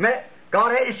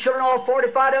 God had His children all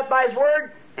fortified up by His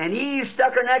Word, and Eve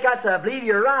stuck her neck out and said, I believe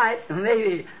you're right.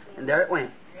 Maybe. And there it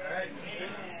went.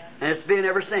 And it's been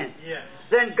ever since. Yeah.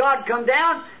 Then God come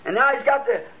down, and now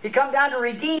He come down to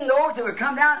redeem those who would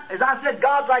come down. As I said,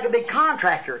 God's like a big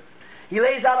contractor. He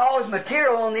lays out all His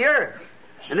material on the earth,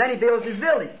 and then He builds His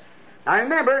buildings. Now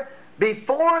remember,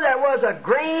 before there was a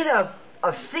grain of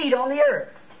seed on the earth,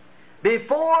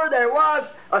 before there was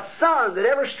a sun that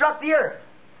ever struck the earth,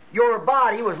 your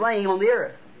body was laying on the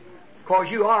earth.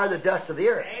 Because you are the dust of the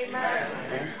earth.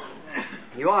 Amen.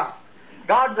 You are.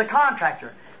 God's the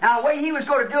contractor. Now the way He was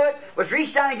going to do it was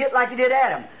reach down and get like He did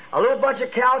Adam. A little bunch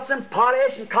of calcium,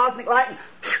 potash, and cosmic light, and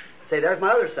say, there's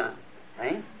my other son.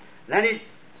 Right? And then He'd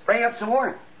bring up some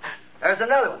more. There's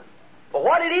another one. But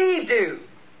what did Eve do?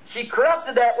 She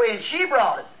corrupted that way, and she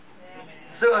brought it.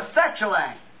 Through a sexual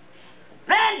act.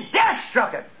 Then death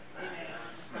struck it.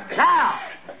 Now,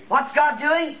 what's God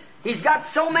doing? He's got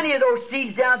so many of those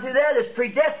seeds down through there that's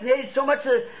predestinated, so much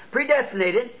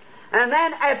predestinated. And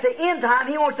then at the end time,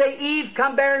 He won't say, Eve,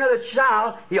 come bear another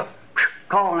child. He'll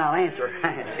call and I'll answer.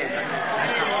 That's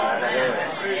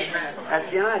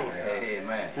the idea.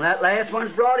 Amen. When that last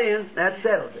one's brought in, that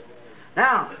settles it.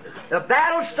 Now, the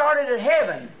battle started at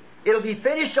heaven. It'll be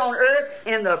finished on earth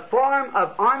in the form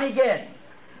of Armageddon.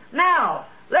 Now,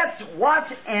 let's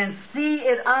watch and see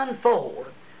it unfold.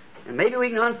 And maybe we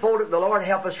can unfold it. The Lord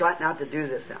help us right now to do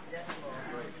this now.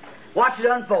 Watch it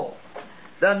unfold.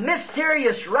 The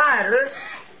mysterious rider,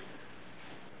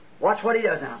 watch what he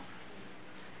does now.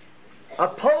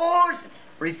 Opposed,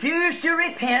 refused to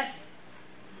repent,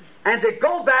 and to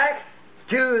go back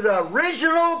to the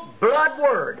original blood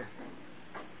word.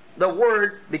 The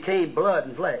Word became blood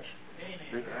and flesh.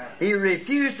 Amen. He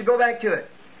refused to go back to it.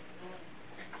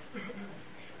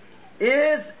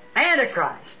 Is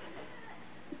Antichrist.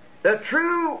 The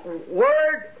true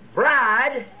Word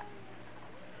bride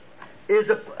he's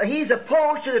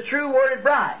opposed to the true worded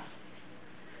bride.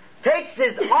 Takes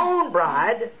his own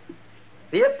bride,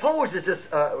 he opposes this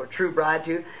true bride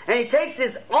too, and he takes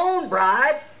his own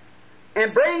bride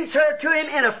and brings her to him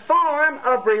in a form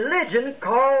of religion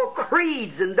called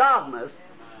creeds and dogmas.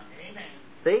 Amen.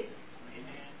 See? Amen.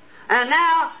 And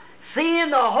now, seeing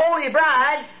the holy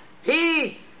bride,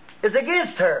 he is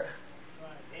against her.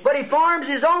 But he forms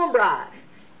his own bride,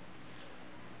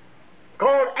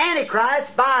 called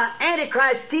Antichrist, by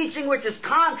Antichrist teaching which is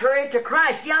contrary to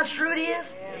Christ. See how shrewd he is?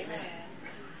 Amen.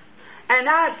 And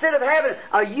now instead of having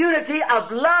a unity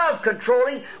of love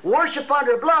controlling worship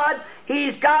under blood,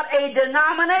 he's got a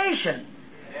denomination.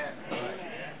 Amen.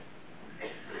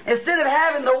 Instead of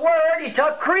having the Word, he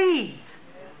took creeds,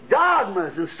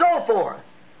 dogmas, and so forth.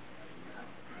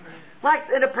 Like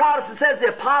the Protestant says, the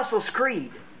Apostles'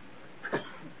 Creed.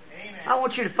 I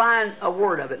want you to find a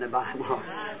word of it in the Bible.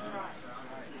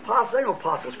 There's no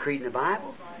Apostles' Creed in the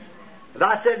Bible. If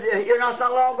I said here not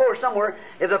so long ago or somewhere,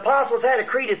 if the apostles had a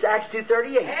creed, it's Acts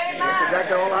 2:38. That's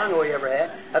exactly all I know he ever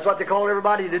had. That's what they called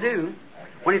everybody to do.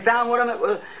 When he found one of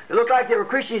them, it looked like they were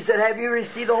Christians, he said, "Have you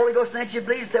received the Holy Ghost since you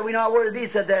believed?" He said, "We know how worthy to be." He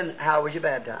said, "Then how was you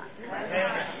baptized?"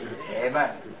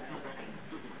 Amen.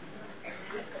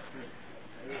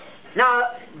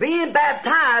 Now, being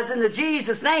baptized in the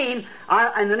Jesus name,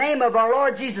 in the name of our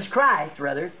Lord Jesus Christ,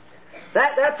 rather,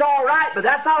 that's all right, but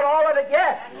that's not all of it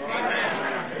yet.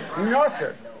 Amen. No,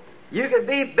 sir. You can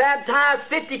be baptized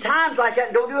 50 times like that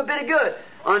and don't do a bit of good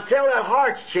until that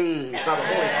heart's changed by the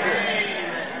Holy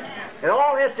Spirit. It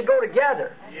all has to go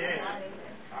together.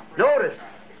 Notice,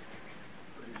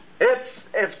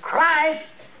 it's Christ,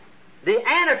 the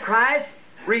Antichrist,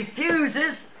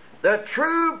 refuses the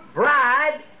true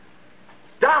bride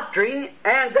doctrine,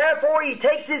 and therefore he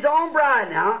takes his own bride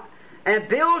now and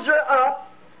builds her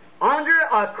up under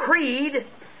a creed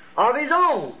of his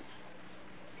own.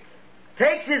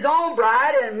 Takes his own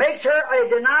bride and makes her a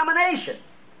denomination.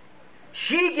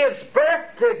 She gives birth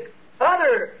to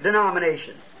other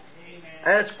denominations,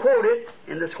 as quoted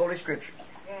in this Holy Scripture.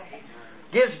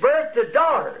 Gives birth to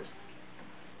daughters.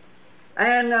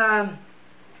 And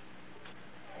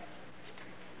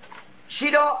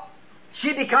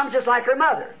she becomes just like her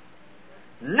mother.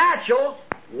 Natural,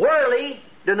 worldly,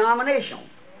 denominational.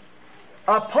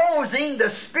 Opposing the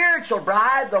spiritual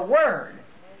bride, the Word.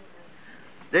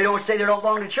 They don't say they don't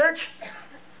belong to church.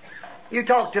 You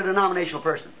talk to a denominational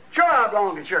person. Sure, I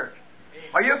belong to church.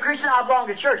 Are you a Christian? I belong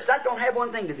to church. That don't have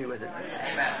one thing to do with it.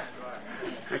 Amen.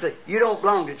 You don't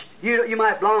belong to. You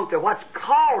might belong to what's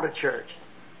called a church.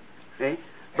 Okay?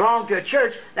 Belong to a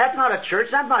church. That's not a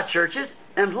church. That's not churches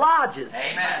and lodges.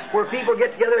 Amen. Where people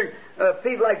get together,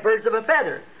 people like birds of a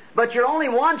feather. But you're only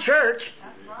one church,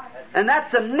 and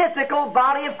that's the mythical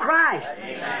body of Christ.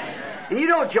 Amen. And you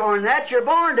don't join that. You're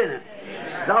born in it.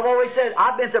 As I've always said,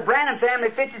 I've been to the Branham family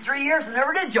 53 years and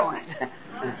never did join it.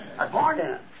 I was born in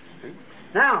it.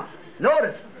 Now,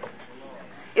 notice,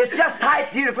 it's just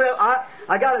typed beautifully.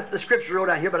 I got the scripture wrote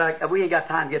down here, but we ain't got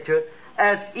time to get to it.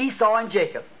 As Esau and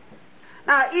Jacob.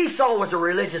 Now, Esau was a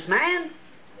religious man.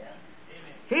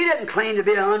 He didn't claim to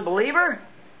be an unbeliever.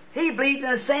 He believed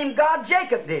in the same God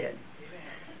Jacob did.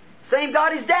 Same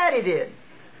God his daddy did.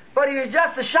 But he was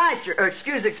just a shyster, or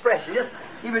excuse the expression,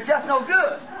 he was just no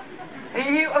good.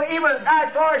 He was, as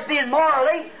far as being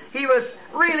morally, he was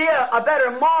really a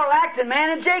better moral acting man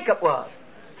than Jacob was.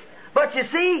 But you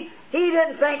see, he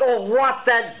didn't think, oh, what's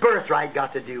that birthright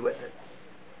got to do with it?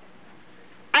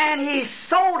 And he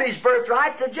sold his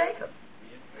birthright to Jacob.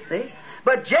 See?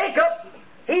 But Jacob,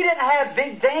 he didn't have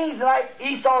big things like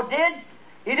Esau did.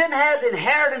 He didn't have the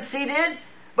inheritance he did.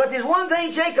 But there's one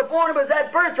thing Jacob wanted was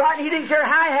that birthright, and he didn't care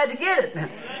how he had to get it.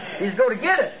 He's going to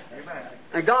get it.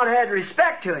 And God had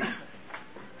respect to him.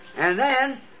 And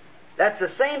then, that's the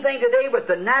same thing today with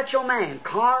the natural man,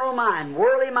 carnal mind,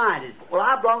 worldly minded. Well,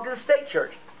 I belong to the state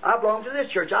church. I belong to this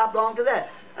church. I belong to that.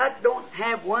 That don't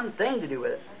have one thing to do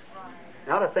with it.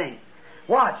 Not a thing.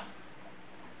 Watch.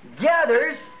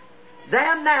 Gathers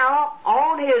them now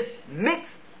on his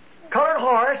mixed colored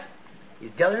horse.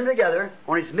 He's gathering them together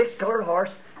on his mixed colored horse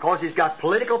because he's got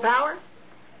political power.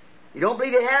 You don't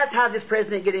believe he has? How did this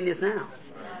president get in this now?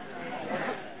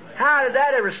 How did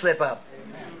that ever slip up?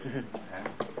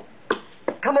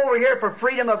 Come over here for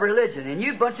freedom of religion, and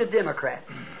you bunch of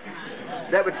Democrats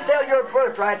that would sell your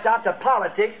birthrights out to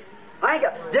politics.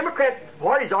 Democrat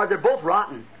parties they're both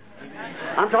rotten.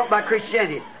 I'm talking about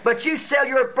Christianity. But you sell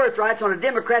your birthrights on a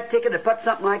Democrat ticket to put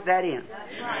something like that in.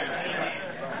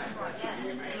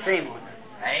 Shame on you.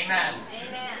 Amen.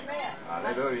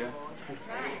 Hallelujah.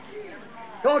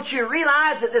 Don't you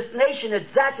realize that this nation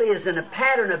exactly is in the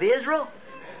pattern of Israel?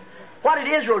 What did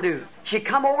Israel do? She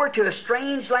come over to a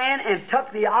strange land and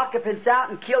took the occupants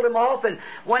out and killed them off and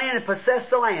went in and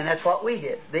possessed the land. That's what we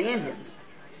did, the Indians.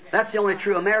 That's the only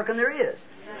true American there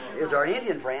is our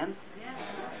Indian friends.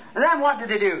 And then what did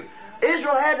they do?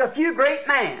 Israel had a few great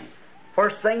men.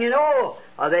 First thing you know,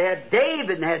 they had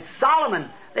David and they had Solomon.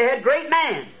 They had great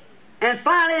men. And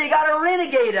finally they got a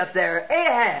renegade up there,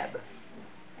 Ahab,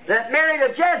 that married a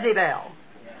Jezebel,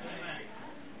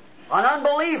 an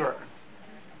unbeliever.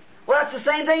 Well, that's the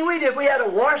same thing we did. We had a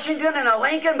Washington and a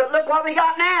Lincoln, but look what we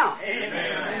got now.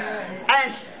 Amen.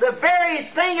 And the very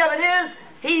thing of it is,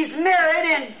 he's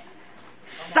married and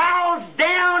sows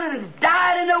down and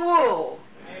died in the wool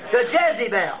to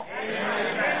Jezebel.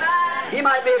 Amen. He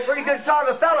might be a pretty good sort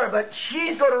of a feller, but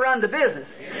she's going to run the business.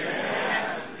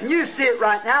 And you see it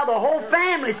right now. The whole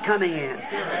family's coming in.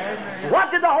 What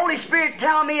did the Holy Spirit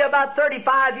tell me about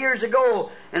 35 years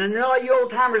ago? And all you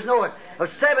old-timers know it. Of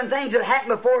 7 things that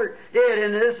happened before it did,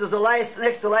 and this is the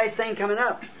next to the last thing coming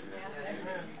up.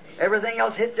 Everything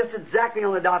else hit just exactly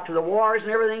on the dot to the wars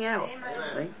and everything else.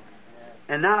 See?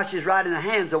 And now she's right in the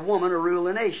hands of a woman to rule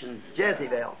the nation,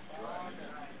 Jezebel.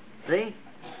 See?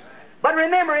 But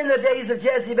remember, in the days of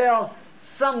Jezebel,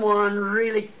 someone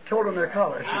really told them their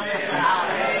colors.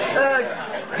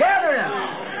 Gathering them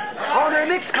on their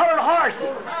mixed-colored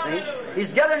horses. See?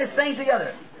 He's gathering this thing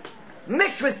together.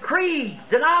 Mixed with creeds,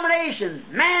 denominations,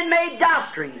 man-made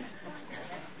doctrines.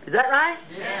 Is that right?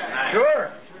 Yeah.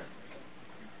 Sure.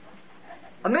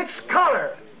 A mixed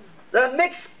color. The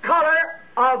mixed color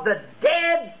of the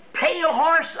dead, pale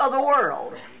horse of the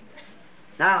world.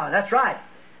 Now, that's right.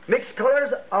 Mixed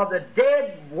colors of the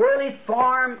dead, worldly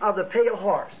form of the pale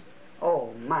horse.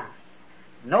 Oh, my.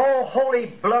 No holy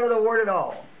blood of the Word at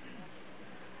all.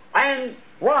 And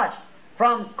watch,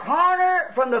 from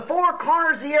the four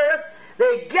corners of the earth,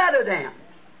 they gather them.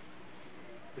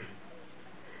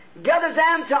 Gathers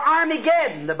them to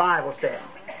Armageddon, the Bible said.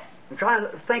 I'm trying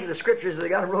to think of the scriptures that I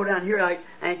got them wrote down here. I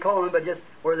ain't calling them, but just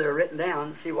where they're written down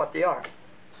and see what they are.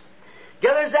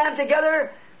 Gathers them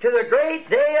together to the great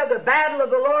day of the battle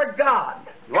of the Lord God.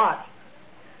 Watch.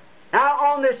 Now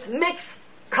on this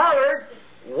mixed-colored,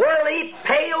 whirly,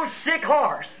 pale, sick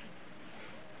horse.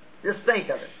 Just think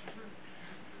of it.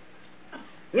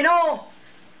 You know,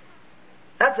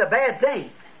 that's a bad thing.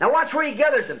 Now watch where he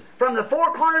gathers them. From the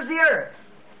four corners of the earth.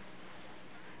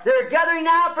 They're gathering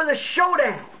now for the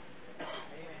showdown.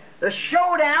 The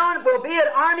showdown will be at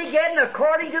Armageddon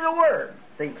according to the Word.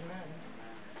 See?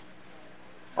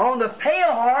 On the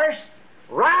pale horse,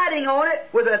 riding on it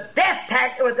with a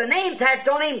with the name tacked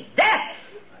on him, Death.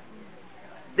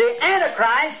 The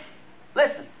Antichrist,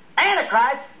 listen,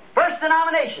 Antichrist, first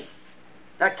denomination.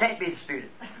 That can't be disputed.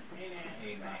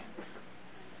 Amen.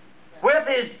 With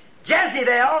his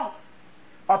Jezebel,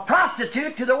 a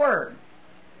prostitute to the Word.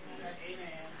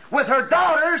 With her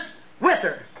daughters with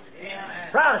her. Amen.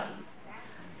 Protestants.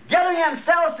 Gathering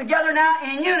themselves together now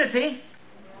in unity.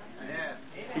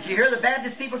 Did you hear the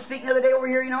Baptist people speaking the other day over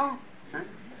here, you know? Huh?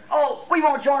 Oh, we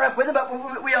won't join up with them, but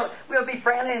we'll be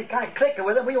friendly and kind of click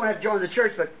with them. We won't have to join the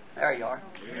church, but there you are.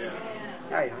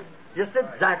 There you are. Just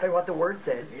exactly what the Word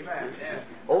said.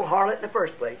 Old harlot in the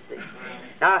first place, see?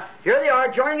 Now, here they are,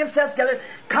 joining themselves together,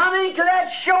 coming to that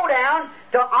showdown,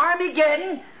 to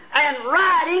Armageddon, and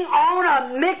riding on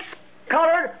a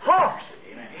mixed-colored horse.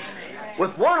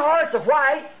 With one horse of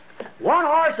white, one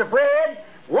horse of red,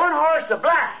 one horse of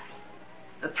black.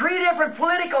 The three different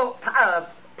political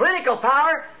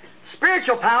power,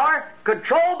 spiritual power,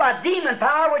 controlled by demon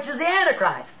power, which is the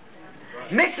Antichrist.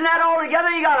 Mixing that all together,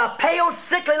 you got a pale,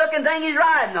 sickly-looking thing he's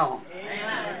riding on.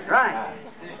 Amen. Right.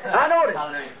 I noticed.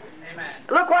 Amen.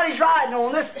 Look what he's riding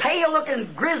on, this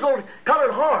pale-looking,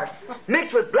 grizzled-colored horse,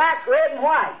 mixed with black, red, and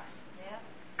white.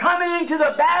 Coming into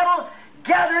the battle,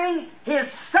 gathering his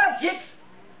subjects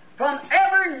from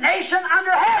every nation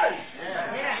under heaven.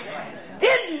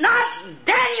 Did not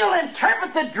Daniel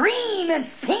interpret the dream and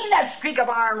seen that streak of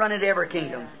iron running to every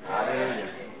kingdom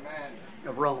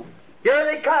of Rome? Here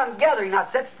they come, gathering. Now,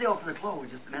 sit still for the close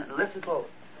just a minute and listen close.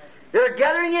 They're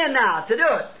gathering in now to do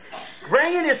it.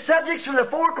 Bringing his subjects from the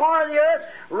four corners of the earth,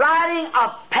 riding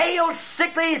a pale,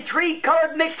 sickly,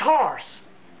 three-colored mixed horse.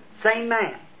 Same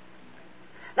man.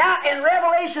 Now, in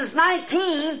Revelations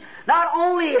 19, not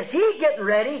only is he getting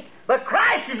ready, but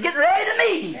Christ is getting ready to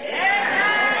meet him.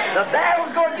 The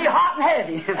battle's going to be hot and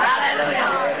heavy.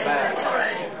 Hallelujah.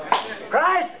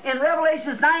 Christ, in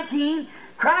Revelations 19,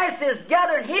 Christ is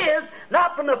gathering his,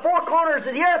 not from the four corners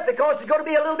of the earth, because it's going to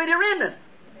be a little bitty remnant.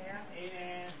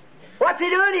 What's he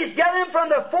doing? He's gathering from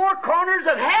the four corners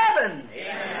of heaven.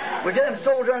 We'll get them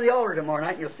soldiers on the altar tomorrow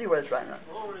night, and you'll see where it's right now.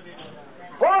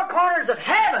 Four corners of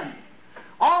heaven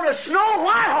on a snow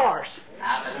white horse.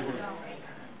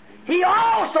 He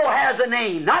also has a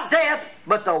name, not death,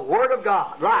 but the Word of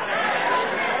God.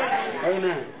 Right.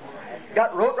 Amen.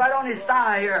 Got wrote right on his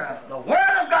thigh here, the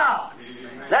Word of God.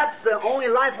 That's the only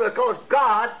life, because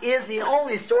God is the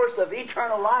only source of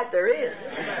eternal life there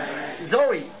is.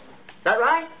 Zoe. Is that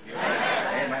right?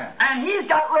 Amen. And he's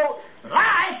got wrote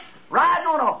life riding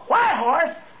on a white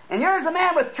horse, and here's a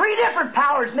man with three different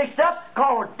powers mixed up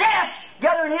called death,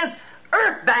 gathering his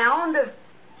earthbound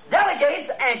delegates,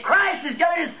 and Christ is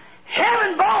gathering his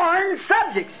heaven-born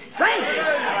subjects, saints.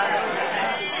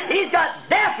 He's got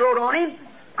death wrote on him.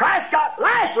 Christ got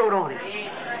life wrote on him.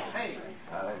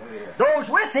 Those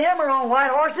with him are on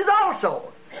white horses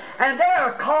also. And they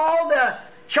are called the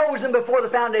chosen before the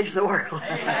foundation of the world.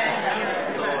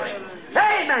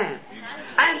 Amen.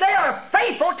 And they are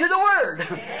faithful to the Word.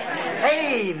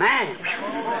 Amen.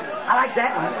 I like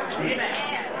that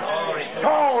one.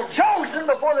 Called chosen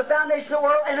before the foundation of the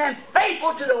world, and then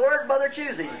faithful to the Word by their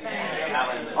choosing.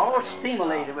 All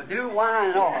stimulated with new wine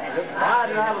and all. Just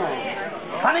riding out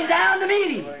along. Coming down to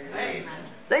meet him.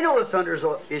 They know the thunders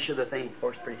will issue the thing, of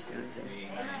course, pretty soon.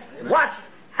 See? Watch.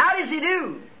 How does he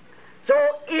do? So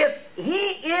if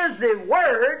he is the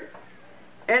Word,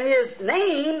 and his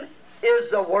name is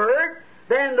the Word,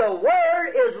 then the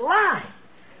Word is life.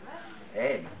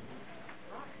 Amen.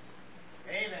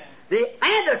 The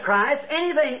Antichrist,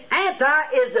 anything anti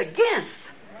is against.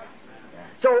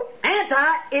 So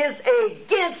anti is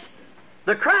against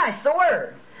the Christ, the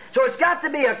Word. So it's got to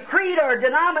be a creed or a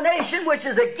denomination which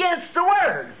is against the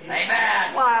Word.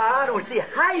 Amen. Why, I don't see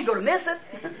how you're going to miss it.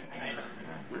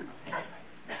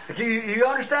 You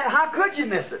understand? How could you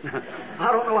miss it?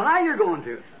 I don't know how you're going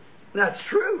to. That's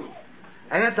true.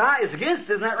 Anti is against,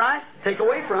 isn't that right? Take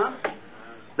away from.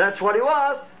 That's what he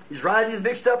was. He's riding his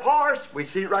mixed up horse. We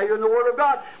see it right here in the Word of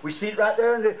God. We see it right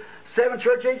there in the 7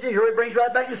 church ages. Here he brings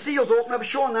right back the seals, open up,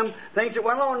 showing them things that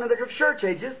went on in the church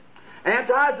ages.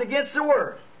 Anti is against the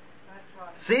Word.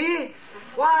 See?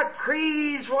 Why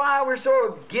creeds, why we're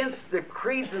so against the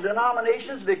creeds of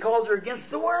denominations? Because they're against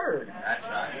the Word. That's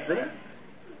right. See?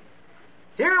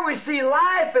 Here we see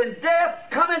life and death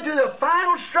coming to the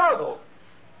final struggle.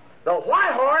 The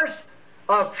white horse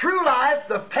of true life,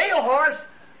 the pale horse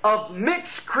of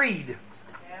mixed creed.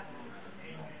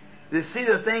 You see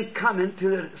the thing coming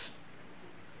to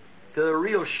the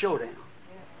real showdown.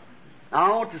 Now, I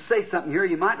want to say something here.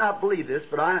 You might not believe this,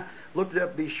 but I looked it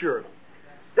up to be sure.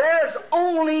 There's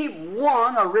only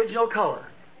one original color.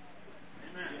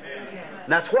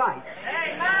 And that's white.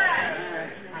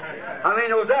 How many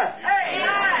knows that?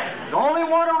 There's only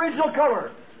one original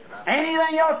color.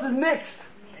 Anything else is mixed.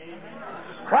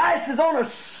 Christ is on a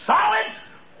solid,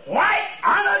 white,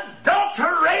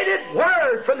 unadulterated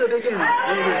Word from the beginning.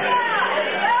 Amen.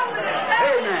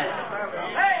 Amen.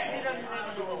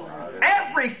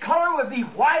 Every color would be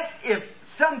white if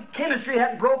some chemistry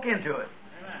hadn't broke into it.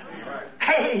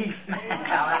 Amen.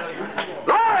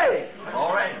 Glory!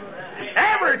 Glory.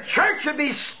 Every church should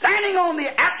be standing on the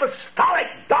apostolic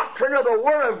doctrine of the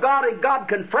Word of God, and God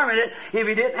confirming it if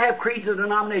He didn't have creeds and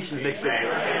denominations mixed in.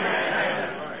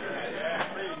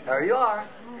 There you are.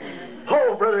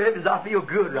 Oh, Brother Evans, I feel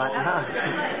good right now.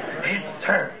 Yes,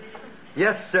 sir.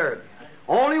 Yes, sir.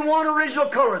 Only one original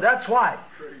color, that's white.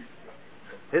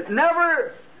 It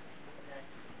never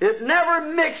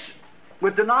mixed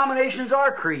with denominations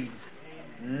or creeds.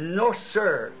 No,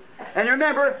 sir. And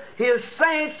remember, His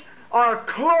saints are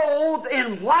clothed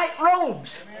in white robes,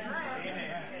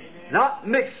 not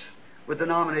mixed with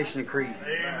denomination and creeds.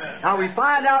 Now we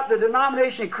find out the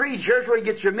denomination and creeds, here's where you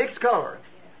get your mixed color.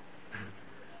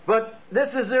 But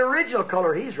this is the original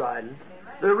color He's riding.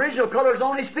 The original color is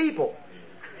on His people.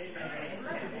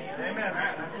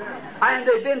 And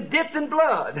they've been dipped in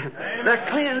blood that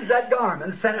cleansed that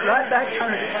garment and sent it right back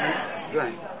on it.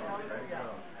 Right.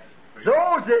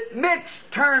 Those that mix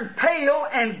turn pale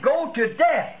and go to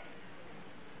death.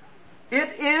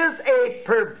 It is a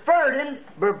perversion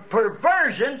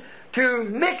to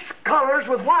mix colors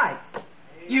with white.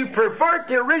 You pervert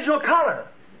the original color.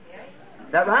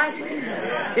 Is that right?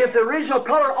 If the original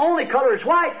color, only color is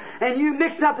white, and you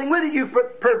mix something with it, you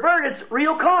pervert its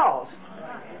real cause.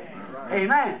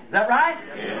 Amen. Is that right?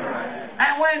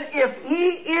 And if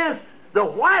He is the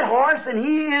white horse and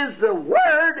He is the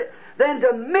Word, then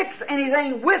to mix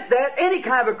anything with that, any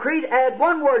kind of a creed, add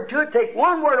one word to it, take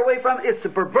one word away from it, is to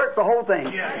pervert the whole thing.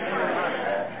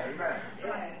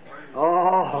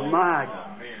 Oh, my.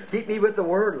 Keep me with the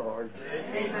Word, Lord.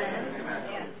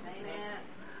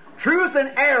 Truth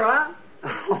and error,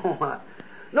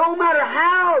 no matter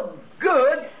how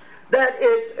good that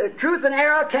it's, truth and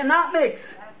error cannot mix.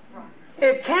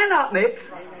 It cannot mix.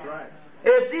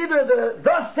 It's either the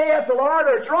thus saith the Lord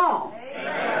or it's wrong.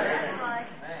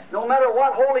 No matter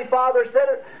what Holy Father said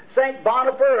it, St.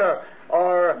 Boniface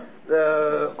or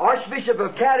the Archbishop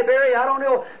of Canterbury, I don't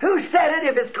know who said it.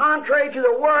 If it's contrary to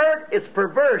the Word, it's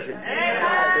perversion.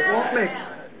 It won't mix.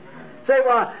 Say,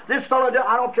 well, this fellow,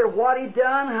 I don't care what he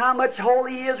done, how much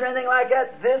holy he is or anything like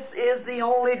that. This is the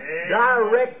only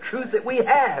direct truth that we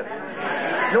have.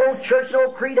 No church, no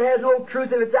creed has no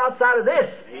truth if it's outside of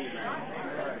this.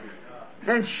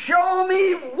 And show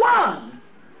me one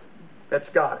that's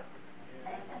got it.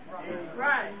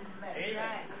 Right.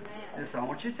 This I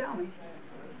want you to tell me.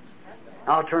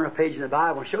 I'll turn a page in the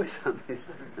Bible and show you something.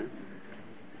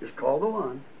 Just call the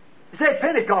one. You say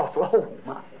Pentecostal. Oh,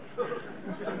 my.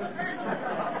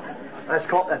 Let's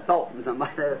call that thought from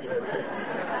somebody.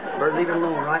 Better leave it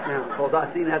alone right now, because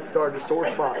I seen that started a sore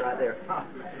spot right there. I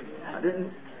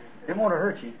didn't want to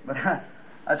hurt you, but I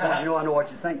just want you to know I know what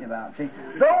you're thinking about. See,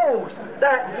 those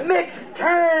that mix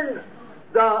turn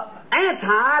the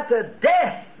anti to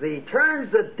death. He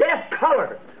turns the death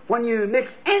color when you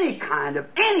mix any kind of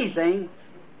anything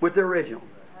with the original.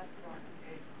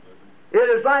 It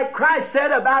is like Christ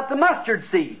said about the mustard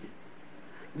seed.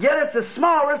 Yet it's the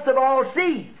smallest of all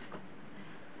seeds.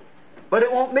 But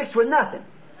it won't mix with nothing.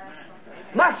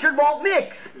 Mustard won't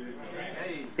mix.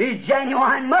 He's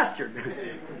genuine mustard.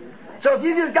 So if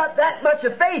you just got that much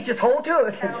of faith, just hold to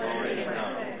it.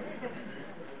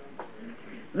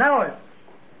 Notice,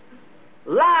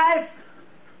 life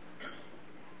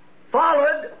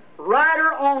followed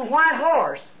rider on white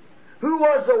horse, who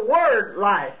was the Word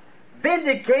life.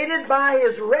 vindicated by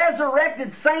His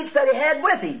resurrected saints that He had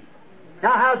with Him.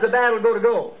 Now how's the battle going to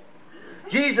go?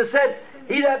 Jesus said,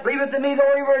 He that believeth in me,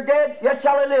 though he were dead, yet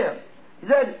shall he live. He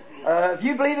said, if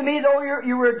you believe in me, though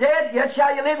you were dead, yet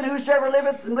shall you live, and whosoever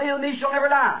liveth and believeth in me shall never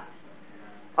die.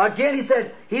 Again, He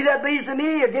said, He that believes in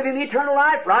me, I'll give him eternal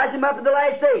life, rise him up in the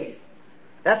last days.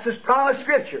 That's His promised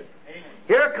Scripture.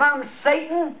 Here comes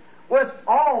Satan with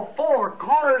all four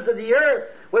corners of the earth,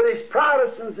 with his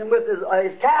Protestants and with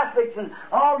his Catholics and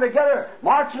all together,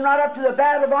 marching right up to the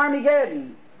Battle of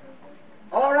Armageddon.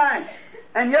 All right.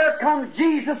 And here comes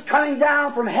Jesus coming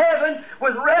down from heaven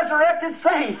with resurrected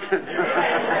saints.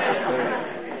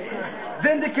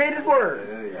 Vindicated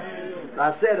Word.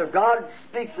 I said, if God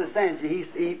speaks the saints,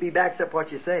 He backs up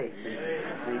what you say.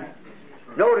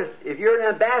 Notice, if you're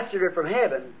an ambassador from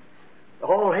heaven, the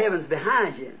whole heaven's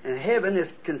behind you. And heaven is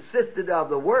consisted of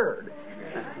the Word.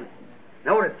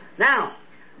 Notice. Now,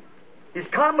 He's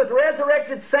come with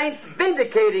resurrected saints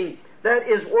vindicating that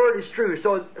His Word is true.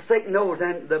 So Satan knows,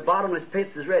 and the bottomless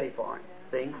pits is ready for him.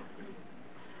 See?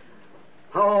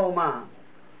 Oh, my.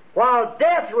 While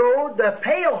death rode the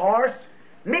pale horse,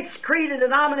 mixed creed and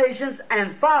denominations,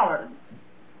 and followed.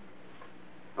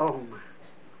 Oh,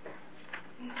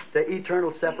 my. The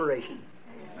eternal separation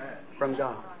from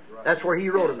God. That's where He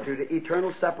rode them to, the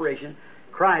eternal separation.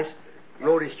 Christ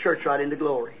rode His church right into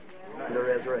glory, in the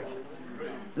resurrection.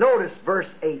 Notice verse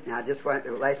 8 now, just for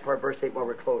the last part of verse 8 while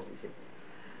we're closing. See?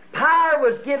 Power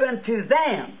was given to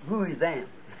them. Who is them?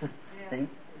 See?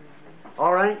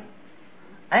 All right?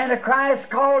 Antichrist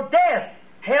called death.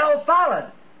 Hell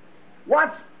followed.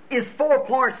 What's his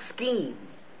 4-point scheme?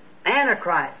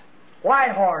 Antichrist,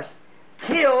 white horse,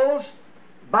 kills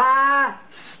by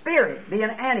spirit, being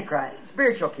Antichrist,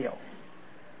 spiritual kill.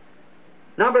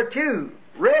 Number 2,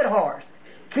 red horse,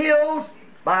 kills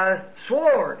by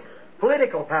sword,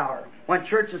 political power, when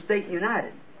church and state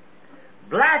united.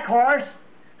 Black horse,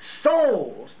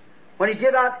 souls, when he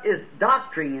give out his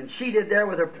doctrine, and she did there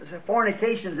with her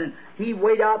fornications, and he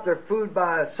weighed out their food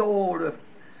by a soul of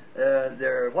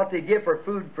what they give for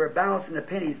food for balancing the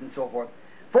pennies and so forth.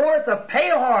 4th, a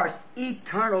pale horse,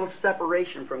 eternal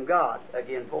separation from God.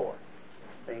 Again, 4.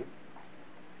 See?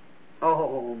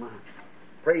 Oh, my.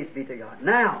 Praise be to God.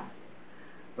 Now,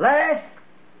 last,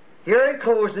 here in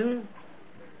closing,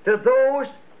 to those,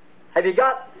 have you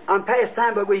got, I'm past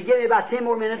time, but will you give me about 10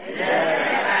 more minutes?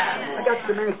 Yeah. I got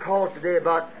so many calls today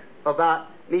about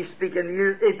me speaking.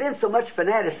 There's been so much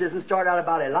fanaticism start out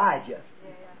about Elijah.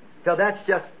 So that's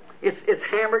just, it's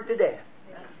hammered to death.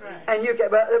 And you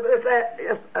can,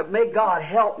 but may God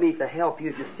help me to help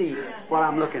you to see what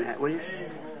I'm looking at, will you?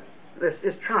 Let's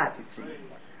try to see.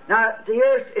 Now,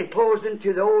 here's in closing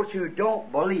to those who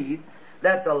don't believe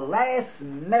that the last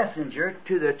messenger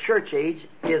to the church age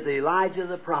is Elijah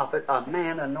the prophet, a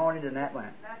man anointed in that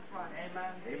land. That's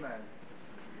right. Amen.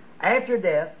 After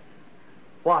death,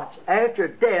 watch, after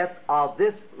death of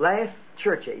this last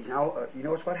church age, now, you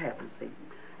notice what happens, see?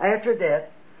 After death,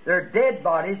 their dead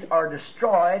bodies are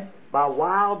destroyed by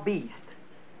wild beasts.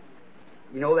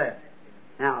 You know that.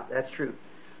 Now, that's true.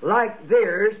 Like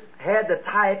theirs had the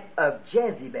type of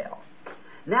Jezebel.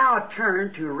 Now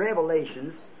turn to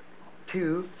Revelations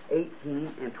 2,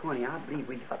 18 and 20. I believe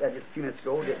we got that just a few minutes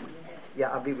ago, didn't we?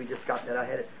 Yeah, I believe we just got that. I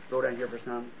had it go down here for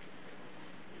some.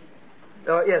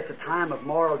 Oh, yes, the time of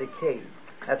moral decay.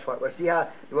 That's what it was. See how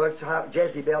it was, how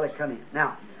Jezebel had come in.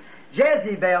 Now,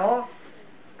 Jezebel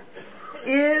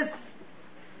is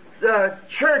the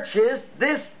churches,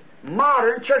 this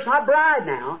modern church, not bride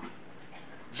now.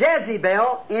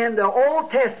 Jezebel in the Old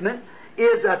Testament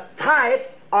is a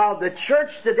type of the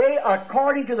church today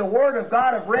according to the Word of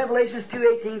God of Revelations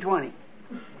 2, 18, 20.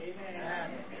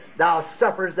 Amen. Thou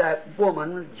suffers that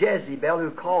woman, Jezebel,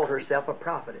 who called herself a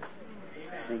prophetess.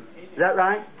 Amen. Is that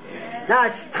right? Amen. Now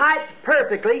it's typed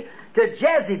perfectly to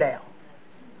Jezebel.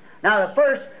 Now the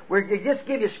first, we just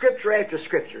give you scripture after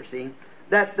scripture, see,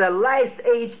 that the last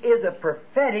age is a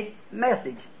prophetic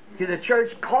message to the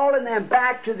church, calling them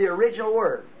back to the original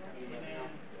Word.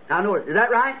 Now notice, is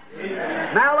that right?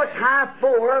 Amen. Malachi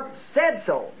 4 said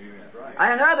so. Amen.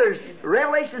 And others,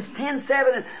 Revelations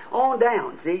 10:7 and on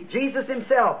down. See, Jesus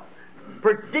Himself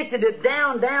predicted it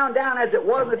down as it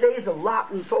was in the days of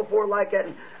Lot and so forth like that.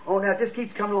 And on down, it just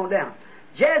keeps coming on down.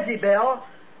 Jezebel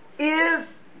is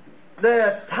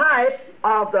the type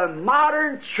of the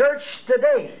modern church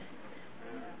today.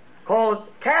 Called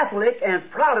Catholic and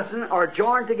Protestant are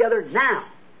joined together now.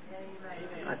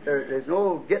 There's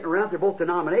no getting around. They're both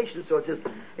denominations, so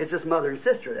it's just mother and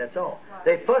sister. That's all.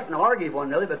 They fuss and argue with one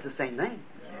another, but it's the same thing.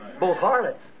 Both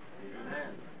harlots.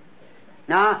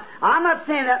 Now, I'm not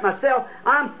saying that myself.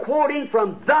 I'm quoting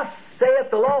from Thus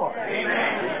saith the Lord.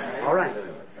 Amen. All right.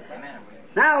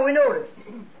 Now we notice,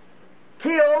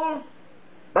 killed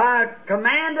by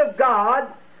command of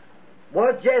God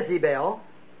was Jezebel,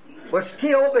 was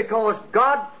killed because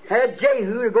God had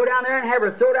Jehu to go down there and have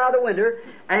her thrown out of the window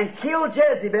and kill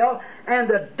Jezebel, and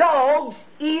the dogs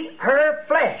eat her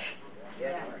flesh.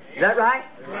 Is that right?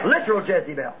 Literal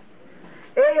Jezebel.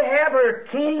 Ahab, her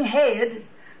king head,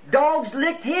 dogs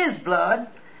licked his blood,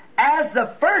 as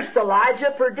the first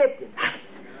Elijah predicted.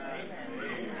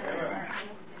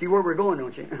 See where we're going,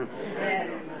 don't you?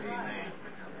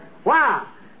 Why?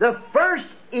 The first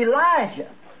Elijah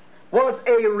was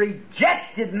a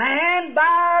rejected man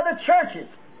by the churches.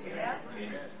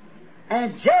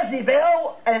 And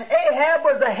Jezebel and Ahab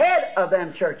was the head of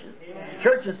them churches.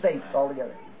 Churches' faith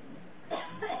altogether.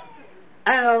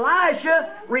 And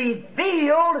Elisha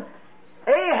revealed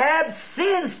Ahab's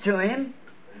sins to him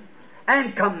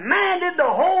and commanded the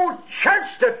whole church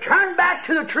to turn back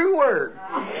to the true Word.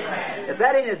 If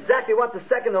that ain't exactly what the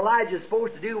second Elijah is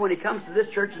supposed to do when he comes to this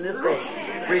church in this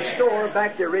day, restore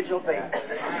back the original faith.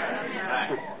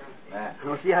 I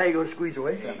don't see how you're going to squeeze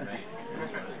away from it.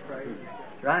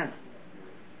 That's right.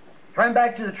 Turn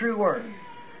back to the true Word.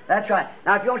 That's right.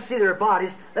 Now, if you don't see their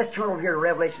bodies, let's turn over here to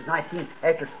Revelation 19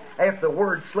 after the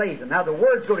Word slays them. Now, the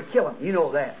Word's going to kill them. You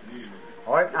know that.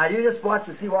 All right, now you just watch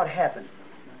and see what happens.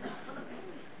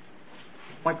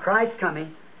 When Christ's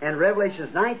coming, in Revelation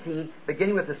 19,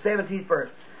 beginning with the 17th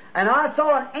verse. And I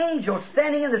saw an angel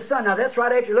standing in the sun. Now that's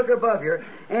right after you look above here.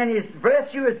 And his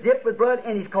vesture is dipped with blood,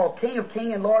 and he's called King of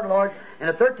Kings and Lord of Lords. And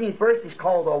the 13th verse, he's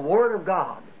called the Word of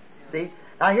God. See?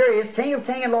 Now here he is, King of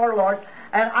Kings and Lord of Lords.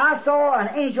 And I saw an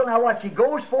angel, now watch, he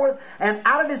goes forth, and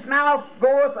out of his mouth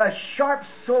goeth a sharp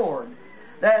sword,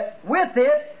 that with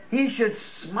it he should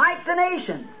smite the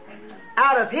nations.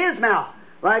 Out of his mouth,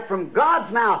 like from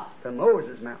God's mouth to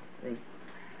Moses' mouth. See?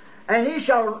 And he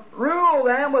shall rule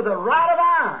them with a rod of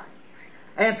iron,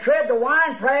 and tread the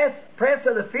winepress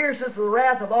of the fierceness of the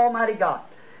wrath of Almighty God.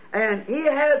 And he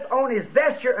has on his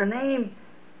vesture a name,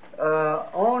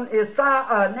 on his thigh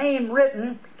a name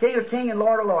written, King of Kings and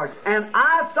Lord of Lords. And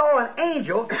I saw an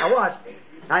angel, now watch,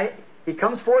 now he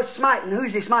comes forth smiting.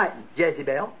 Who's he smiting?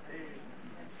 Jezebel.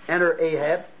 And her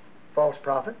Ahab, false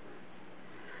prophet.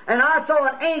 And I saw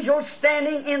an angel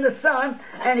standing in the sun,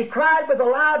 and he cried with a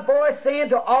loud voice, saying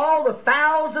to all the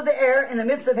fowls of the air in the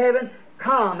midst of heaven,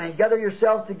 come and gather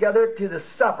yourselves together to the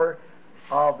supper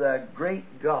of the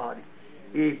great God.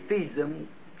 He feeds them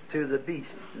to the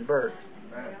beasts and birds.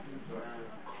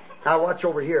 Now watch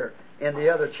over here in the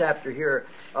other chapter here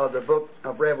of the book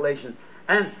of Revelations.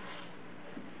 And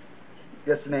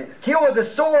just a minute. Kill with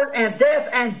the sword and death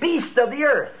and beast of the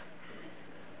earth.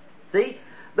 See?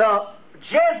 The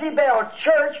Jezebel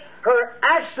church, her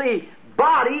actually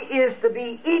body is to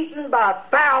be eaten by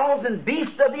fowls and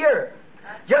beasts of the earth.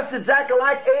 Just exactly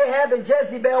like Ahab and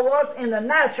Jezebel was in the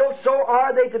natural, so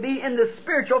are they to be in the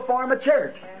spiritual form of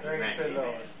church.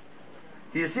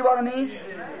 Do you see what I mean?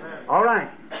 All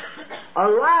right.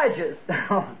 Elijah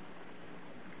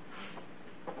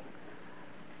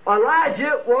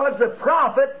was the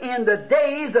prophet in the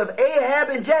days of Ahab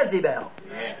and Jezebel.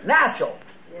 Natural.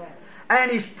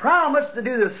 And he's promised to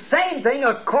do the same thing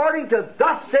according to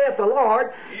Thus saith the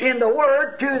Lord in the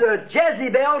Word to the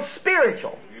Jezebel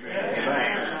spiritual.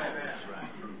 Amen.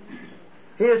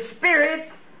 His spirit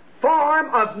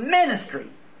form of ministry.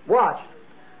 Watch.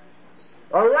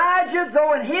 Elijah,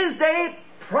 though in his day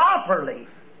properly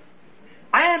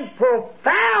and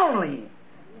profoundly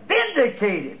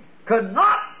vindicated, could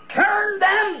not turn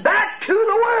them back to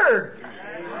the Word.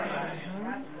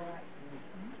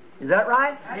 Is that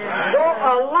right? Yeah. Though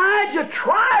Elijah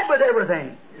tried with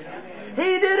everything. He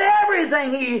did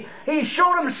everything. He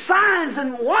showed them signs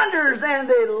and wonders, and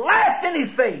they laughed in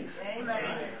his face.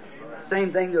 Amen.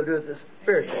 Same thing they'll do with the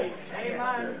spiritual.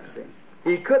 Amen.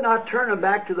 He could not turn them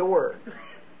back to the Word.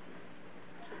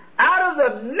 Out of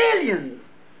the millions,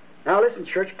 now listen,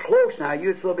 church, close now.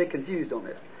 You're a little bit confused on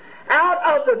this. Out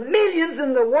of the millions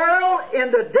in the world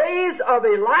in the days of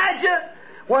Elijah,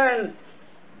 when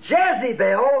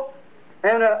Jezebel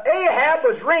and Ahab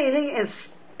was reigning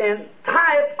in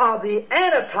type of the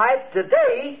antitype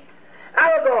today,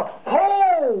 out of the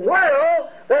whole world,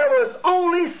 there was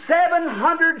only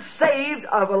 700 saved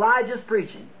of Elijah's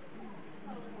preaching.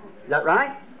 Is that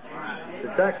right? Right.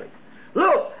 Exactly.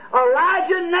 Look,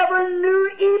 Elijah never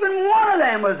knew even one of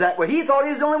them was that way. He thought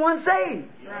he was the only one saved.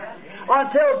 Right.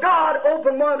 Until God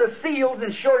opened one of the seals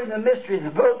and showed him the mystery of the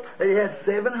book, that he had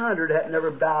 700 that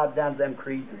never bowed down to them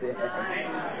creeds.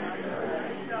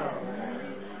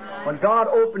 When God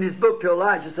opened His book to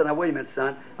Elijah, he said, now wait a minute,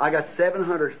 son. I got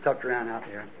 700 tucked around out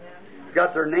there. He's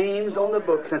got their names on the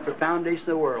book since the foundation of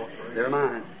the world. They're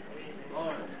mine.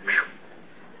 Whew.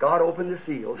 God opened the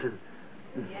seals.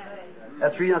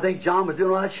 That's the reason I think John was doing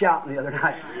a lot of shouting the other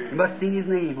night. You must have seen his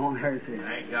name on there.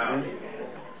 Thank God.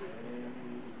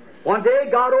 One day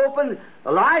God opened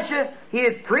Elisha. He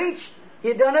had preached. He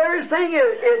had done everything.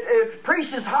 It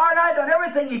preached his heart out, done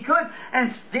everything he could,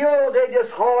 and still they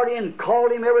just hauled him,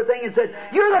 called him everything, and said,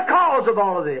 "You're the cause of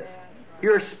all of this.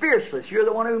 You're a spiritualist. You're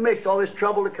the one who makes all this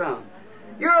trouble to come.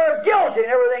 You're guilty,"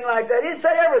 and everything like that. He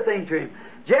said everything to him.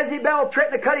 Jezebel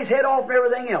threatened to cut his head off and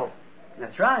everything else.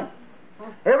 That's right.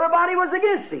 Everybody was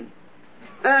against him.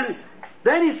 And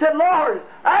then he said, "Lord,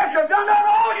 after I've done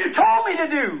all you told me to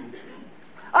do,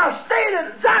 I've stayed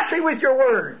exactly with your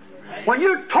word. When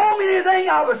you told me anything,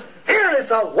 I was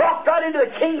fearless. I walked right into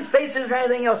the king's faces or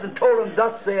anything else and told him,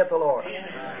 'Thus saith the Lord.'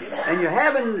 And you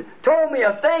haven't told me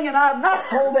a thing, and I've not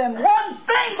told them one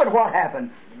thing but what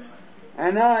happened.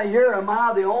 And now here am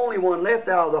I, the only one left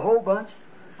out of the whole bunch.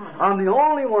 I'm the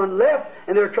only one left,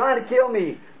 and they're trying to kill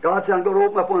me. God said, I'm going to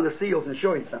open up one of the seals and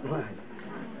show you something."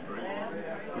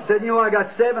 He said, "You know, I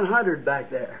got 700 back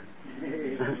there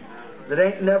that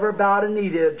ain't never bowed a knee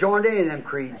to joined any of them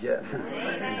creeds yet."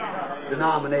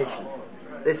 Denominations.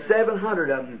 There's 700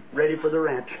 of them ready for the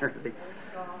rapture.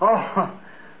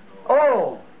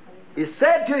 He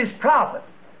said to his prophet,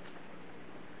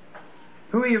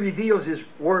 who he reveals his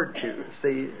word to,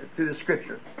 see, through the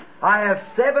Scripture, "I have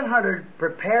 700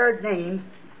 prepared names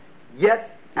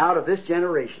yet out of this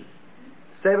generation."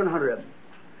 700 of them.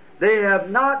 They have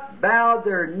not bowed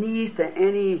their knees to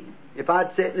any, if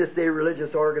I'd say it in this day,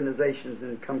 religious organizations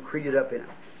and come created up in them.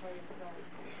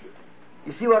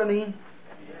 You see what I mean?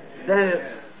 Then it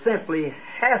simply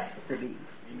has to be.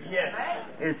 Yes.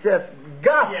 It's just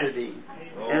got to be.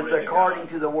 And it's according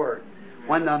to the Word.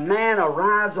 When the man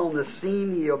arrives on the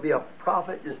scene, he'll be a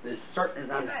prophet just as certain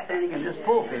as I'm standing in this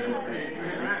pulpit.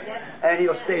 And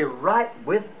he'll stay right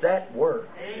with that Word.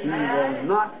 He will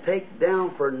not take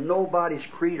down for nobody's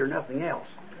creed or nothing else.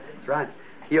 That's right.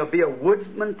 He'll be a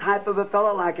woodsman type of a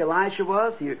fellow like Elisha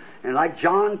was, and like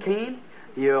John came.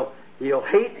 He'll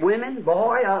hate women,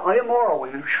 boy, immoral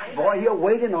women. Boy, he'll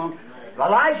wait in on.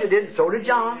 Elijah did, so did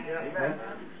John.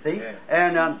 See?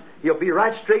 And he'll be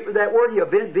right straight with that word. He'll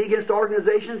be against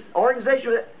organizations.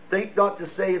 Organizations that think not to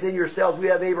say within yourselves, we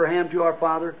have Abraham to our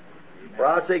father. For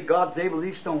I say God's able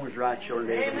these stones right sure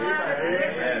to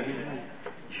Abraham.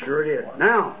 Sure it is.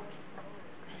 Now,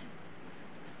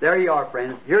 there you are,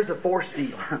 friends. Here's the fourth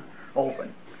seal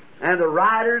open. And the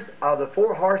riders of the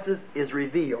 4 horses is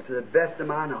revealed to the best of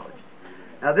my knowledge.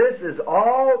 Now this is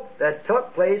all that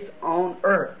took place on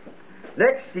earth.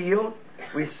 Next seal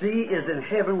we see is in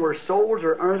heaven where souls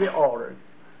are under the altar.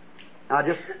 Now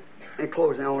just in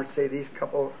closing, I want to say these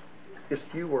just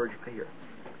few words right here.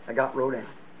 I got wrote down.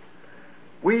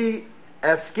 We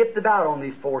have skipped about on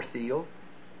these 4 seals,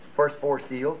 first 4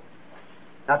 seals.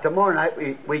 Now tomorrow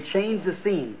night we change the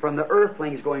scene from the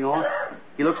earthlings going on.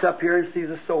 He looks up here and sees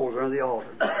the souls under the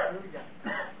altar.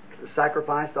 The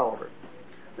sacrificed altar.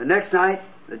 The next night,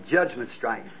 the judgment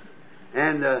strikes.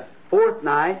 And the 4th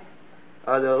night,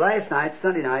 or the last night,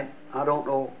 Sunday night, I don't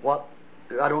know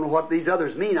what these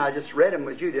others mean. I just read them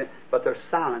as you did. But there's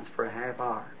silence for a half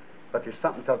hour. But there's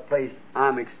something took place.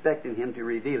 I'm expecting Him to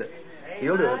reveal it.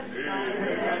 He'll do it.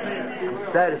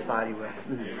 I'm satisfied He will.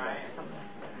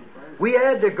 We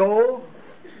had to go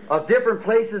of different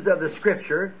places of the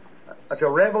Scripture to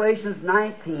Revelations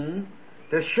 19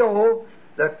 to show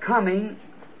the coming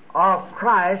of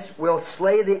Christ will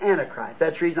slay the Antichrist.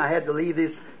 That's the reason I had to leave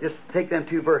these, just take them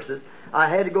 2 verses. I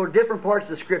had to go to different parts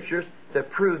of the Scriptures to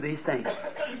prove these things.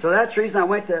 So that's the reason I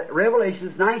went to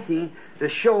Revelations 19 to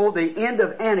show the end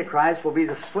of Antichrist will be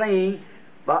the slaying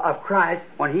of Christ.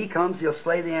 When He comes, He'll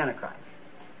slay the Antichrist.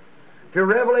 To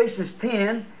Revelations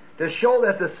 10 to show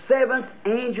that the 7th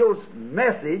angel's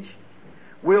message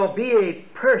will be a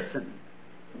person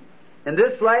in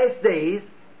this last days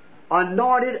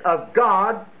anointed of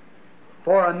God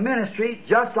for a ministry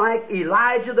just like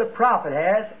Elijah the prophet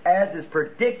has, as is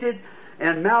predicted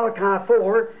in Malachi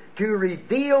 4, to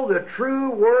reveal the true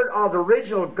word of the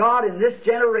original God in this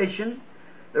generation,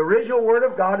 the original word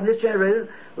of God in this generation,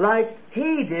 like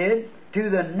he did to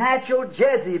the natural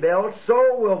Jezebel,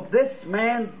 so will this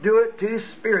man do it to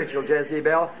spiritual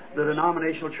Jezebel, the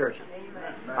denominational churches.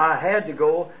 I had to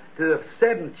go to the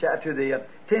 7th chapter, to the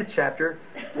 10th chapter,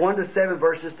 1 to 7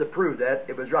 verses to prove that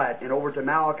it was right, and over to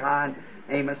Malachi and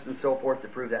Amos and so forth to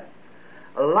prove that.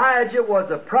 Elijah was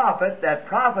a prophet that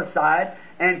prophesied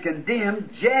and condemned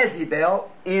Jezebel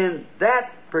in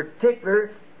that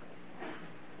particular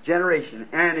generation.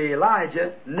 And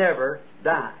Elijah never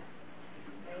died.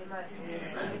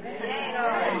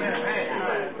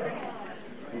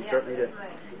 He certainly did.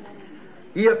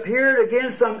 He appeared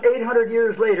again some 800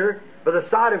 years later by the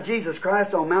side of Jesus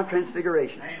Christ on Mount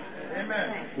Transfiguration.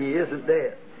 Amen. He isn't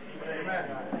dead. Amen.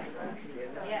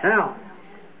 Now,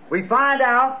 we find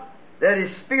out that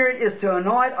His Spirit is to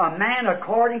anoint a man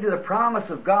according to the promise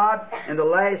of God in the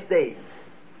last days.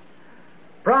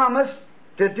 Promise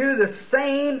to do the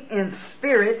same in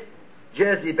spirit,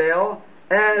 Jezebel,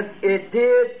 as it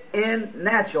did in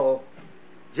natural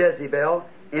Jezebel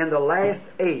in the last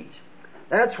age.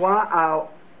 That's why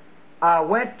I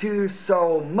went to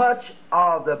so much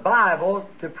of the Bible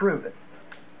to prove it.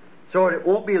 So it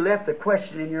won't be left a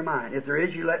question in your mind. If there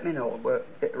is, you let me know. But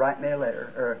write me a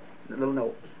letter or a little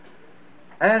note.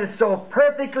 And it so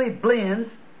perfectly blends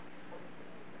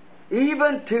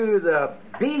even to the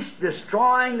beast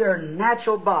destroying their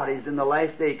natural bodies in the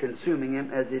last day, consuming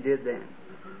them as they did then.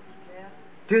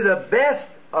 To the best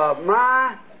of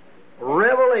my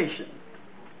revelation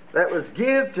that was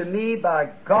given to me by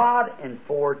God and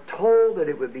foretold that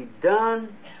it would be done,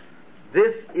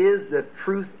 this is the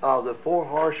truth of the four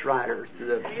horse riders to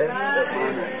the best of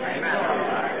my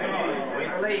knowledge. We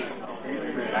believe.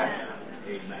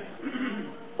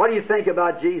 What do you think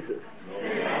about Jesus?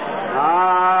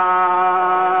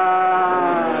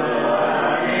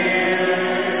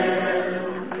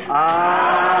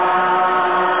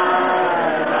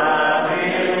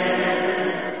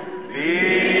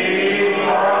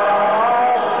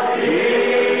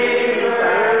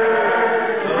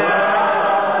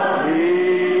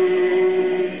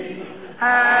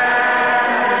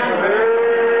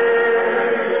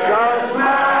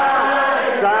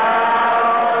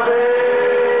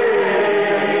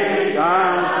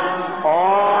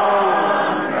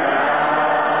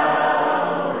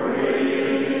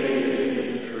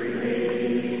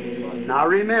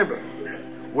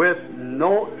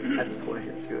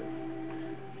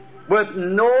 With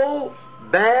no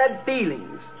bad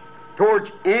feelings towards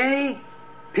any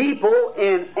people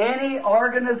in any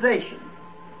organization.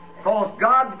 Because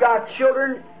God's got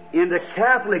children in the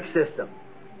Catholic system.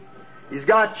 He's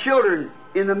got children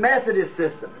in the Methodist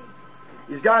system.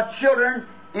 He's got children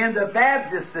in the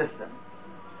Baptist system.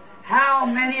 How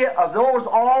many of those,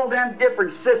 all them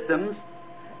different systems,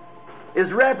 is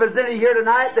represented here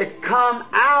tonight that come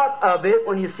out of it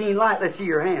when you see light? Let's see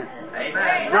your hand.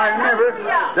 Amen. Now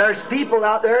remember, there's people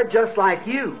out there just like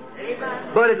you.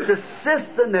 But it's a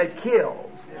system that kills.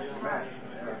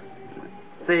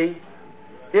 See?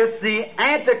 It's the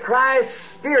Antichrist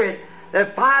spirit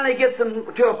that finally gets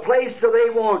them to a place so they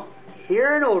won't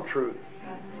hear no truth.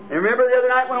 And remember the other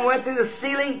night when we went through the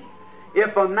sealing?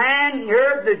 If a man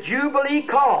heard the Jubilee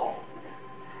call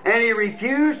and he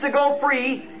refused to go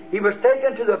free, he was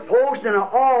taken to the post and an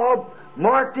orb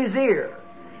marked his ear.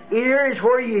 Ear is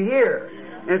where you hear,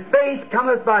 and faith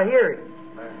cometh by hearing.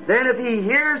 Then if he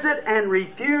hears it and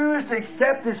refuses to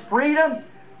accept his freedom,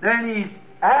 then he's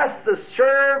asked to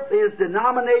serve his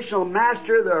denominational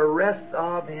master the rest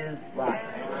of his life.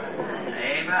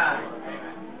 Amen.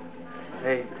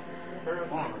 Amen.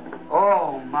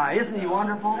 Oh my, isn't he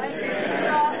wonderful?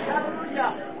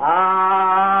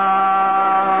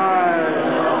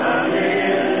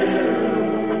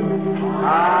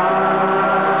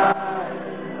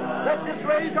 Let's just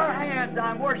raise our hands.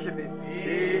 I'm worshiping.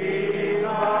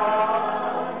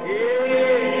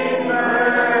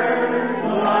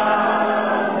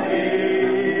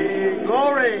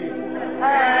 Glory.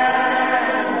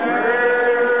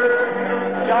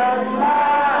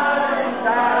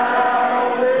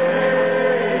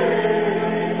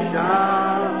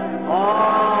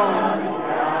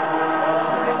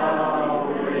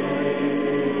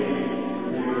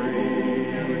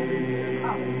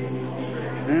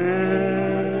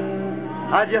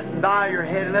 I just bow your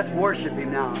head and let's worship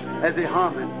Him now as they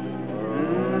hum it.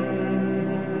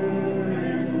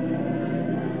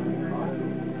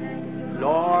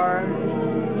 Lord,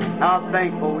 how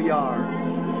thankful we are.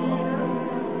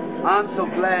 I'm so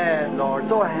glad, Lord,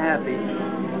 so happy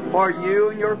for you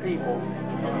and your people.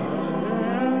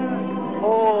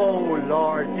 Oh,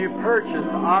 Lord, you purchased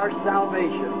our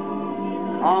salvation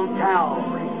on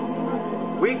Calvary.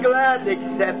 We gladly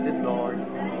accept it, Lord.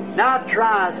 Now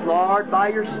try us, Lord, by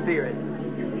your Spirit.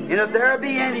 And if there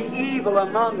be any evil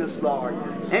among us, Lord,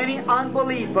 any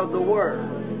unbelief of the Word,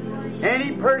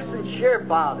 any person here,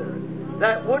 Father,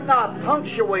 that would not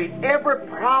punctuate every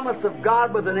promise of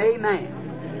God with an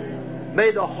amen,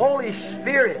 may the Holy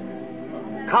Spirit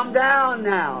come down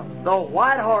now, the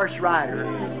white horse rider,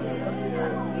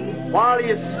 while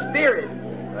His Spirit,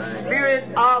 Spirit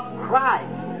of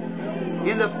Christ,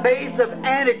 in the face of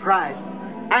Antichrist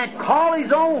and call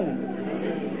His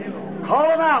own. Call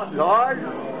them out, Lord.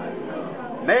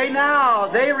 May now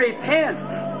they repent,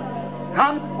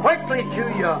 come quickly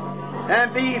to You,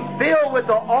 and be filled with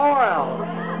the oil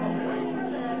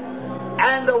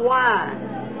and the wine,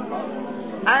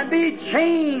 and be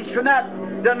changed from that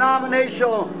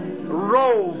denominational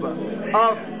robe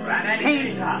of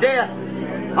pink death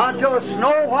unto a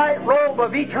snow white robe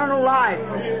of eternal life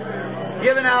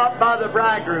given out by the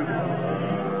bridegroom.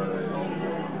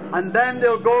 And then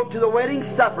they'll go to the wedding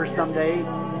supper someday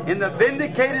in the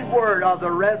vindicated word of the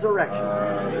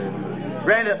resurrection.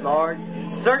 Grant it, Lord.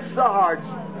 Search the hearts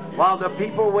while the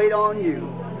people wait on You.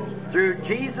 Through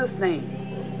Jesus' name.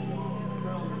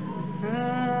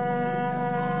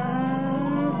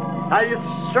 Now you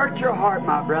search your heart,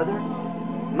 my brother,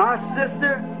 my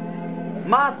sister,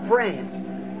 my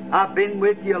friend. I've been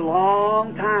with you a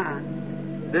long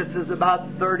time. This is about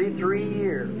 33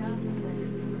 years.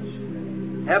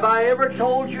 Have I ever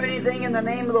told you anything in the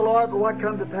name of the Lord but what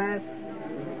come to pass?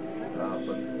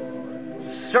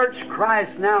 Search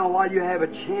Christ now while you have a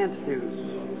chance to.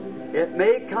 It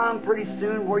may come pretty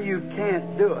soon where you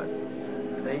can't do it.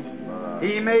 See?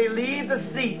 He may leave the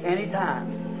seat any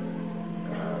time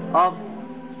of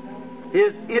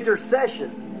His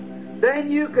intercession. Then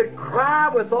you could cry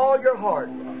with all your heart.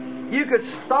 You could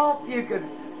stomp, you could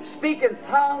speak in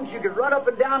tongues, you could run up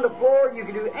and down the floor, you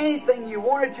could do anything you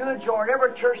wanted to and join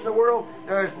every church in the world.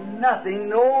 There's nothing,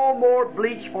 no more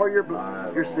bleach for your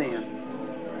sin.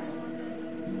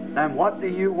 And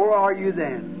where are you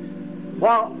then?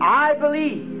 Well, I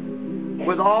believe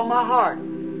with all my heart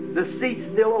the seat's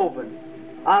still open.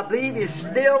 I believe He's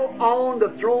still on the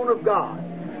throne of God.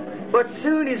 But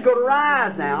soon He's going to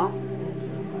rise now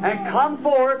and come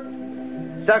forth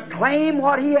to claim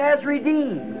what He has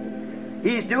redeemed.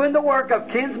 He's doing the work of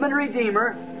kinsman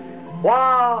redeemer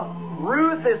while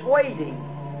Ruth is waiting.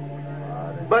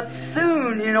 But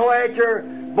soon, after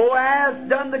Boaz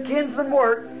done the kinsman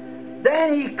work,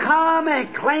 then he come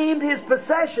and claimed his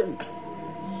possession.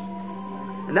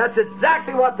 And that's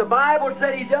exactly what the Bible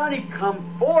said He done. He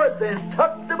come forth and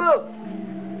took the book.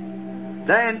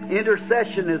 Then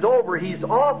intercession is over. He's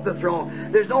off the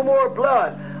throne. There's no more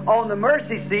blood on the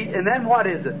mercy seat. And then what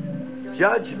is it?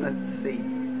 Judgment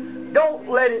seat. Don't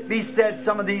let it be said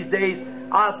some of these days,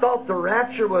 I thought the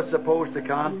rapture was supposed to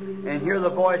come, and hear the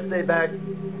voice say back,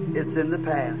 it's in the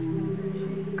past.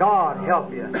 God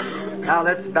help you. Now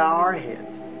let's bow our heads.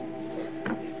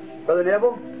 Brother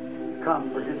Neville,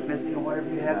 come for dismissing or whatever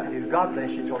you have to do. God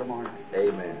bless you till tomorrow.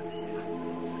 Amen.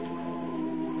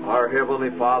 Our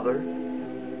Heavenly Father,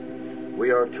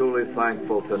 we are truly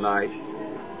thankful tonight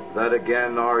that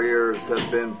again our ears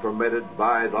have been permitted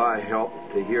by Thy help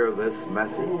to hear this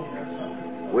message.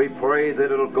 We pray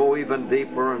that it'll go even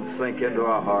deeper and sink into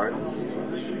our hearts.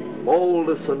 Mold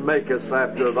us and make us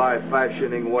after Thy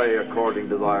fashioning way according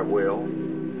to Thy will.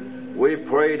 We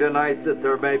pray tonight that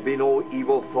there may be no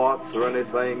evil thoughts or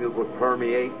anything that would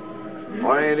permeate,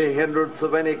 or any hindrance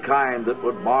of any kind that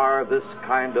would mar this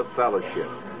kind of fellowship.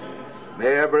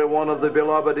 May every one of the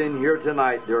beloved in here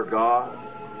tonight, dear God,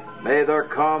 may there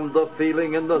come the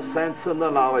feeling and the sense and the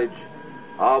knowledge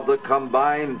of the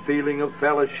combined feeling of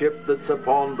fellowship that's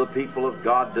upon the people of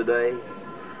God today.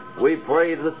 We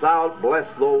pray that Thou bless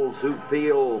those who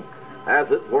feel,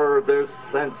 as it were, their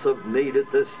sense of need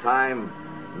at this time.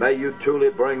 May You truly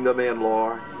bring them in,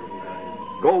 Lord.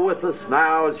 Go with us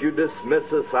now as You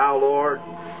dismiss us, our Lord.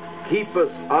 Keep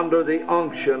us under the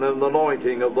unction and the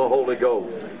anointing of the Holy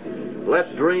Ghost.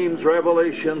 Let dreams,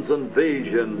 revelations, and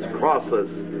visions cross us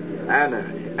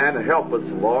and help us,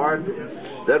 Lord,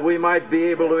 that we might be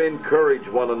able to encourage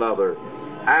one another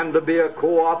and to be a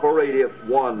cooperative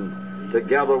one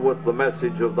together with the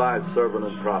message of Thy servant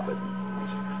and prophet.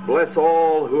 Bless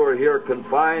all who are here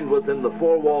confined within the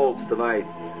four walls tonight.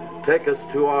 Take us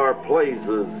to our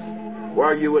places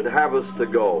where You would have us to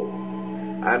go,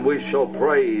 and we shall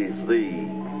praise Thee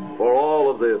for all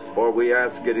of this, for we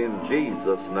ask it in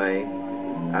Jesus' name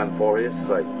and for His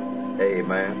sake.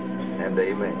 Amen and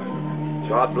amen.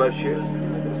 God bless you.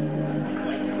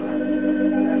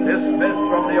 And dismissed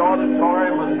from the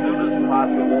auditorium as soon as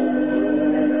possible.